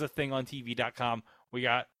itwasathingontv.com. We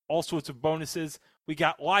got all sorts of bonuses. We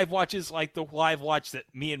got live watches like the live watch that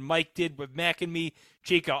me and Mike did with Mac and me.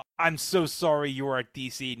 Chico, I'm so sorry you were at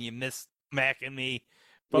DC and you missed Mac and me.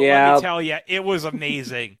 But let me tell you, it was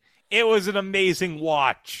amazing. It was an amazing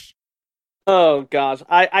watch. Oh, gosh.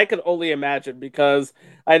 I can only imagine because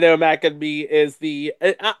I know Mac and Me is the...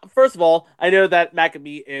 first of all, I know that Mac and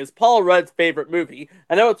Me is Paul Rudd's favorite movie.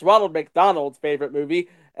 I know it's Ronald McDonald's favorite movie.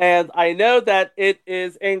 And I know that it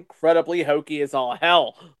is incredibly hokey as all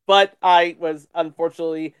hell. But I was,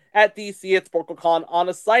 unfortunately, at DC at SporkleCon on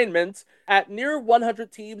assignment. At near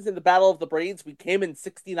 100 teams in the Battle of the Brains, we came in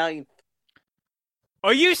 69th.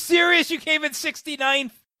 Are you serious? You came in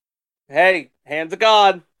 69th? Hey, hands of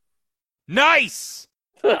God. Nice!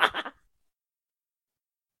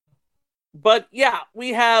 But yeah,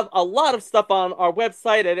 we have a lot of stuff on our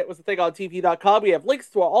website at itwasathingontv.com. We have links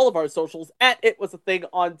to all of our socials at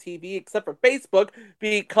itwasathingontv, except for Facebook,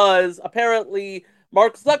 because apparently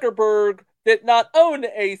Mark Zuckerberg did not own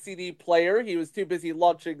a CD player. He was too busy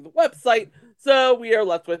launching the website, so we are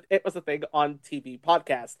left with It Was a Thing on TV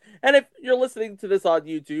podcast. And if you're listening to this on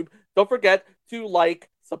YouTube, don't forget to like,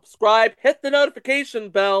 subscribe, hit the notification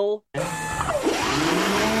bell.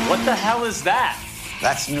 What the hell is that?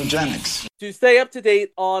 That's Nugenics. To stay up to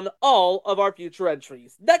date on all of our future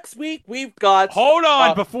entries. Next week, we've got... Hold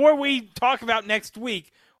on, before we talk about next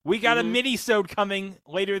week, we got a Minisode coming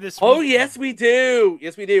later this week. Oh, yes, we do.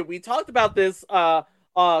 Yes, we do. We talked about this a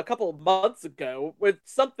couple of months ago with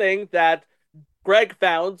something that Greg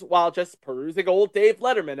found while just perusing old Dave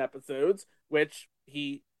Letterman episodes, which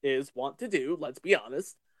he is wont to do, let's be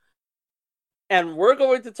honest. And we're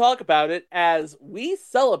going to talk about it as we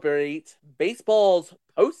celebrate baseball's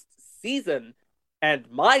postseason and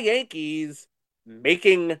my Yankees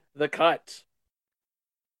making the cut.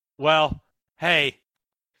 Well, hey,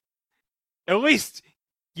 at least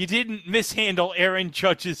you didn't mishandle Aaron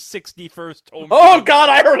Judge's 61st home run. Oh, God,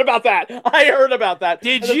 I heard about that.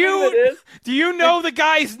 Did you? Do you know the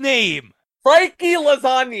guy's name? Frankie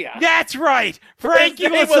Lasagna. That's right. Frankie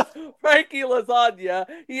Lasagna.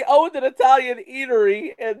 He owned an Italian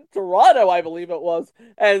eatery in Toronto, I believe it was.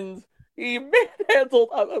 And he manhandled...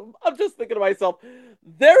 I'm just thinking to myself,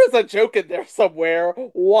 there is a joke in there somewhere.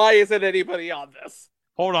 Why isn't anybody on this?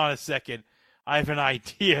 Hold on a second. I have an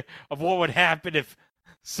idea of what would happen if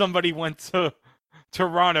somebody went to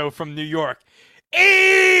Toronto from New York.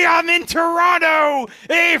 Hey, I'm in Toronto!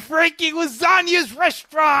 Hey, Frankie Lasagna's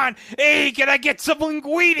restaurant! Hey, can I get some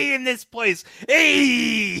linguine in this place?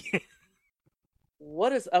 Hey!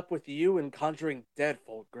 What is up with you and conjuring dead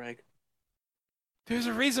folk, Greg? There's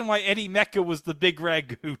a reason why Eddie Mecca was the big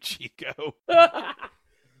ragu, Chico.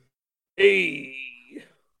 Hey!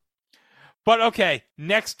 But okay,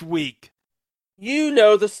 next week. You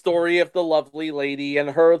know the story of the lovely lady and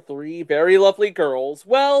her 3 very lovely girls.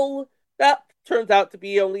 Well, that turns out to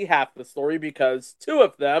be only half the story because 2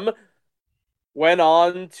 of them went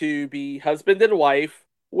on to be husband and wife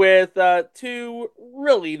with 2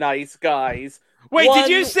 really nice guys. Wait,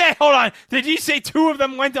 hold on, did you say 2 of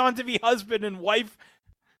them went on to be husband and wife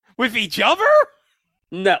with each other?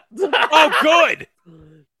 No. Oh, good.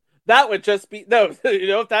 That would just be, no, you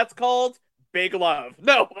know what that's called? Big love.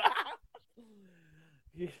 No.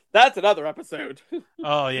 That's another episode.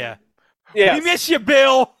 Oh, yeah. Yes. We miss you,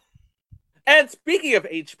 Bill. And speaking of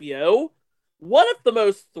HBO, one of the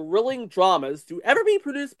most thrilling dramas to ever be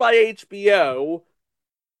produced by HBO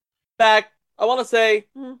back, I want to say,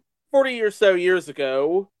 40 or so years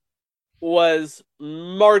ago, was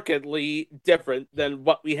markedly different than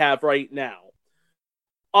what we have right now.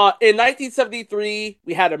 In 1973,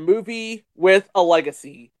 we had a movie with a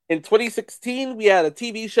legacy. In 2016, we had a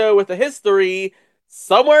TV show with a history.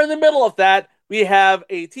 Somewhere in the middle of that, we have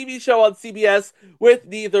a TV show on CBS with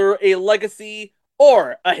neither a legacy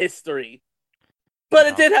or a history. But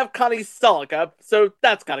it did have Connie Selga, so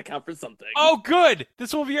that's got to count for something. Oh, good!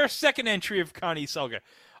 This will be our second entry of Connie Selga.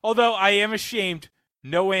 Although I am ashamed,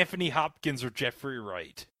 no Anthony Hopkins or Jeffrey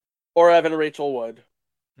Wright. Or Evan Rachel Wood.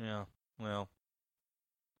 Yeah, well.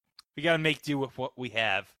 We gotta make do with what we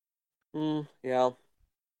have. Yeah.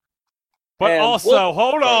 But and also,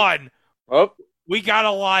 hold on! Oh. We got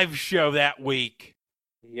a live show that week.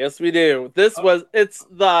 Yes, we do. It's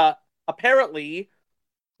apparently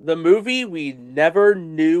the movie we never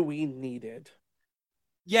knew we needed.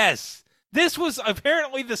 Yes. This was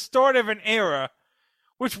apparently the start of an era,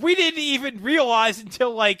 which we didn't even realize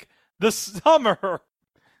until, the summer.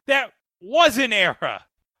 That was an era.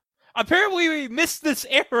 Apparently we missed this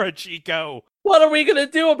era, Chico. What are we going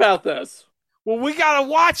to do about this? Well, we gotta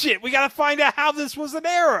watch it. We gotta find out how this was an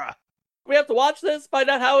era. We have to watch this, find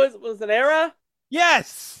out how it was an era?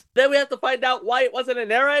 Yes! Then we have to find out why it wasn't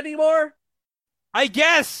an era anymore? I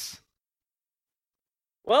guess!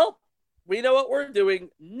 Well, we know what we're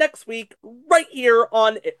doing next week, right here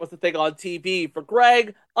on It Was a Thing on TV. For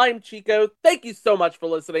Greg, I'm Chico. Thank you so much for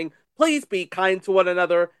listening. Please be kind to one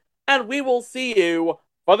another, and we will see you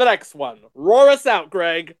for the next one. Roar us out,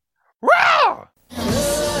 Greg. Roar!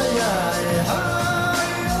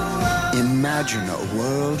 Imagine a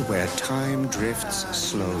world where time drifts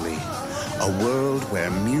slowly. A world where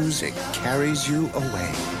music carries you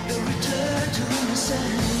away.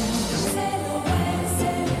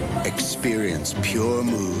 Experience pure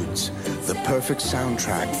moods, the perfect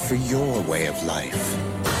soundtrack for your way of life.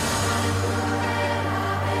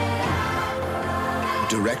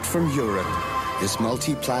 Direct from Europe, this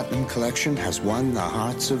multi-platinum collection has won the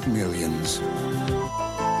hearts of millions.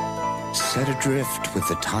 Set adrift with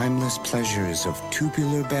the timeless pleasures of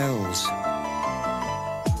tubular bells.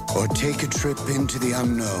 Or take a trip into the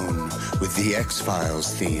unknown with the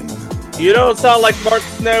X-Files theme. You don't sound like Mark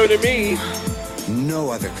Snow to me. No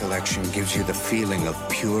other collection gives you the feeling of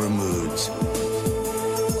pure moods.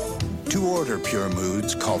 To order Pure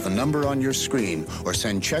Moods, call the number on your screen or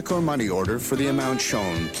send check or money order for the amount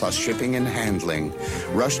shown, plus shipping and handling.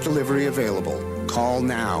 Rush delivery available. Call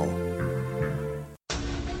now.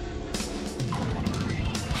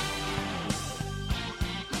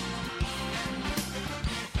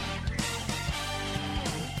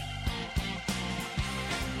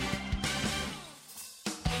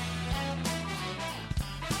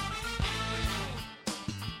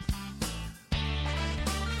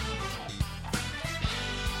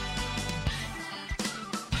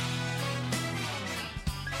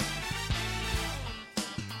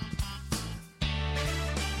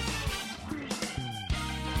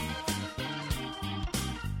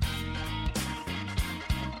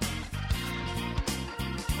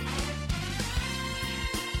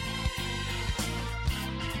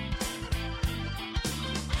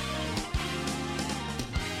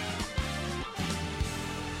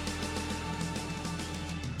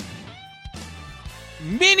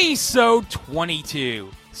 Minisode 22,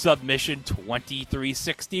 submission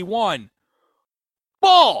 2361.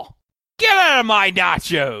 Ball, get out of my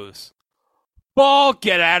nachos. Ball,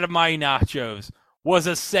 get out of my nachos was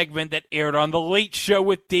a segment that aired on The Late Show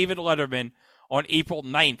with David Letterman on April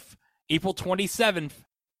 9th, April 27th,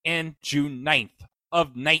 and June 9th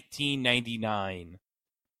of 1999.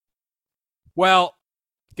 Well,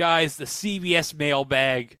 guys, the CBS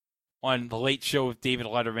mailbag on The Late Show with David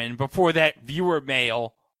Letterman, before that, viewer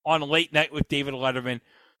mail on Late Night with David Letterman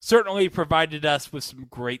certainly provided us with some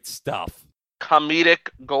great stuff. Comedic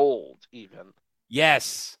gold, even.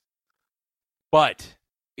 Yes. But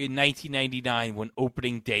in 1999, when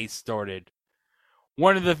opening day started,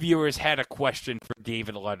 one of the viewers had a question for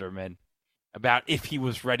David Letterman about if he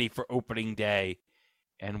was ready for opening day.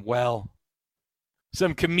 And, well,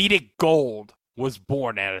 some comedic gold was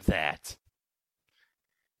born out of that.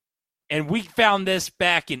 And we found this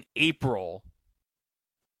back in April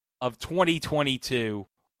of 2022,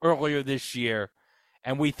 earlier this year.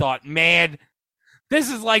 And we thought, man,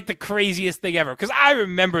 this is like the craziest thing ever. Because I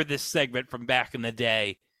remember this segment from back in the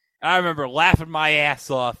day. I remember laughing my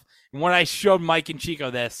ass off. And when I showed Mike and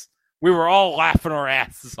Chico this, we were all laughing our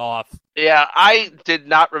asses off. Yeah, I did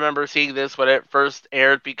not remember seeing this when it first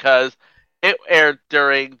aired because it aired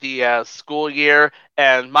during the school year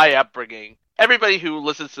and my upbringing. Everybody who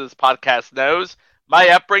listens to this podcast knows my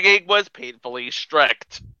upbringing was painfully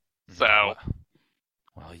strict. So,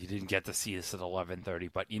 well, you didn't get to see this at 11:30,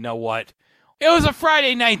 but you know what? It was a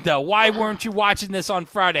Friday night, though. Why weren't you watching this on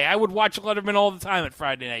Friday? I would watch Letterman all the time at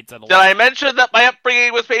Friday nights at 11. Did I mention that my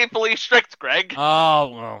upbringing was painfully strict, Greg?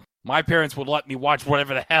 Oh, well, my parents would let me watch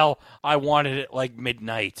whatever the hell I wanted at like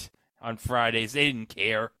midnight on Fridays. They didn't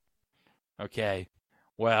care. Okay,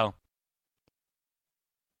 well,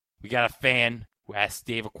 we got a fan who asked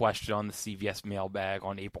Dave a question on the CVS mailbag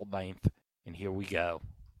on April 9th, and here we go.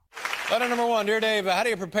 Letter number one. Dear Dave, how do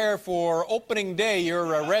you prepare for opening day?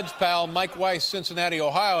 Your Reds pal, Mike Weiss, Cincinnati,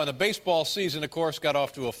 Ohio. And the baseball season, of course, got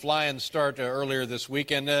off to a flying start earlier this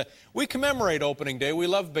week. And we commemorate opening day. We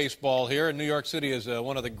love baseball here. And New York City is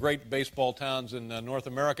one of the great baseball towns in North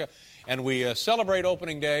America. And we celebrate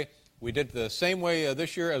opening day. We did it the same way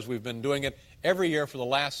this year as we've been doing it every year for the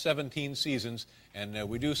last 17 seasons. And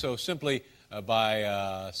we do so simply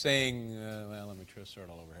by saying, well, let me try to start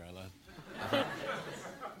all over here.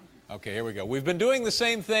 Okay, here we go. We've been doing the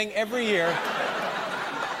same thing every year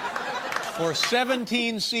for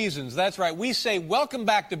 17 seasons. That's right. We say welcome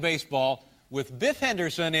back to baseball with Biff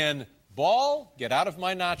Henderson in Ball, Get Out of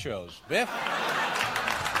My Nachos. Biff?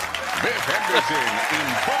 Biff Henderson in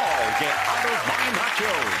Ball, Get Out of My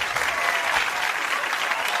Nachos.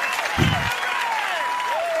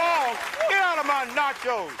 Ball, get out of my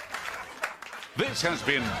nachos. This has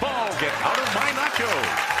been Ball, Get Out of My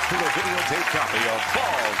Nachos. To a videotape copy of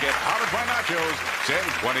Ball, Get Out of My Nachos, send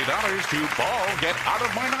 $20 to Ball, Get Out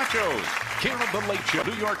of My Nachos. Care of The Late Show,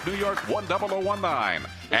 New York, New York, 10019.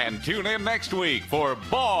 And tune in next week for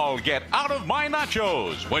Ball, Get Out of My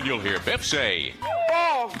Nachos, when you'll hear Biff say,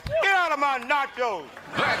 Ball, get out of my nachos.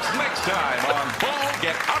 That's next time on Ball,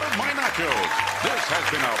 Get Out of My Nachos. This has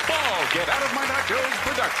been a Ball, Get Out of My Nachos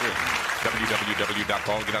production.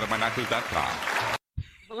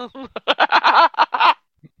 www.ballgetoutofmynachos.com.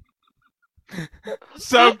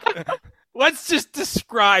 So, let's just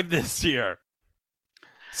describe this here.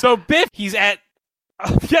 So Biff,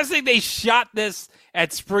 I'm guessing they shot this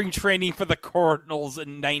at spring training for the Cardinals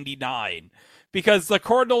in '99 because the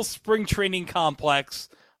Cardinals spring training complex,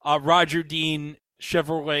 Roger Dean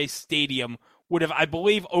Chevrolet Stadium, would have, I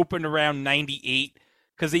believe, opened around '98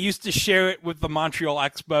 because they used to share it with the Montreal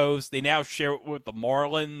Expos. They now share it with the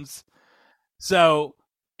Marlins. So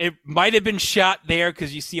it might have been shot there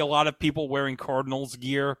because you see a lot of people wearing Cardinals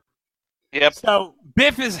gear. Yep. So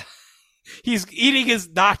Biff he's eating his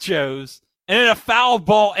nachos, and then a foul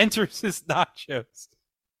ball enters his nachos.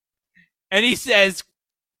 And he says,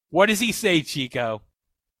 what does he say, Chico?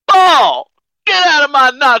 Ball! Get out of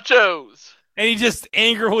my nachos! And he just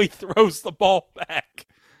angrily throws the ball back.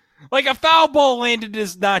 Like a foul ball landed in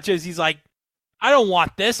his nachos. He's like, I don't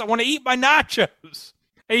want this. I want to eat my nachos.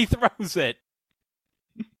 And he throws it.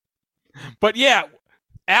 But yeah,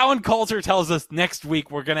 Alan Coulter tells us next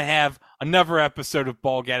week we're going to have another episode of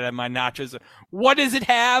Ball Get Out of My Nachos. What does it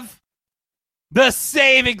have? The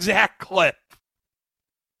same exact clip.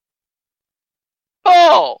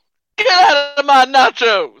 Ball! Get out of my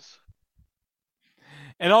nachos!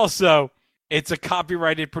 And also, it's a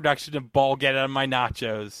copyrighted production of Ball Get Out of My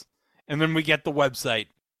Nachos. And then we get the website,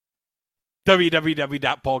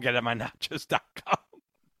 www.ballgetoutofmynachos.com.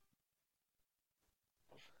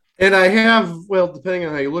 And I have, well, depending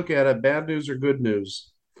on how you look at it, bad news or good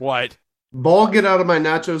news. What?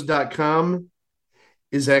 Ballgetoutofmynachos.com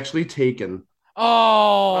is actually taken.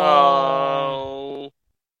 Oh.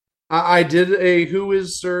 I did a Who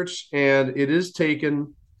Is search, and it is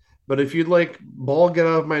taken. But if you'd like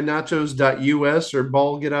ballgetoutofmynachos.us or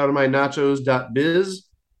ballgetoutofmynachos.biz,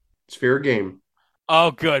 it's fair game.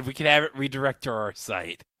 Oh, good. We can have it redirect to our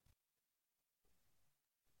site.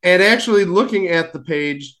 And actually, looking at the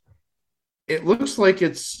page, it looks like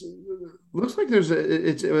it's in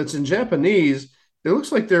Japanese. It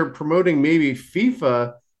looks like they're promoting maybe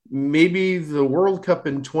FIFA, maybe the World Cup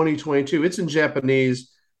in 2022. It's in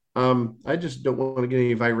Japanese. I just don't want to get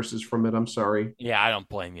any viruses from it. I'm sorry. Yeah, I don't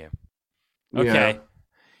blame you. Okay. Yeah.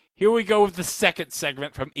 Here we go with the second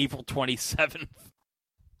segment from April 27th.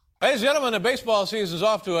 Ladies and gentlemen, the baseball season is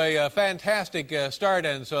off to a fantastic start,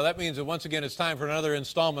 and so that means that once again it's time for another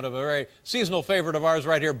installment of a very seasonal favorite of ours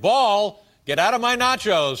right here. Ball, get out of my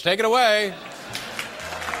nachos. Take it away.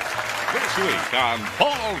 This week on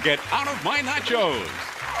Ball, Get Out of My Nachos.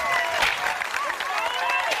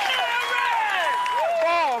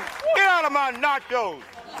 Ball, get out of my nachos!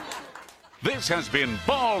 This has been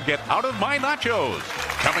Ball, Get Out of My Nachos.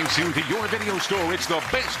 Coming soon to your video store, it's the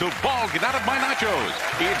best of Ball, Get Out of My Nachos.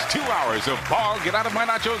 It's 2 hours of Ball, Get Out of My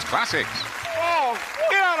Nachos classics. Ball,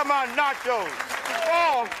 get out of my nachos!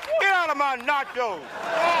 Ball, get out of my nachos!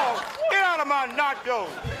 Ball, get out of my nachos!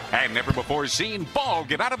 And never before seen Ball,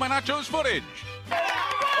 Get Out of My Nachos footage.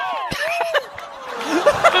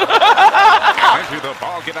 Enter the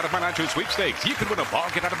Ball Get Out of My Nachos sweepstakes. You can win a Ball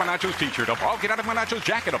Get Out of My Nachos t-shirt, a Ball Get Out of My Nachos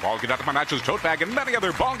jacket, a Ball Get Out of My Nachos tote bag, and many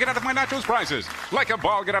other Ball Get Out of My Nachos prizes, like a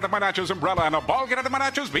Ball Get Out of My Nachos umbrella and a Ball Get Out of My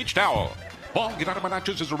Nachos beach towel. Ball Get Out of My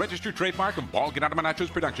Nachos is a registered trademark of Ball Get Out of My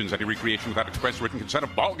Nachos Productions. Any recreation without express written consent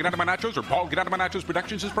of Ball Get Out of My Nachos or Ball Get Out of My Nachos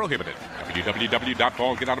Productions is prohibited.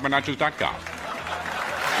 www.ballgetoutofmynachos.com.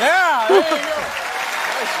 Yeah, there you go.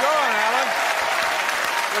 Nice going, Alan.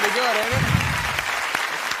 Pretty good, ain't it?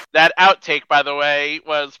 That outtake, by the way,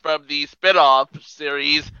 was from the spin-off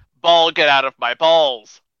series, Ball, Get Out of My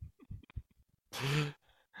Balls.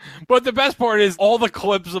 But the best part is all the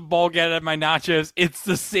clips of Ball Get Out of My Nachos, it's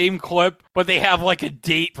the same clip, but they have like a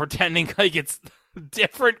date pretending like it's a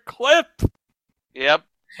different clip. Yep.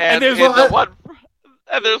 And there's one from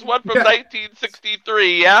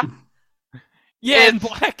 1963, yeah? Yeah, in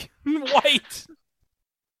black and white.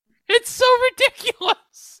 It's so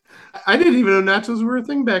ridiculous. I didn't even know nachos were a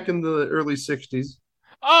thing back in the early 60s.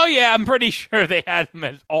 Oh, yeah, I'm pretty sure they had them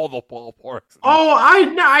at all the ballparks. Oh,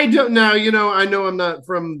 I don't know. You know, I know I'm not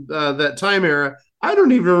from that time era. I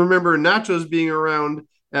don't even remember nachos being around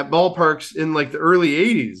at ballparks in like the early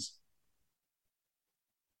 80s.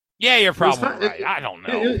 Yeah, you're probably right. I don't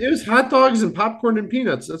know. It was hot dogs and popcorn and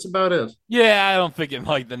peanuts. That's about it. Yeah, I don't think in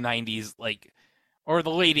like the 90s, or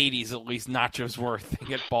the late 80s at least, nachos were a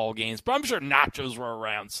thing at ball games. But I'm sure nachos were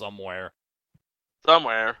around somewhere.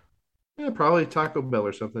 Somewhere. Yeah, probably Taco Bell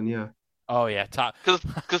or something, yeah. Oh, yeah.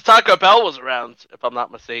 Because Taco Bell was around, if I'm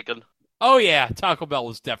not mistaken. Oh, yeah. Taco Bell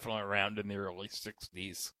was definitely around in the early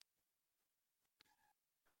 60s.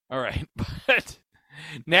 All right. But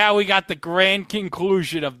now we got the grand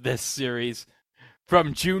conclusion of this series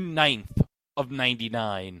from June 9th of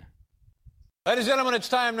 99. Ladies and gentlemen, it's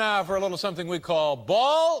time now for a little something we call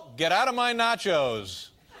Ball, Get Out of My Nachos.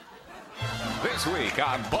 This week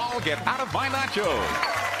on Ball, Get Out of My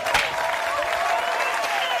Nachos.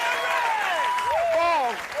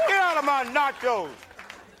 my nachos.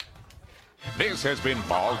 This has been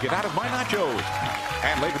Ball Get Out of My Nachos.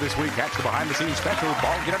 And later this week, catch the behind-the-scenes special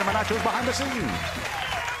Ball Get Out of My Nachos behind the scenes.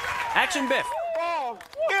 Action, Biff. Ball,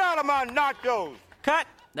 get out of my nachos. Cut.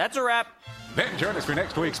 That's a wrap. Then join us for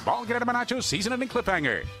next week's Ball Get Out of My Nachos season-ending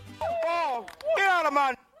cliffhanger. Ball, get out of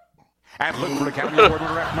my... And look for Academy Award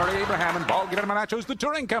winner F. Murray Abraham and Ball Get Out of My Nachos, the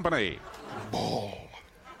touring company. Ball,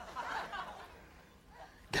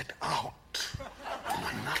 get out of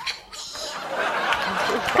my nachos.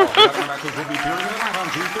 Ball Get Out of My Nachos will be appearing in Atlanta on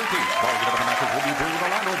June 13th. Ball Get Out of My Nachos will be appearing in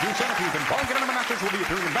Orlando on June 17th. And Ball Get Out of My Nachos will be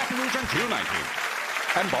appearing in Baton Rouge on June 19th.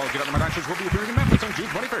 And Ball Get Out of My Nachos will be appearing in Memphis on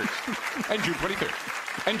June 21st. And June 23rd.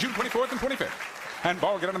 And June 24th and 25th. And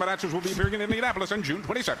Ball Get Out of My Nachos will be appearing in Indianapolis on June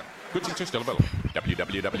 27th. Good seats are still available.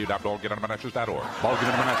 www.ballgetoutofmynachos.org. Ball Get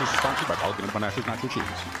Out of My Nachos is sponsored by Ball Get Out of My Nachos Nacho Cheese.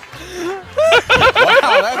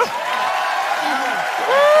 Wow, that's...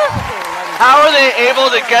 How are they able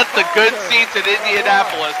to get the good seats in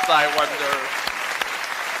Indianapolis, I wonder?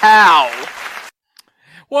 How?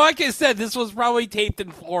 Well, like I said, this was probably taped in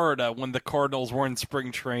Florida when the Cardinals were in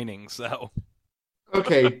spring training, so...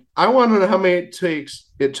 Okay, I want to know how many takes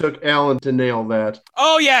it took Alan to nail that.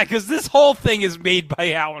 Oh, yeah, because this whole thing is made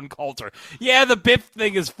by Alan Coulter. Yeah, the Biff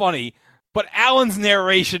thing is funny, but Alan's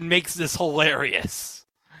narration makes this hilarious.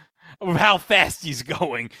 Of how fast he's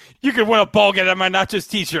going. You could win a Ball Get Out of My Nachos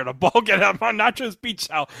t-shirt, a Ball Get Out of My Nachos beach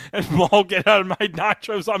towel, and Ball Get Out of My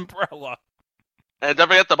Nachos umbrella. And don't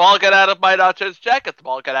forget the Ball Get Out of My Nachos jacket, the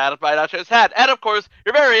Ball Get Out of My Nachos hat, and of course,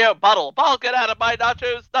 your very own bottle, Ball Get Out of My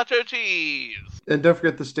Nachos Nacho Cheese. And don't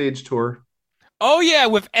forget the stage tour. Oh, yeah,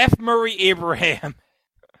 with F. Murray Abraham.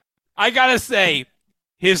 I gotta say,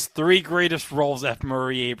 his three greatest roles, F.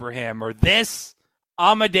 Murray Abraham, are this,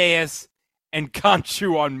 Amadeus, and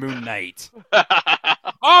Khonshu on Moon Knight.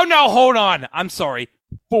 Oh, no, hold on. I'm sorry.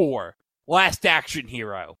 4. Last Action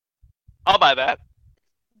Hero. I'll buy that.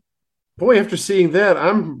 Boy, after seeing that,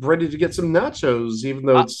 I'm ready to get some nachos, even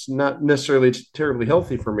though it's not necessarily terribly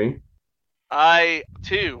healthy for me. I,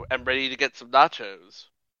 too, am ready to get some nachos.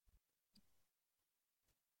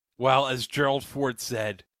 Well, as Gerald Ford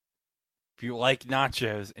said, if you like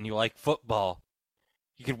nachos and you like football,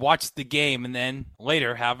 you could watch the game and then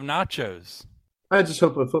later have nachos. I just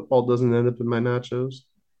hope the football doesn't end up in my nachos.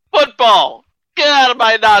 Football! Get out of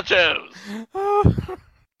my nachos!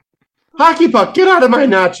 Hockey puck, get out of my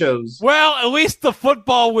nachos! Well, at least the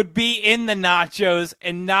football would be in the nachos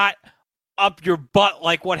and not up your butt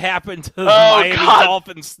like what happened to the Miami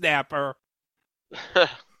Dolphins snapper.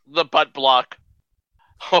 The butt block.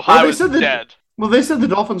 Oh, Well, I was dead. Well, they said the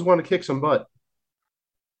Dolphins want to kick some butt.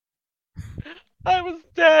 I was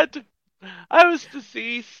dead. I was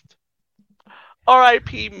deceased.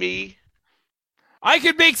 R.I.P. me. I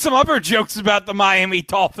could make some other jokes about the Miami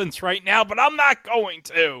Dolphins right now, but I'm not going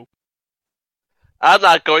to. I'm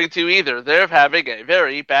not going to either. They're having a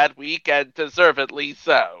very bad week, and deservedly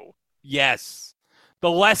so. Yes. The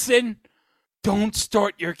lesson, don't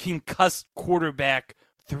start your concussed quarterback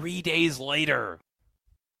 3 days later.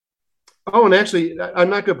 Oh, and actually, I'm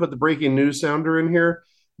not going to put the breaking news sounder in here,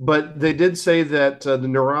 but they did say that the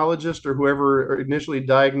neurologist or whoever initially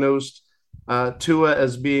diagnosed Tua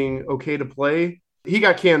as being okay to play, he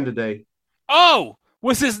got canned today. Oh,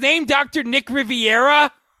 was his name Dr. Nick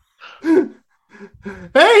Riviera?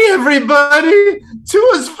 Hey, everybody!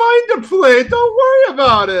 Tua's fine to play. Don't worry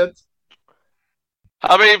about it.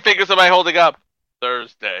 How many fingers am I holding up?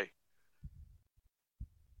 Thursday.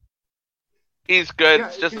 He's good.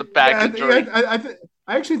 It's just a back injury. I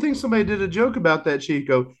actually think somebody did a joke about that,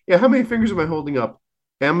 Chico. Yeah, how many fingers am I holding up?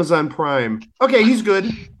 Amazon Prime. Okay, he's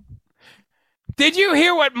good. Did you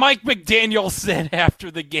hear what Mike McDaniel said after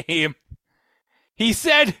the game? He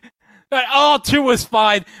said that, Tua's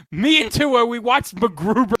fine. Me and Tua, we watched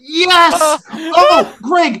MacGruber. Yes! Oh,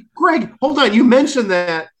 Greg, hold on. You mentioned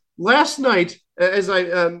that. Last night, as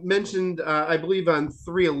I mentioned, I believe on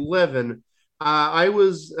 311, I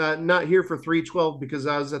was not here for 312 because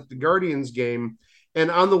I was at the Guardians game. And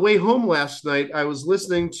on the way home last night, I was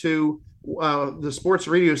listening to the sports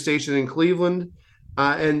radio station in Cleveland.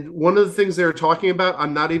 And one of the things they were talking about,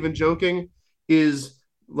 I'm not even joking, is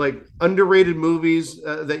like underrated movies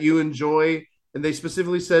that you enjoy. And they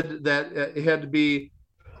specifically said that it had to be,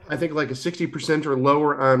 I think, like a 60% or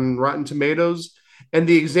lower on Rotten Tomatoes. And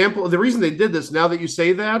the reason they did this, now that you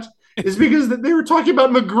say that, is because they were talking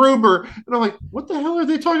about MacGruber. And I'm like, what the hell are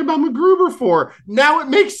they talking about MacGruber for? Now it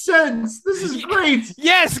makes sense. This is great.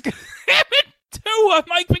 Yes. Tua,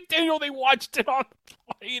 Mike McDaniel, they watched it on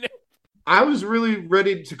the plane. I was really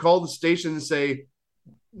ready to call the station and say,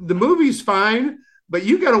 the movie's fine, But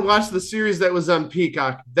you got to watch the series that was on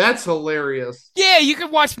Peacock. That's hilarious. Yeah, you can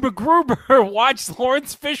watch MacGruber watch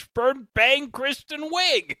Lawrence Fishburne bang Kristen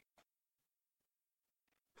Wiig.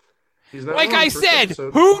 Like I said,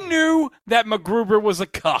 episode. Who knew that MacGruber was a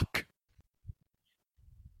cuck?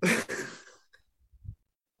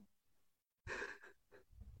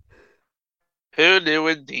 Who knew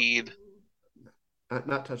indeed?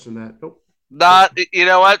 Not touching that. Nope. You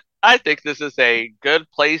know what? I think this is a good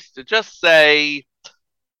place to just say,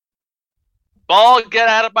 ball, get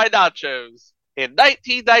out of my nachos. In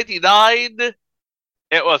 1999,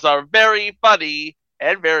 it was a very funny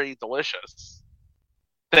and very delicious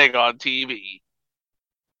thing on TV.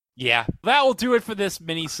 Yeah, that will do it for this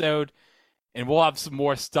minisode, and we'll have some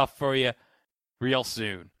more stuff for you real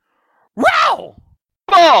soon. Row!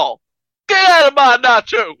 Ball, get out of my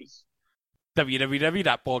nachos!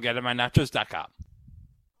 www.ballgetoutofmynachos.com.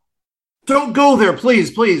 Don't go there,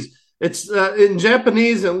 please, please. It's in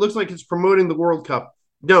Japanese, and it looks like it's promoting the World Cup.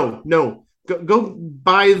 No. Go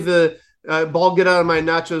buy the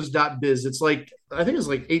ballgetoutofmynachos.biz. It's like, I think it's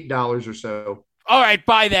like $8 or so. All right,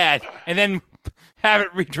 buy that, and then have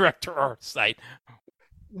it redirect to our site.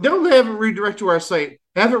 Don't have it redirect to our site.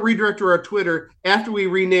 Have it redirect to our Twitter after we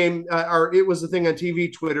rename our It Was a Thing on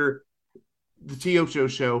TV Twitter, the T.O.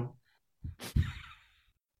 Show.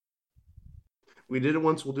 We did it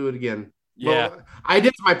once, we'll do it again. Yeah. Well, I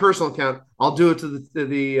did to my personal account. I'll do it to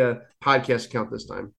the podcast account this time.